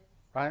right.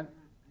 Right?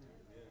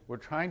 We're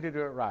trying to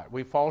do it right.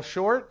 We fall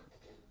short,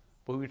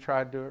 but we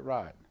try to do it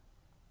right.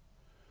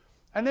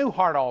 A new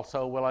heart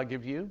also will I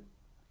give you,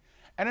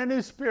 and a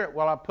new spirit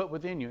will I put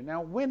within you.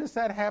 Now, when does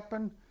that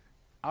happen?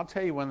 I'll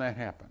tell you when that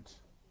happens.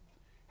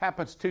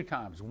 Happens 2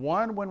 times.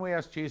 One, when we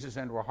ask Jesus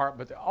into our heart,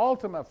 but the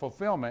ultimate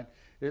fulfillment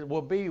it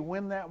will be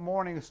when that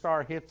morning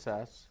star hits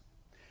us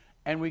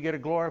and we get a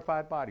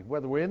glorified body.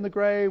 Whether we're in the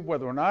grave,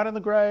 whether we're not in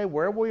the grave,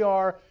 wherever we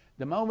are,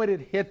 the moment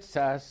it hits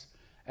us,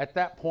 at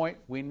that point,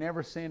 we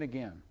never sin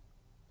again.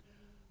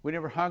 We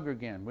never hunger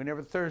again. We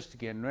never thirst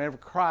again. We never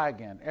cry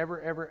again. Ever,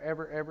 ever,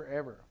 ever, ever,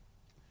 ever.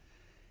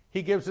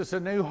 He gives us a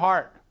new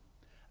heart,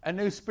 a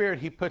new spirit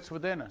He puts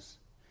within us.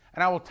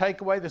 And I will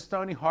take away the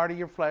stony heart of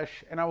your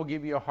flesh, and I will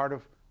give you a heart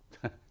of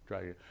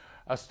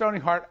a stony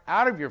heart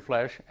out of your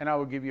flesh, and I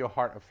will give you a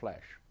heart of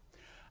flesh.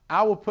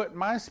 I will put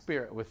my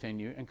spirit within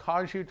you and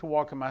cause you to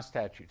walk in my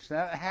statutes.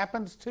 Now, that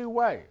happens 2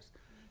 ways.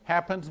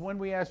 Happens when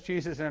we ask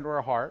Jesus into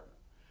our heart.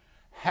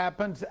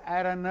 Happens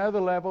at another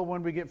level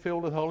when we get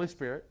filled with the Holy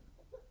Spirit.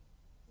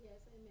 Yes,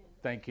 amen.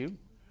 Thank you.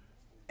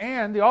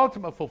 And the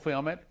ultimate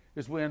fulfillment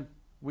is when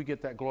we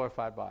get that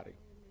glorified body.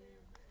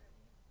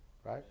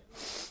 Amen. Right?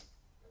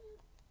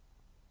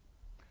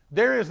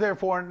 There is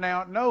therefore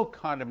now no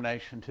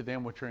condemnation to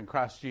them which are in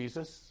Christ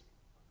Jesus,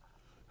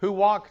 who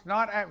walk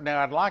not at...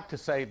 Now, I'd like to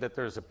say that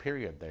there's a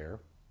period there,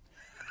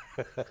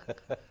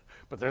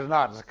 but there's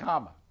not. It's a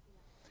comma.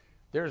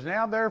 There's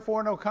now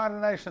therefore no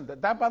condemnation.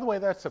 That, by the way,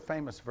 that's a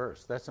famous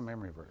verse. That's a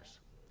memory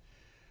verse.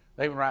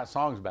 They even write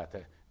songs about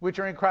that. Which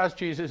are in Christ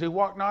Jesus, who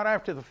walk not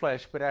after the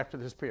flesh, but after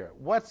the Spirit.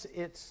 What's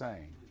it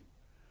saying?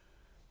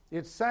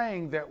 It's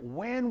saying that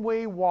when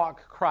we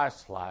walk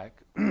Christ-like...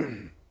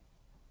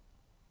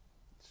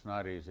 It's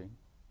not easy.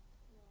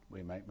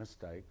 We make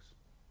mistakes,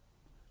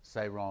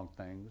 say wrong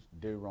things,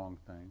 do wrong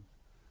things.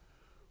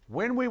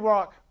 When we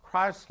walk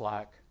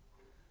Christ-like,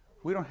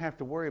 we don't have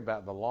to worry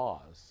about the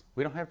laws.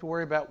 We don't have to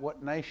worry about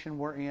what nation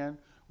we're in.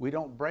 We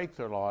don't break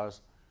their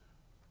laws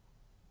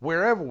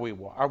wherever we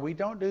walk. Or we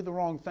don't do the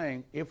wrong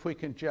thing if we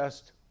can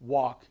just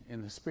walk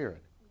in the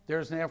Spirit.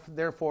 There's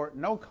therefore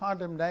no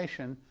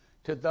condemnation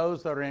to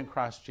those that are in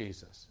Christ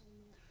Jesus.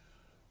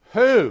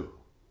 Who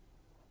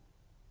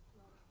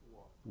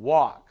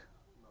walk,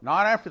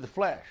 not after the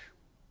flesh.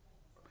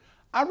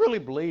 I really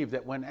believe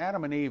that when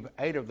Adam and Eve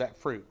ate of that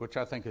fruit, which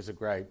I think is a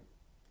grape,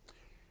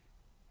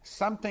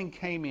 something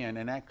came in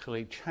and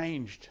actually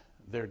changed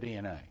their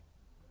DNA.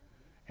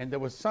 And there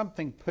was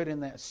something put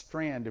in that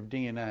strand of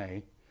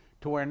DNA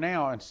to where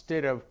now,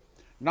 instead of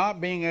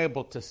not being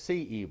able to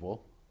see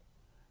evil,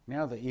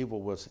 now the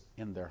evil was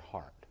in their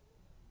heart.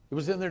 It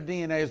was in their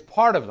DNA as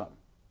part of them.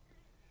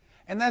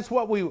 And that's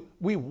what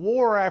we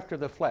war after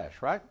the flesh,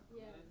 right?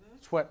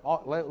 That's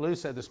what Lou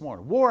said this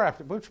morning. War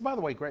after, which, by the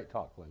way, great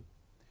talk, Lou.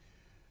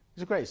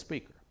 He's a great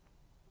speaker.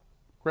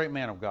 Great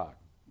man of God.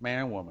 Man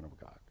and woman of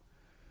God.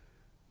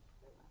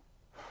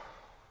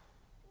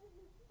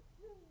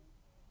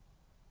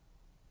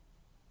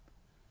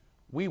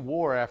 We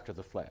war after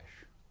the flesh.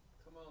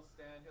 Come on,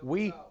 Stan.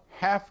 We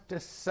have to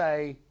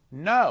say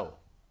no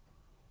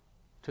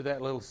to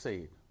that little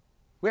seed.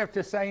 We have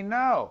to say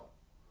no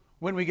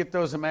when we get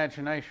those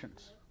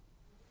imaginations.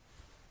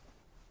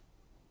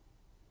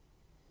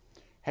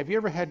 Have you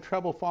ever had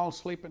trouble falling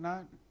asleep at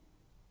night?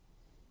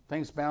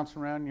 Things bouncing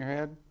around in your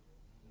head?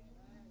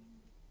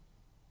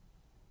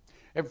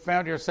 Ever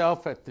found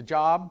yourself at the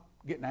job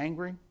getting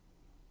angry?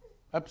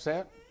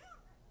 Upset?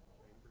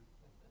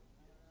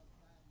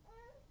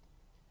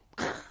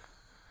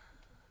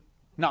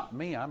 Not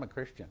me, I'm a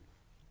Christian.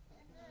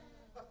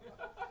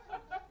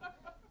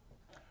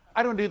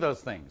 I don't do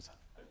those things.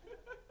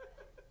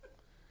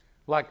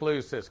 Like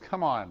Lou says,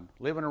 come on,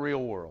 live in a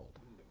real world.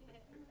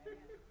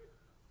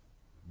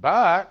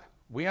 But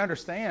we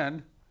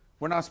understand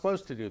we're not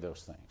supposed to do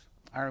those things.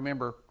 I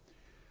remember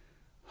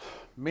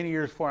many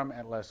years before I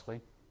met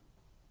Leslie,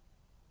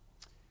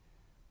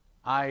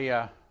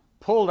 I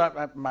pulled up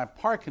at my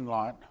parking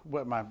lot,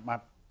 my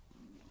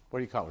what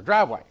do you call it,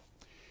 driveway,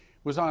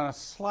 was on a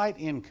slight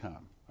incline.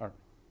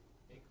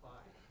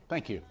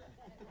 Thank you.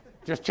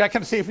 Just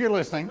checking to see if you're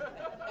listening.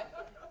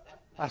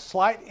 A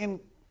slight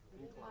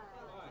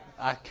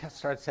I can't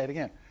start to say it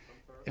again.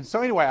 And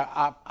so anyway,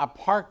 I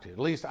parked it. At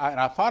least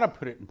I thought I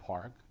put it in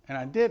park, and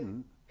I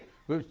didn't. It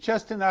was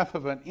just enough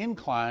of an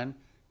incline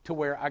to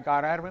where I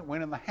got out of it,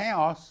 went in the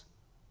house,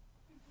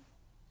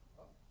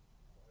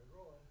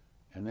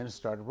 and then it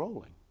started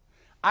rolling.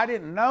 I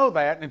didn't know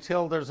that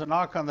until there's a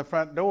knock on the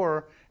front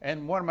door,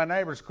 and one of my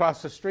neighbors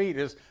across the street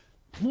is,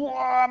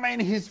 I mean,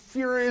 he's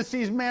furious.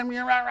 He's, man,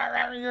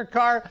 your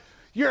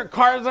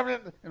car's over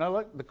there. And I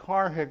looked, the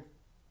car had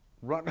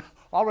run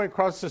all the way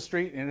across the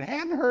street, and it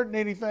hadn't hurt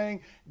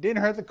anything,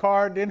 didn't hurt the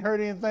car, didn't hurt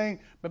anything.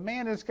 But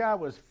man, this guy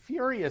was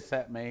furious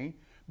at me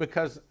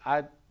because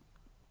I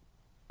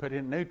put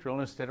in neutral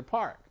instead of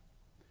park.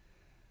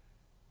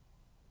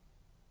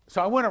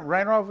 So I went up,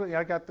 ran over,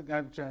 I got the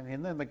guy,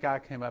 and then the guy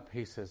came up,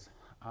 he says,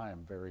 I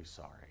am very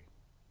sorry.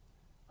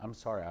 I'm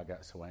sorry I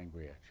got so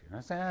angry at you. And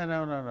I said,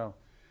 no.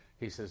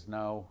 He says,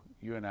 no,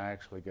 you and I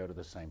actually go to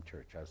the same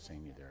church. I've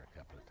seen you there a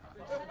couple of times.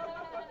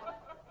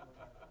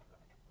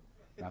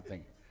 And I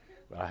think,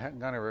 well, I hadn't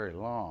gone there very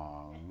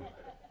long.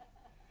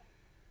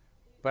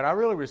 But I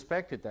really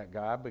respected that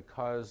guy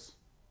because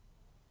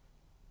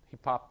he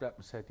popped up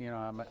and said,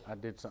 I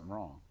did something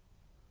wrong.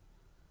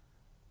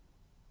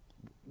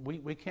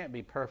 We can't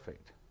be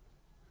perfect,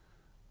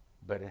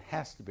 but it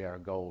has to be our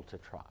goal to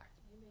try,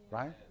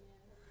 right?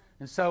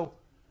 And so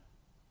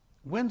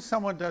when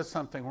someone does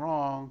something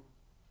wrong,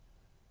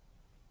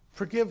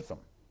 forgive them.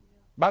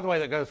 By the way,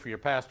 that goes for your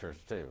pastors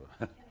too.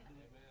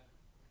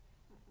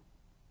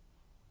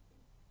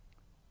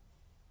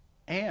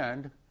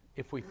 And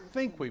if we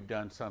think we've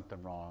done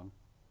something wrong,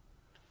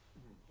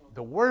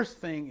 the worst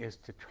thing is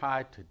to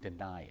try to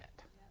deny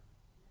it.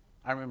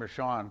 I remember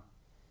Sean,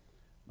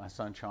 my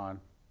son Sean,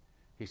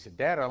 he said,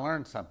 Dad, I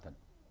learned something.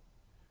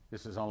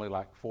 This is only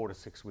like 4 to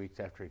 6 weeks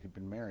after he'd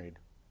been married.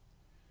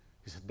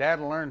 He said, Dad,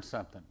 I learned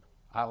something.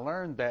 I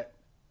learned that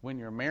when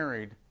you're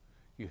married,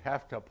 you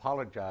have to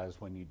apologize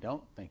when you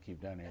don't think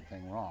you've done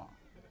anything wrong.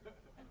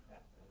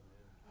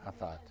 I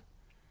thought,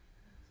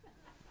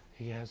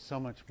 he has so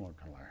much more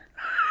to learn.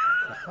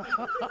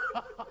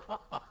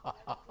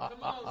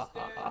 Come on,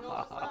 Stan. Help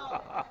us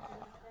out.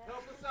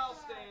 Help us out,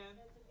 Stan.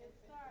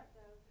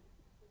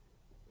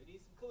 We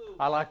need some clues.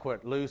 I like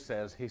what Lou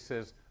says. He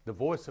says, the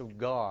voice of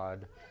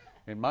God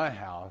in my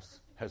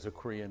house has a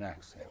Korean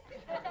accent.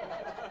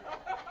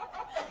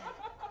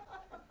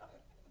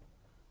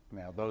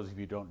 Now, those of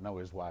you who don't know,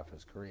 his wife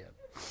is Korean.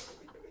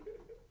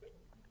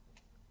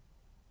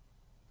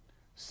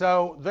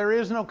 So, there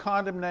is no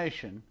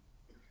condemnation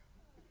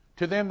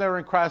to them that are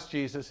in Christ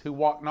Jesus, who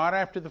walk not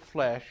after the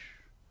flesh,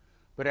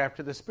 but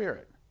after the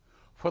Spirit.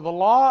 For the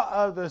law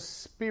of the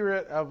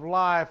Spirit of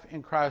life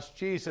in Christ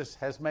Jesus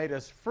has made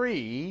us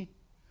free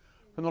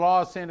from the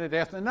law of sin and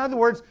death. In other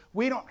words,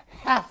 we don't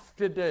have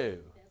to do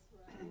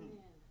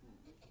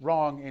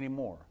wrong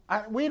anymore.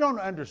 We don't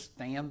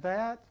understand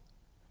that.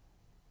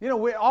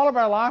 All of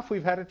our life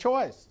we've had a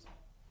choice.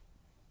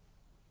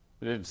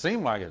 It didn't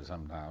seem like it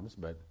sometimes,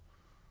 but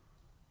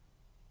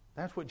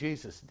that's what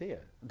Jesus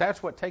did.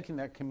 That's what taking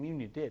that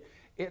communion did.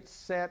 It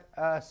set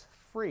us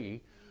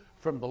free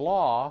from the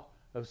law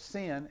of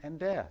sin and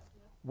death.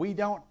 We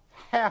don't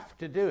have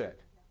to do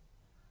it.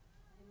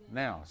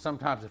 Now,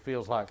 sometimes it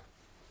feels like,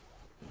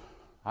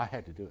 I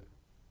had to do it.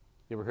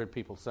 You ever heard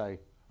people say,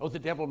 oh, the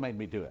devil made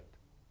me do it?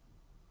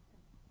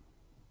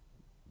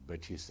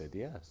 But you said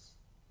yes.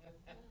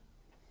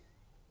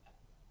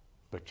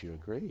 But you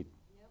agreed.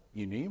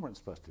 You knew you weren't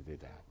supposed to do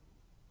that.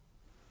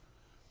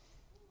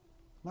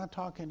 Am I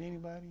talking to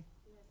anybody?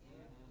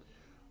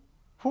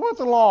 For what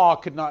the law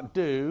could not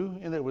do,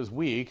 and it was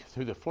weak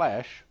through the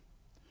flesh,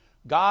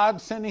 God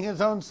sending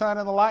his own Son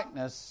in the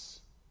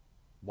likeness.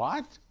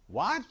 What?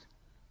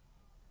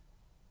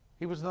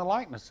 He was in the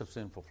likeness of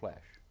sinful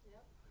flesh.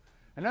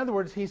 In other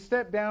words, he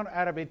stepped down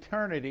out of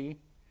eternity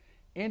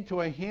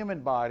into a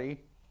human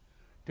body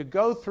to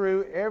go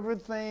through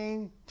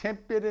everything,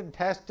 tempted and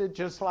tested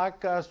just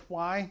like us.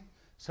 Why?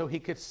 So he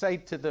could say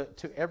to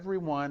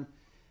everyone,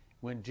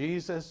 when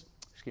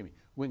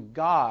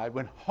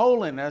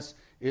holiness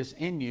is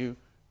in you,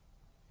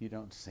 you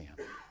don't sin.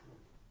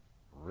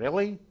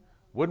 Really?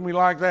 Wouldn't we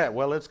like that?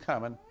 Well, it's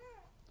coming.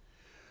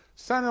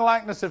 Son in the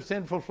likeness of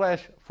sinful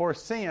flesh, for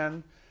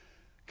sin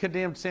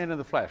condemned sin in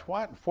the flesh.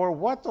 What? For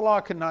what the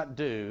law could not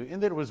do, in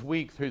that it was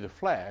weak through the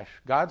flesh,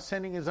 God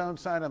sending his own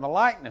Son in the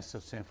likeness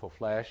of sinful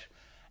flesh,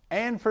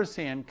 and for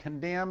sin,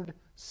 condemned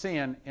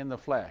sin in the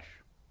flesh.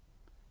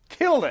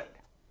 Killed it.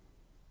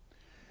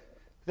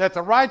 That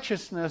the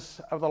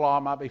righteousness of the law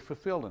might be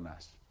fulfilled in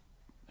us,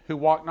 who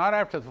walk not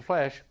after the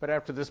flesh, but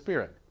after the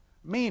Spirit.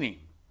 Meaning,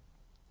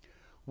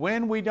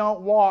 when we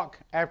don't walk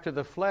after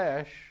the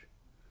flesh,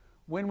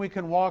 when we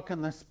can walk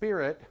in the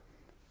Spirit,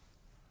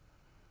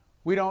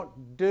 we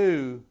don't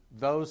do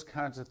those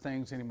kinds of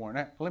things anymore.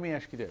 Now, let me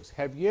ask you this.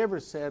 Have you ever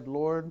said,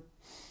 Lord,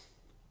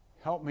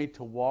 help me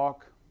to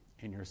walk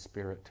in your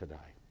Spirit today?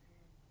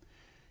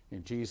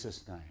 In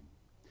Jesus' name.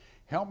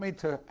 Help me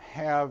to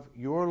have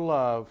your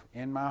love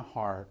in my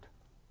heart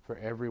for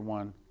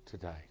everyone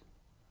today.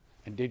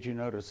 And did you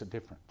notice a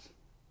difference?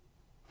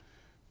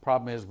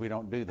 Problem is we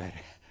don't do that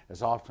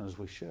as often as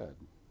we should.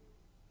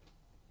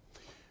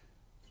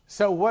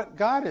 So what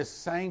God is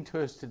saying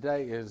to us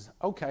today is,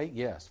 okay,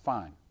 yes,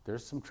 fine.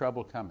 There's some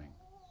trouble coming.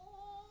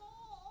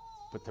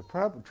 But the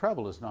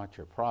trouble is not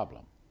your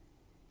problem.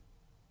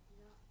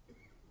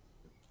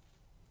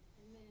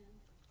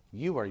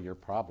 You are your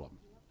problem.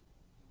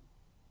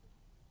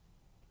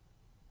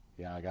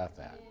 Yeah, I got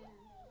that.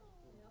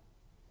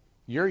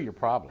 You're your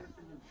problem.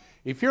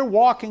 If you're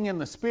walking in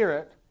the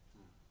Spirit,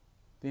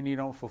 then you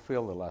don't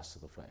fulfill the lusts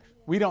of the flesh.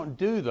 We don't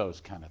do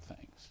those kind of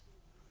things.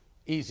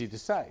 Easy to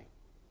say.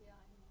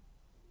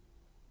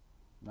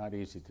 Not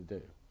easy to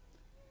do.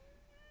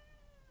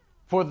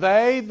 For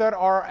they that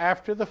are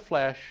after the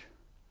flesh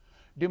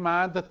do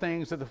mind the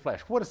things of the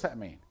flesh. What does that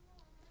mean?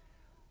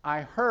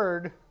 I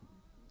heard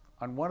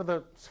on one of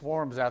the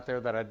forums out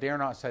there that I dare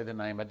not say the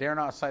name. I dare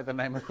not say the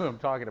name of who I'm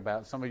talking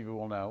about. Some of you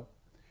will know.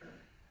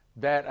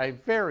 That a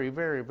very,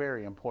 very,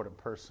 very important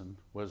person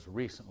was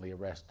recently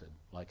arrested,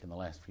 like in the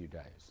last few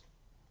days.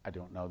 I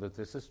don't know that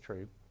this is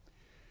true.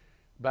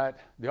 But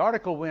the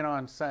article went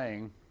on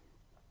saying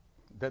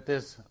that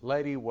this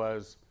lady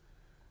was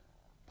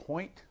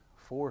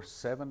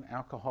 0.47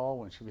 alcohol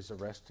when she was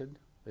arrested.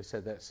 They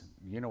said that's,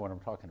 you know what I'm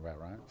talking about,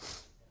 right?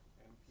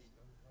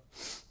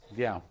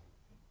 Yeah.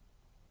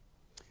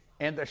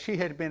 And that she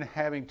had been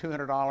having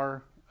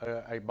 $200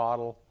 a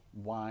bottle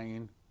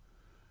wine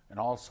and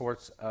all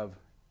sorts of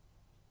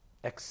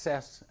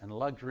excess and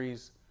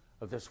luxuries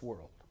of this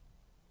world.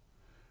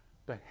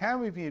 But how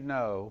many of you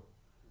know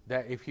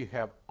that if you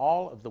have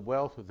all of the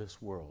wealth of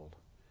this world,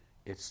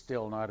 it's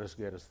still not as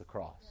good as the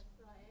cross?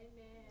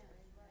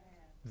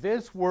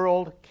 This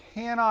world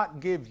cannot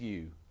give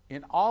you,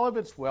 in all of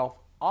its wealth,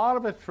 all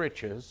of its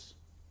riches,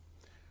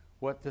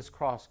 what this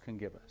cross can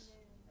give us.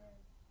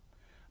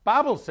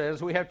 Bible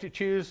says we have to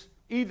choose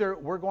either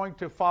we're going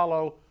to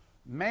follow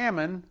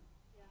mammon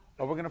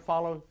or we're going to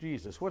follow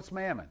Jesus. What's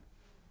mammon?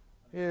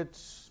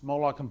 It's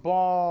Moloch and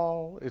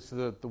Baal. It's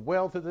the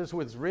wealth of this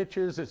with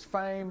riches. It's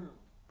fame.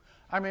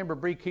 I remember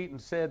Bree Keaton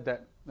said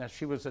that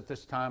she was at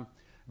this time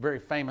a very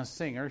famous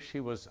singer. She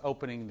was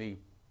opening the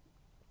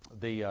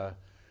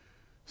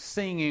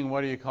singing,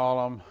 what do you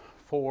call them,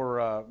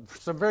 for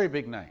some very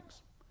big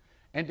names,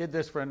 and did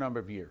this for a number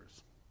of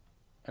years.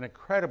 An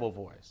incredible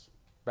voice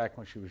back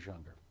when she was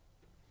younger.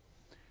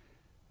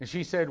 And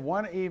she said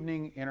one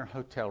evening in her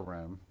hotel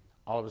room,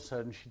 all of a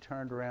sudden she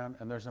turned around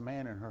and there's a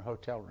man in her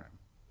hotel room.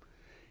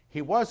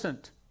 He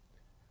wasn't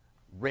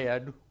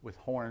red with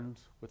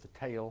horns, with a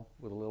tail,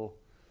 with a little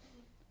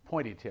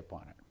pointy tip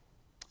on it.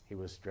 He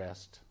was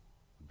dressed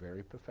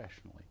very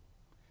professionally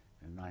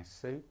in a nice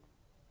suit.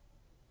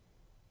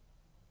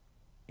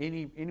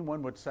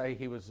 Anyone would say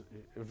he was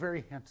a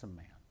very handsome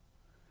man.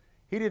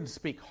 He didn't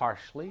speak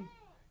harshly.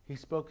 He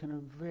spoke in a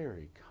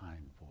very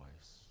kind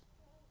voice.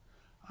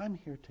 I'm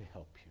here to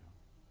help you.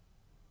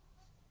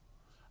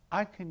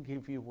 I can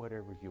give you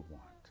whatever you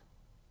want.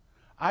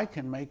 I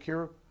can make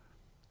your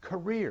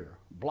career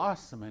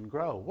blossom and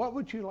grow. What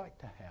would you like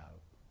to have?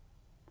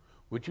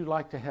 Would you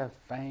like to have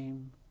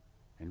fame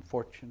and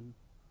fortune?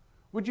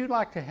 Would you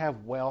like to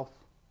have wealth?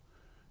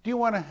 Do you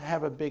want to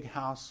have a big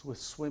house with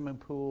swimming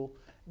pool,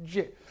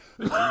 jet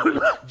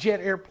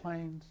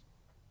airplanes?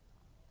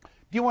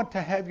 Do you want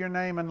to have your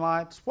name in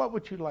lights? What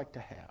would you like to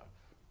have?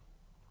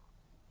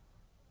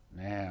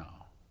 Now,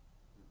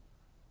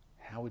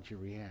 how would you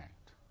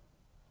react?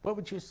 What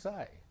would you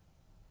say?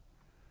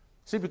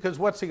 See, because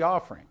what's he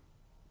offering?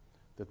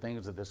 The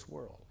things of this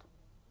world.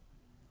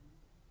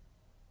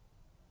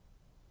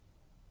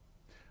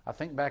 I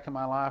think back in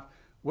my life,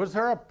 was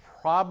there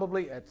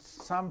probably at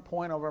some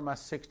point over my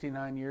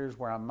 69 years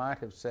where I might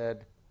have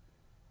said,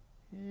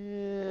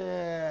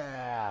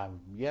 yeah,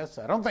 yes,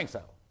 I don't think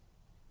so.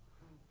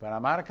 But I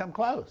might have come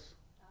close.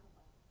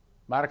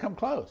 Might have come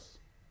close.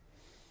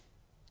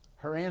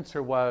 Her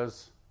answer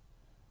was,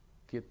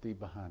 get thee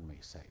behind me,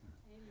 Satan.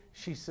 Amen.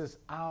 She says,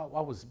 I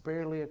was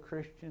barely a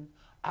Christian.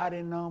 I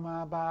didn't know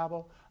my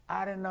Bible.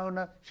 I didn't know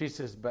nothing. She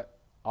says, but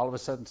all of a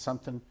sudden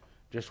something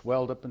just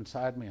welled up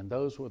inside me, and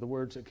those were the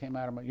words that came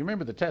out of my... You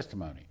remember the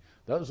testimony.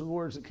 Those are the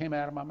words that came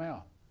out of my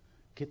mouth.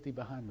 Get thee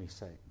behind me,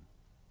 Satan.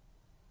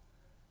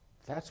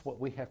 That's what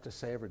we have to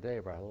say every day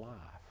of our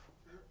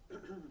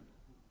life.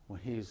 When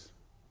he's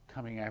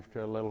coming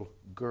after a little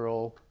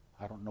girl,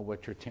 I don't know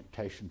what your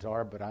temptations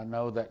are, but I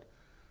know that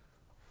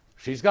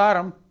she's got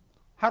them.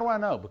 How do I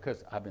know?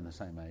 Because I've been the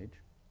same age.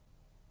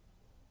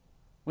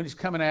 When he's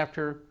coming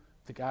after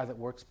the guy that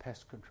works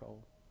pest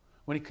control,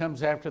 when he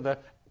comes after the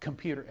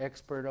computer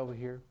expert over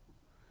here,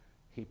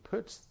 he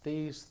puts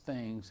these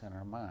things in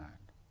our mind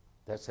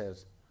that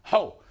says,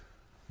 oh,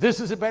 this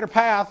is a better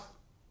path.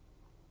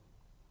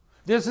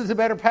 This is a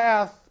better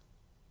path.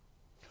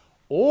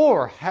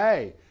 Or,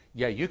 hey,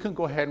 yeah, you can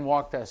go ahead and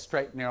walk that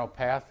straight, narrow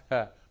path,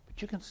 but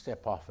you can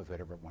step off of it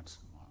every once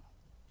in a while.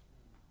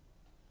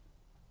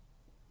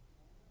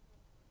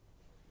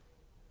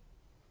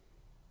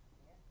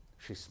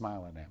 She's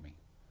smiling at me.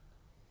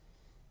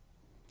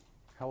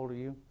 How old are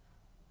you?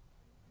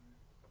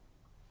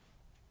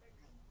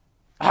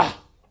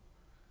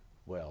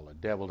 Well, the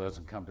devil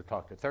doesn't come to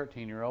talk to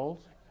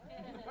 13-year-olds.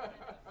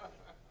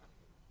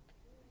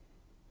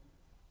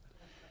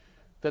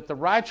 That the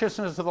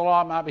righteousness of the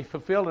law might be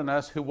fulfilled in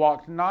us who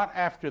walk not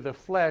after the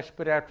flesh,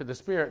 but after the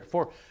Spirit.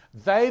 For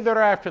they that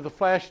are after the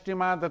flesh do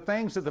mind the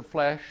things of the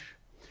flesh,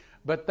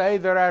 but they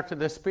that are after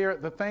the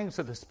Spirit, the things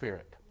of the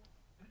Spirit.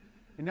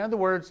 In other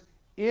words,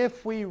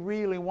 if we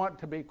really want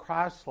to be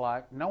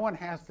Christ-like, no one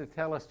has to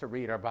tell us to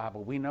read our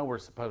Bible. We know we're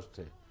supposed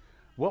to.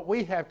 What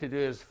we have to do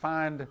is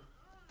find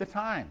the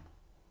time.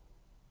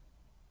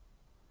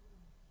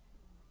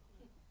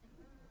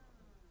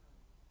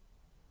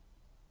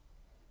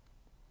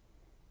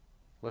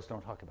 Let's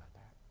don't talk about that.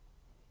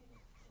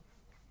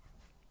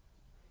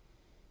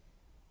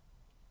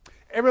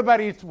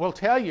 Everybody will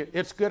tell you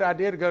it's a good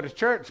idea to go to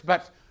church,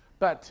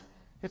 but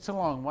it's a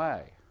long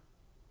way.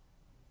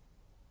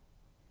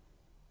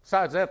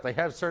 Besides that, they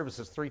have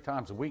services 3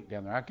 times a week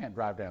down there. I can't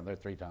drive down there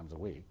 3 times a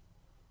week.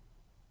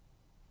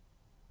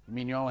 You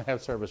mean you only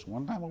have service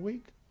 1 time a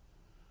week?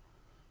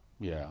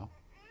 Yeah.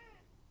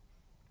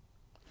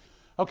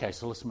 Okay,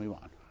 so let's move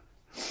on.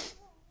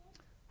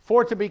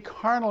 For to be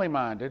carnally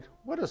minded,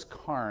 what does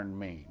carn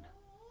mean?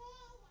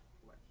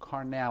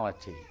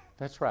 Carnality.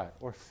 That's right,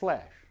 or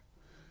flesh.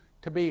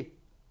 To be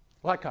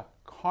like a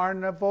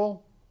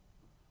carnival.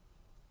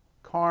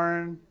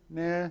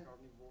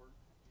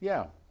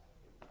 Yeah.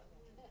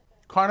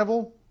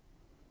 Carnival.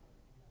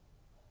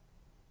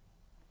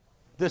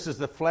 This is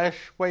the flesh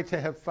way to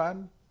have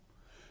fun.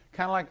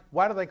 Kind of like,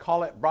 why do they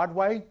call it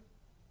Broadway?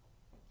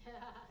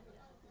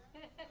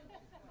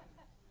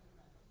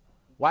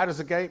 Wide is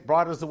the gate,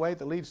 broad is the way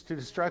that leads to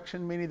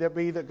destruction. Many there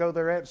be that go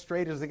thereat.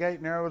 Straight is the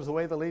gate, narrow is the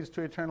way that leads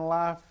to eternal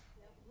life.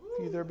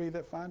 Few there be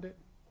that find it.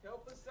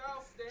 Help us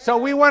out, Stan. So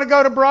we want to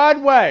go to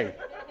Broadway.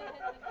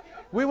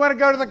 We want to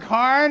go to the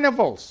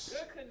carnivals.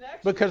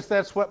 Because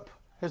that's what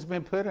has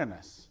been put in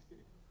us.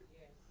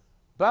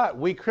 But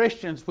we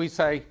Christians, we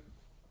say,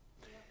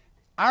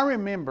 I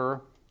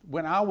remember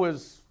when I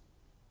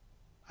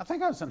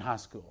think I was in high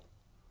school.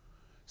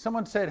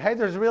 Someone said, hey,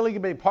 there's really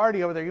going to be a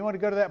party over there. You want to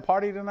go to that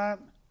party tonight?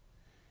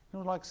 It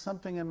was like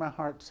something in my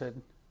heart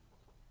said,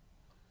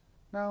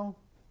 no.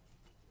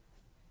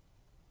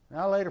 And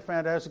I later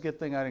found out it's a good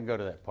thing I didn't go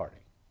to that party.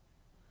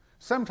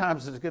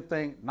 Sometimes it's a good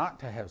thing not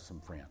to have some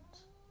friends.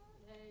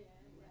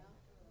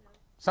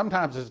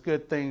 Sometimes it's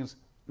good things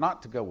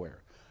not to go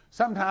where.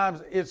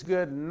 Sometimes it's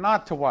good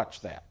not to watch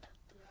that.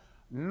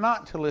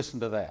 Not to listen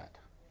to that.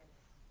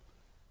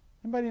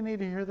 Anybody need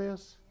to hear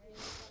this?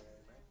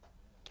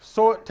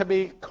 So to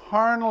be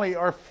carnally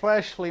or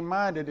fleshly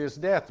minded is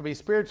death. To be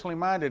spiritually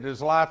minded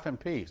is life and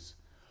peace.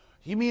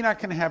 You mean I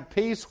can have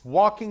peace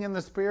walking in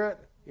the Spirit?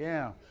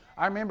 Yeah.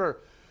 I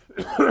remember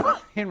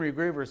Henry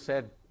Gruver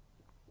said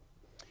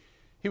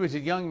he was a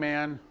young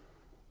man,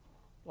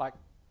 like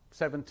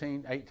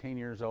 17, 18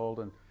 years old,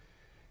 and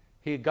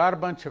he had got a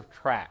bunch of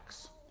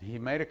tracts. He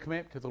made a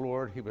commitment to the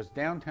Lord. He was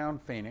downtown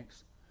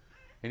Phoenix,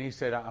 and he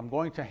said, I'm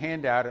going to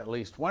hand out at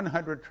least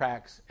 100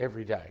 tracts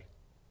every day.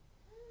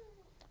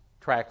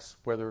 Tracts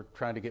where they're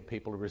trying to get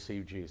people to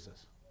receive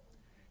Jesus.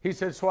 He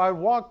said, so I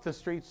walked the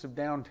streets of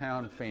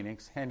downtown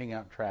Phoenix handing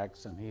out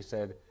tracts, and he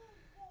said,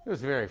 it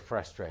was very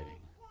frustrating.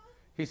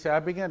 He said, I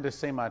began to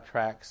see my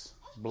tracts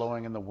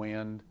blowing in the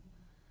wind,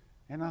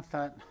 and I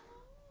thought,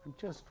 I'm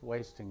just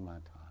wasting my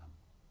time.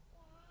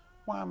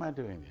 Why am I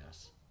doing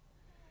this?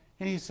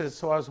 And he said,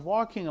 so I was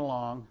walking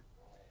along,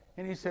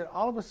 and he said,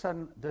 all of a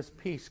sudden, this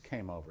peace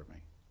came over me.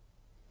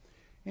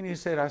 And he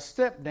said, I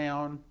stepped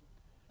down,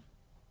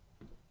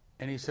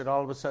 and he said,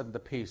 all of a sudden, the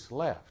peace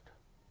left.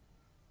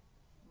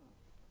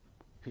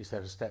 He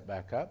said, I stepped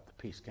back up, the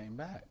peace came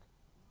back.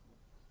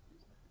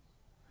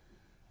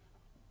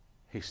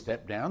 He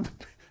stepped down,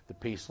 the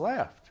peace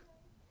left.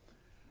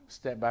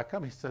 Stepped back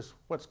up, he says,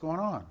 what's going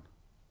on?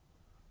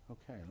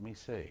 Okay, let me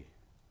see.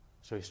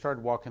 So he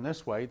started walking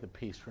this way, the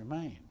peace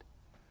remained.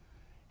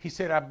 He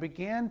said, I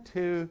began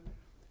to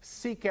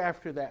seek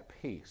after that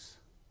peace.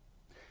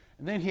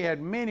 And then he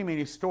had many,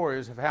 many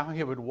stories of how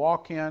he would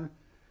walk in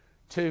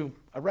to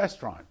a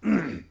restaurant,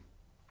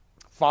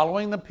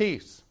 following the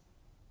peace.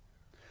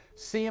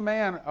 See a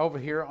man over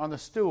here on the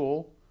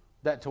stool,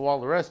 that to all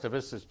the rest of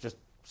us is just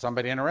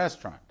somebody in a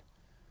restaurant.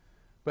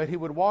 But he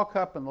would walk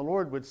up and the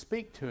Lord would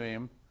speak to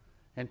him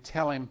and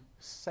tell him,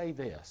 say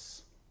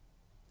this.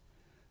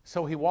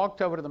 So he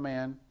walked over to the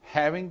man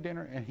having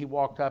dinner, and he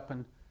walked up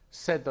and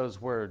said those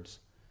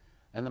words.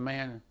 And the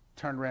man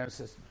turned around and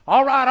says,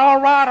 all right,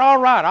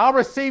 I'll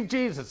receive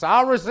Jesus.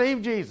 I'll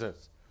receive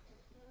Jesus.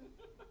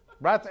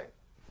 Right there.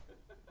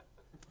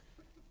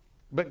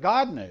 But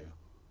God knew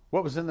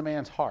what was in the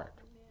man's heart.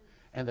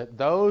 And that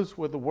those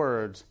were the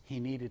words he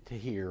needed to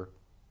hear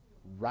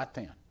right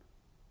then.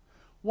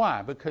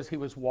 Why? Because he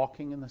was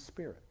walking in the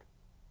Spirit.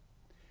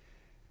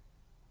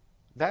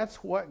 That's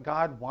what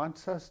God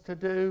wants us to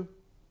do.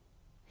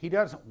 He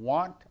doesn't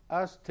want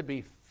us to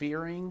be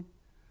fearing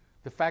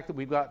the fact that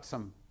we've got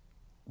some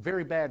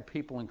very bad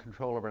people in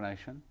control of our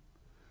nation.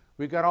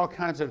 We've got all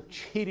kinds of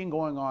cheating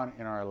going on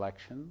in our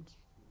elections.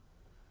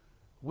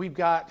 We've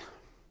got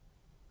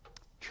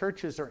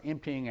churches are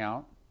emptying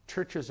out.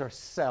 Churches are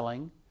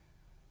selling.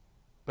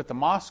 But the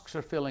mosques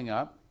are filling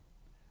up.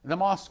 And the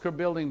mosques are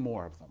building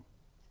more of them.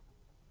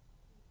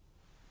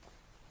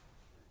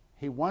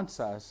 He wants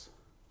us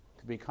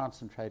to be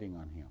concentrating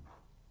on Him.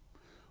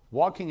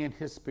 Walking in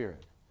His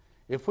Spirit.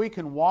 If we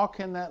can walk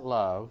in that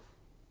love,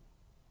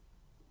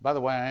 By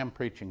the way, I am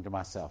preaching to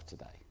myself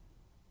today.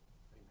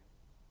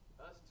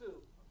 Us too.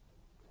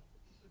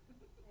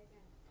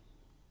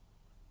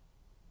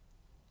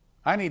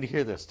 I need to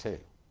hear this too.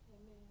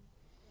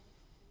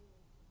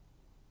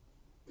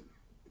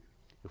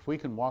 If we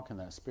can walk in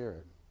that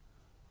Spirit,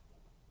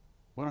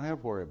 we don't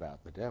have to worry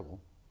about the devil.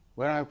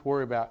 We don't have to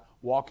worry about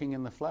walking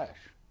in the flesh.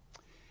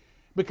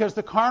 Because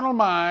the carnal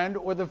mind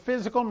or the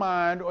physical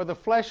mind or the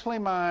fleshly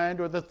mind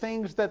or the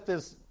things that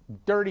this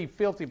dirty,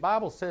 filthy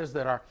Bible says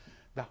that are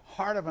the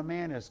heart of a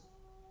man is,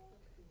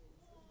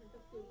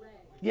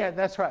 yeah,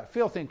 that's right,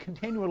 filthy and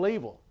continual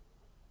evil.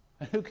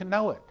 And who can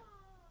know it?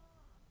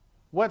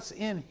 What's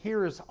in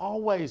here is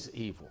always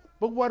evil.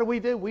 But what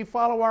do? We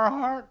follow our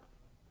heart?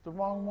 The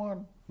wrong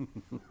one.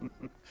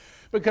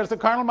 Because the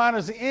carnal mind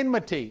is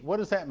enmity. What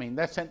does that mean?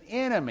 That's an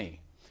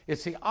enemy.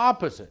 It's the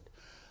opposite.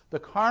 The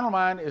carnal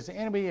mind is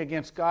enemy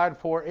against God,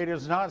 for it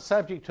is not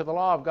subject to the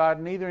law of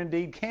God, neither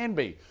indeed can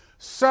be.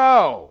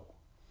 So,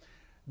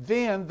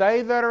 then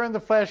they that are in the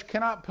flesh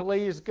cannot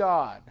please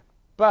God.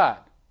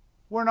 But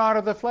we're not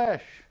of the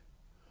flesh.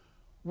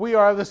 We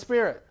are of the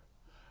Spirit.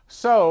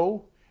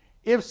 So,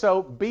 if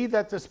so, be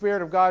that the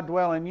Spirit of God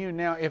dwell in you.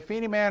 Now, if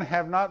any man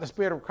have not the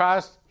Spirit of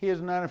Christ, he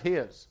is none of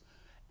his.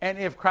 And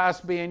if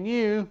Christ be in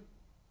you,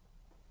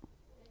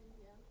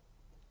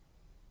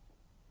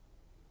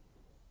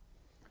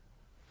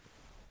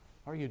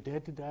 are you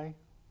dead today?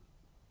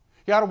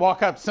 You ought to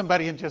walk up to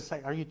somebody and just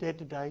say, are you dead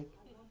today?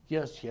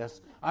 Yes,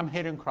 yes. I'm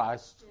hid in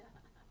Christ.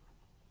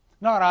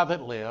 Not I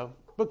that live,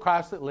 but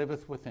Christ that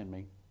liveth within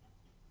me.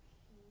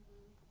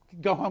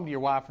 Go home to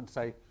your wife and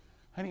say,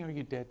 honey, are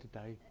you dead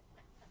today?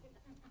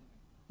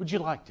 Would you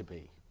like to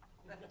be?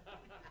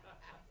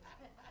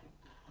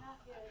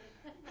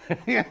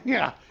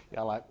 yeah,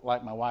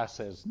 like my wife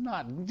says,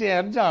 not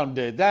dead, don't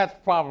do it. That's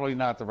probably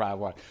not the right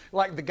one.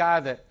 Like the guy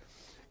that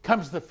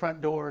comes to the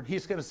front door and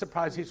he's going to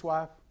surprise his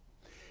wife.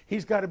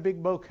 He's got a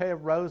big bouquet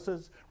of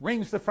roses,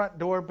 rings the front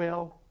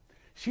doorbell.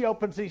 She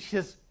opens it, she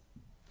says,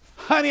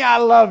 honey, I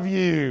love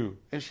you.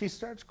 And she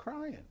starts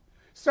crying,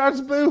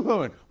 starts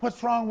boo-hooing.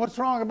 What's wrong? What's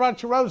wrong? I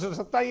brought you roses.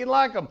 I thought you'd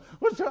like them.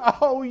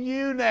 Oh,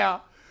 you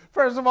now.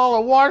 First of all,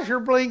 the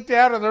washer blinked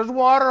out and there's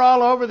water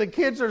all over. The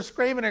kids are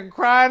screaming and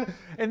crying.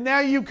 And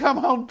now you come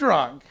home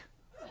drunk.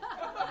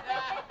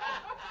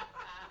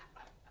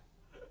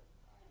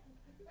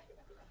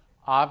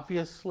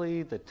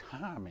 Obviously, the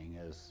timing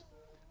is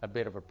a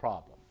bit of a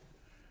problem.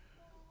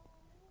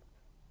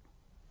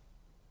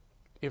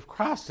 If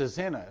Christ is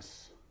in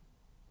us,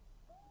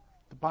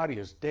 the body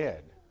is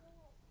dead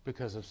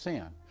because of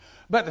sin.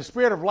 But the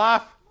Spirit of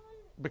life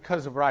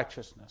because of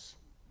righteousness.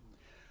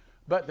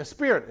 But the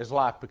Spirit is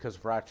life because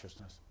of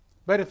righteousness.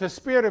 But if the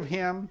Spirit of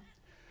Him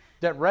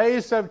that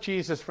raised up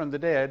Jesus from the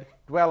dead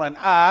dwell in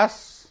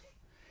us,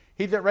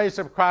 He that raised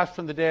up Christ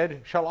from the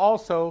dead shall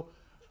also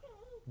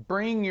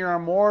bring your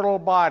immortal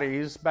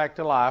bodies back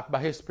to life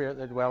by His Spirit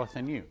that dwelleth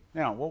in you.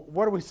 Now,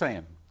 what are we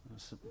saying?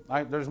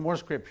 There's more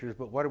scriptures,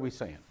 but what are we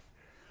saying?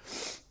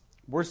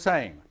 We're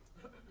saying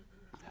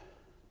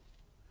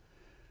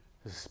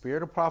the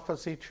Spirit of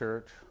Prophecy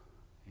Church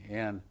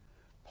in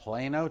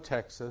Plano,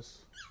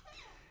 Texas,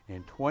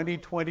 in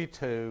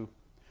 2022,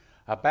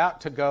 about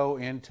to go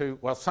into,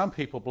 well, some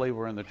people believe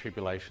we're in the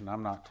tribulation.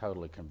 I'm not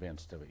totally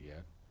convinced of it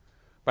yet.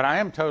 But I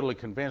am totally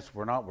convinced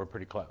we're not. We're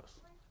pretty close.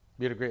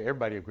 You'd agree?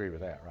 Everybody agree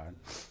with that, right?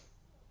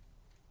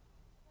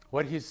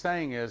 What he's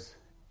saying is,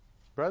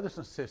 brothers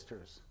and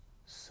sisters,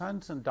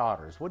 sons and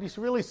daughters, what he's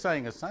really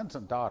saying is, sons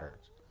and daughters,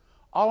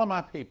 all of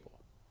my people,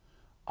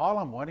 all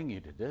I'm wanting you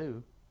to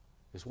do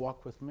is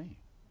walk with me.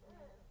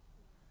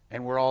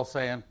 And we're all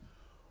saying,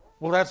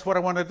 well, that's what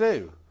I want to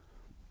do.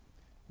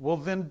 Well,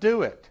 then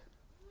do it.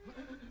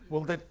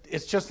 Well,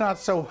 it's just not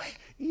so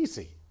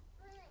easy.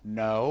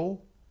 No,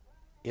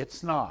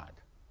 it's not.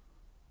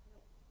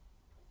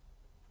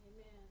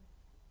 Amen.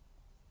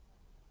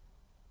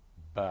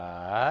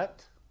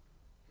 But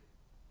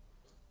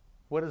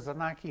what does the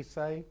Nike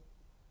say?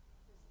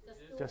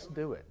 Just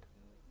do it.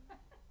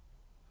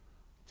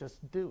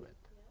 Just do it.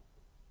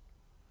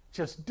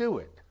 Just do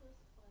it.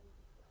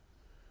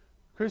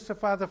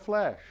 Crucify the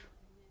flesh.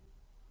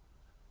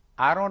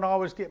 I don't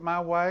always get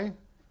my way.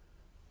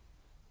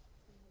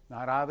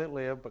 Not I that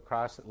live, but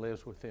Christ that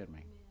lives within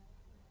me.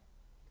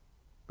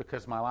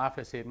 Because my life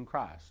is hid in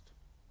Christ.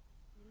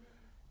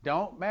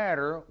 Don't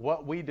matter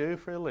what we do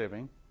for a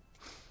living.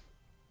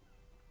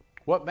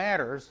 What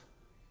matters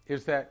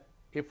is that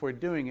if we're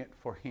doing it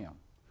for Him,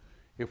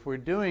 if we're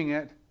doing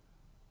it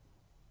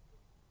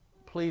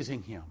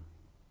pleasing Him,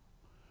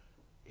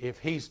 if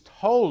He's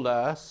told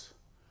us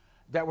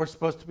that we're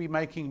supposed to be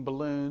making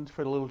balloons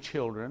for the little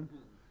children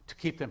to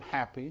keep them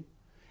happy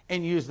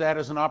and use that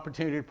as an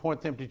opportunity to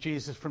point them to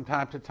Jesus from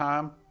time to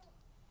time,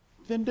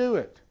 then do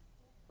it.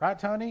 Right,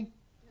 Tony?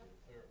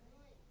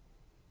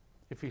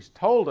 If He's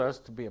told us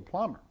to be a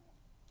plumber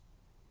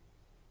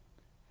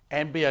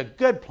and be a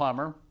good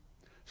plumber,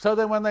 so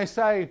that when they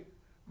say,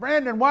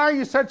 Brandon, why are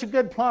you such a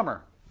good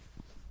plumber?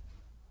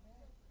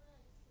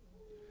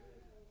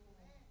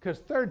 Because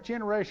third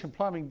generation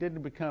plumbing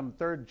didn't become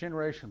third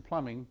generation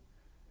plumbing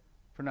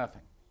for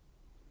nothing.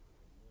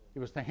 It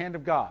was the hand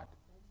of God.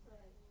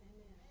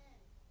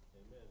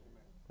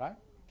 Right?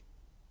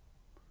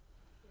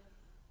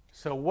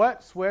 So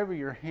whatsoever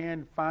your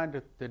hand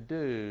findeth to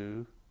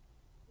do,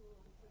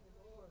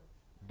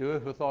 do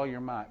it with all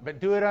your might. But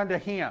do it unto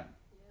Him.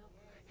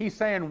 He's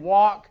saying,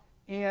 walk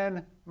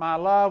in my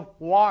love,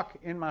 walk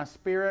in my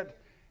Spirit,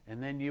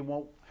 and then you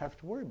won't have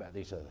to worry about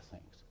these other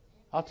things.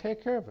 I'll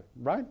take care of it,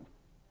 right?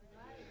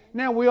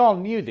 Now, we all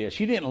knew this.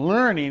 You didn't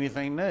learn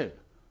anything new.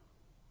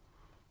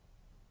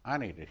 I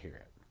need to hear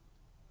it.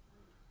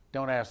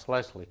 Don't ask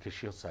Leslie, because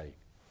she'll say,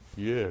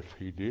 yes,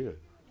 he did.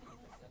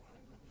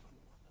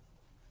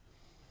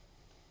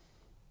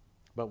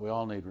 But we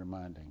all need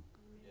reminding.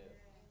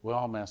 We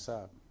all mess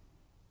up.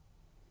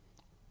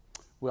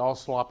 We all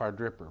slop our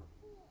dripper.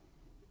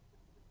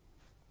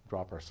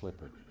 Drop our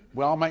slipper.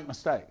 We all make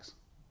mistakes.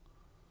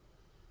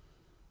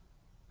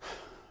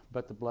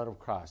 But the blood of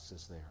Christ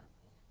is there.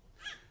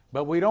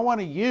 But we don't want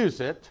to use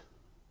it.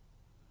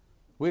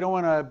 We don't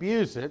want to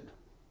abuse it.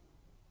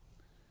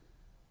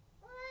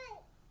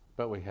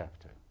 But we have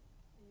to.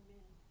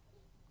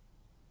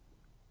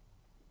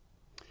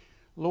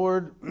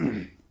 Lord,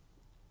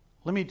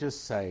 let me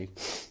just say,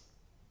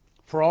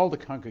 for all the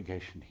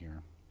congregation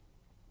here,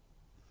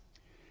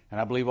 and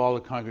I believe all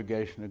the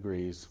congregation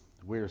agrees,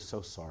 we are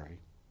so sorry.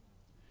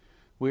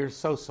 We are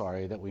so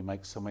sorry that we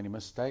make so many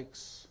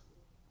mistakes.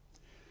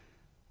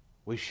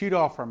 We shoot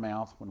off our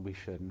mouth when we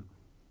shouldn't.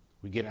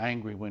 We get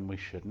angry when we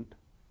shouldn't.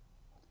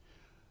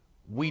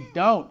 We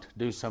don't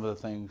do some of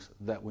the things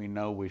that we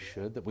know we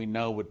should, that we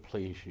know would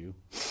please you.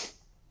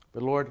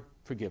 But Lord,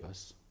 forgive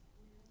us.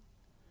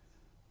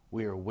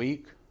 We are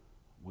weak.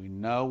 We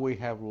know we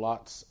have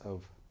lots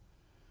of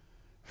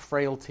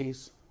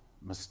frailties,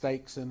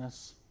 mistakes in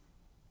us.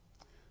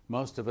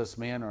 Most of us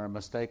men are a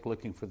mistake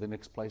looking for the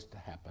next place to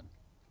happen.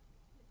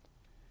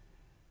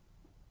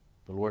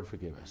 But Lord,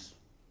 forgive us.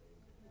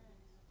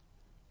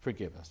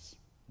 Forgive us.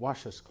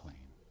 Wash us clean.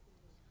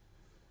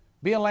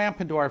 Be a lamp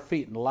unto our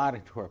feet and a light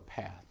unto our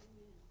path.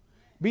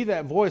 Be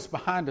that voice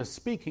behind us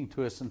speaking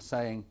to us and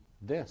saying,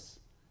 this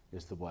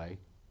is the way.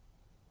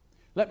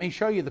 Let me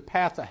show you the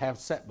path I have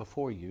set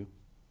before you,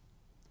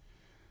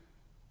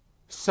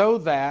 so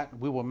that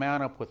we will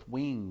mount up with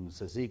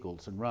wings as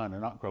eagles and run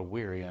and not grow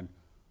weary and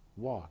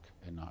walk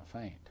and not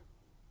faint.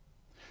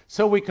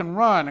 So we can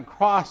run and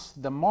cross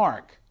the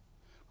mark,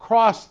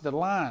 cross the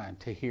line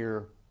to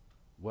hear,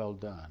 well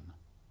done,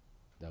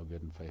 thou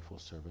good and faithful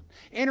servant.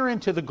 Enter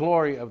into the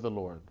glory of the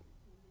Lord.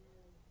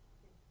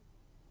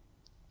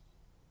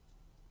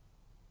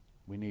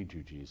 We need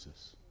you,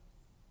 Jesus.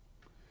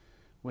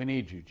 We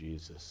need you,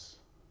 Jesus.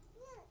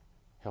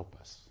 Help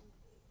us.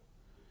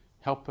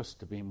 Help us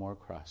to be more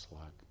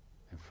Christ-like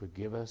and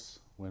forgive us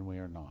when we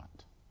are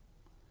not.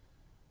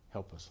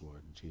 Help us,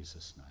 Lord, in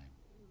Jesus' name.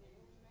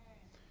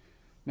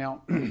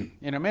 Now,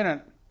 in a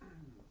minute,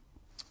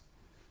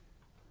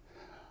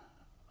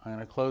 I'm going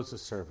to close the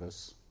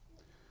service.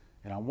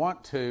 And I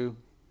want to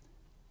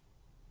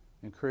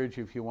encourage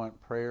you, if you want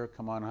prayer,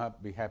 come on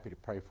up. Be happy to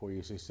pray for you.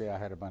 As you see, I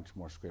had a bunch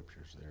more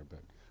scriptures there,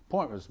 but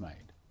point was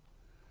made.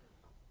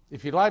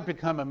 If you'd like to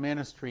become a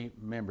ministry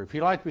member, if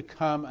you'd like to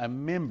become a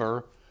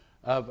member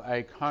of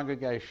a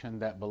congregation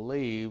that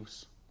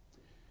believes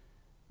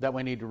that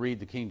we need to read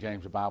the King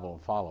James Bible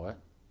and follow it,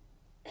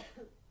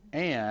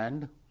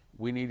 and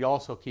we need to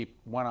also keep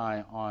one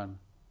eye on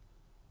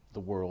the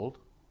world,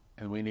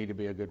 and we need to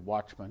be a good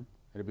watchman,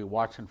 and to be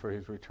watching for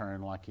his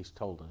return like he's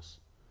told us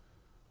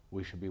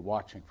we should be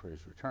watching for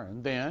his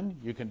return, then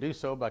you can do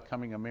so by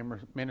becoming a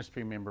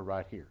ministry member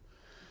right here.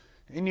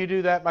 And you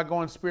do that by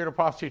going to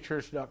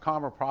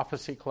spiritofprophecychurch.com or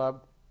Prophecy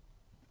Club.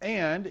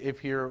 And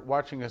if you're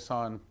watching us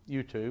on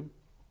YouTube,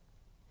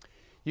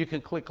 you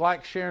can click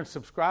like, share, and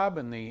subscribe,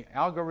 and the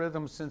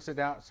algorithm sends it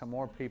out so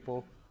more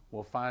people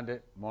will find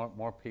it.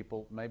 More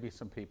people, maybe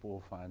some people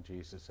will find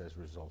Jesus as a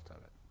result of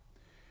it.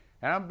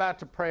 And I'm about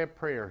to pray a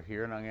prayer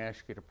here, and I'm going to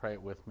ask you to pray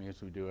it with me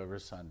as we do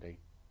every Sunday.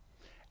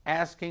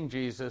 Asking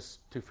Jesus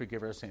to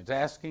forgive our sins.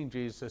 Asking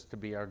Jesus to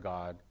be our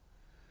God.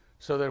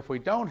 So that if we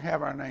don't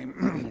have our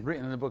name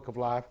written in the book of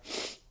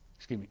life,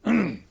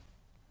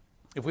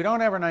 if we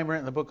don't have our name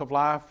written in the book of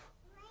life,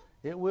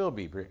 it will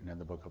be written in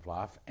the book of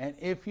life. And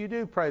if you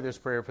do pray this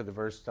prayer for the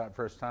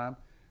first time,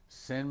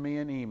 send me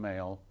an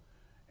email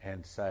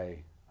and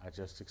say, I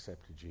just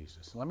accepted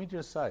Jesus. Let me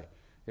just say,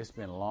 it's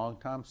been a long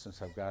time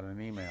since I've got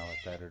an email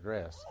at that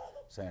address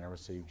saying I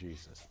received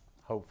Jesus.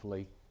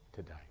 Hopefully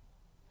today.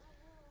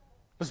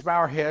 Let's bow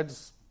our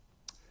heads.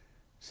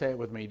 Say it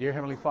with me. Dear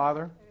Heavenly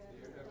Father,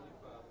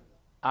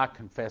 I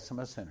confess I'm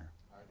a sinner.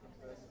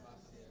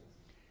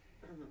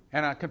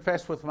 And I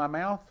confess with my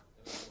mouth,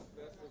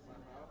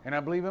 and I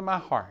believe in my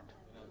heart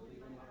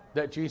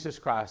that Jesus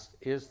Christ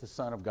is the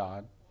Son of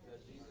God.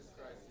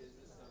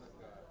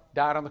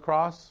 Died on the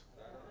cross,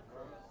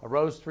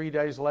 arose 3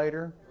 days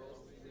later.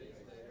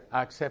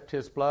 I accept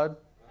His blood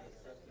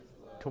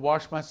to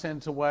wash my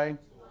sins away,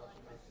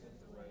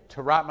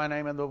 to write my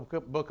name in the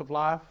book of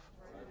life,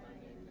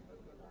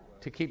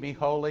 to keep me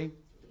holy,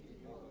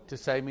 to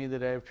save me in the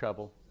day of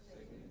trouble.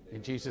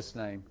 In Jesus'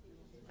 name,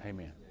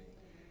 Amen.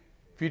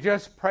 If you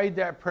just prayed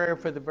that prayer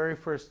for the very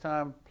first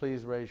time,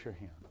 please raise your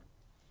hand.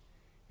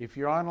 If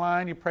you're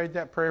online, you prayed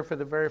that prayer for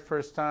the very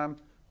first time,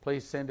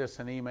 please send us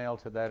an email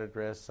to that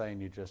address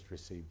saying you just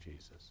received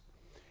Jesus.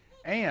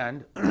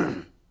 And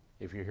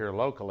if you're here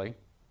locally,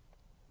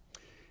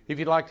 if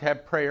you'd like to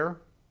have prayer,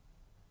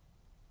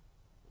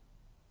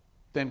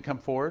 then come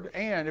forward.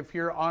 And if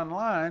you're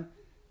online,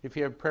 if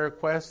you have prayer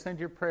requests, send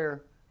your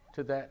prayer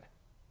to that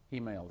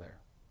email there,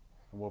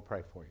 and we'll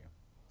pray for you.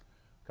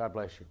 God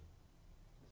bless you.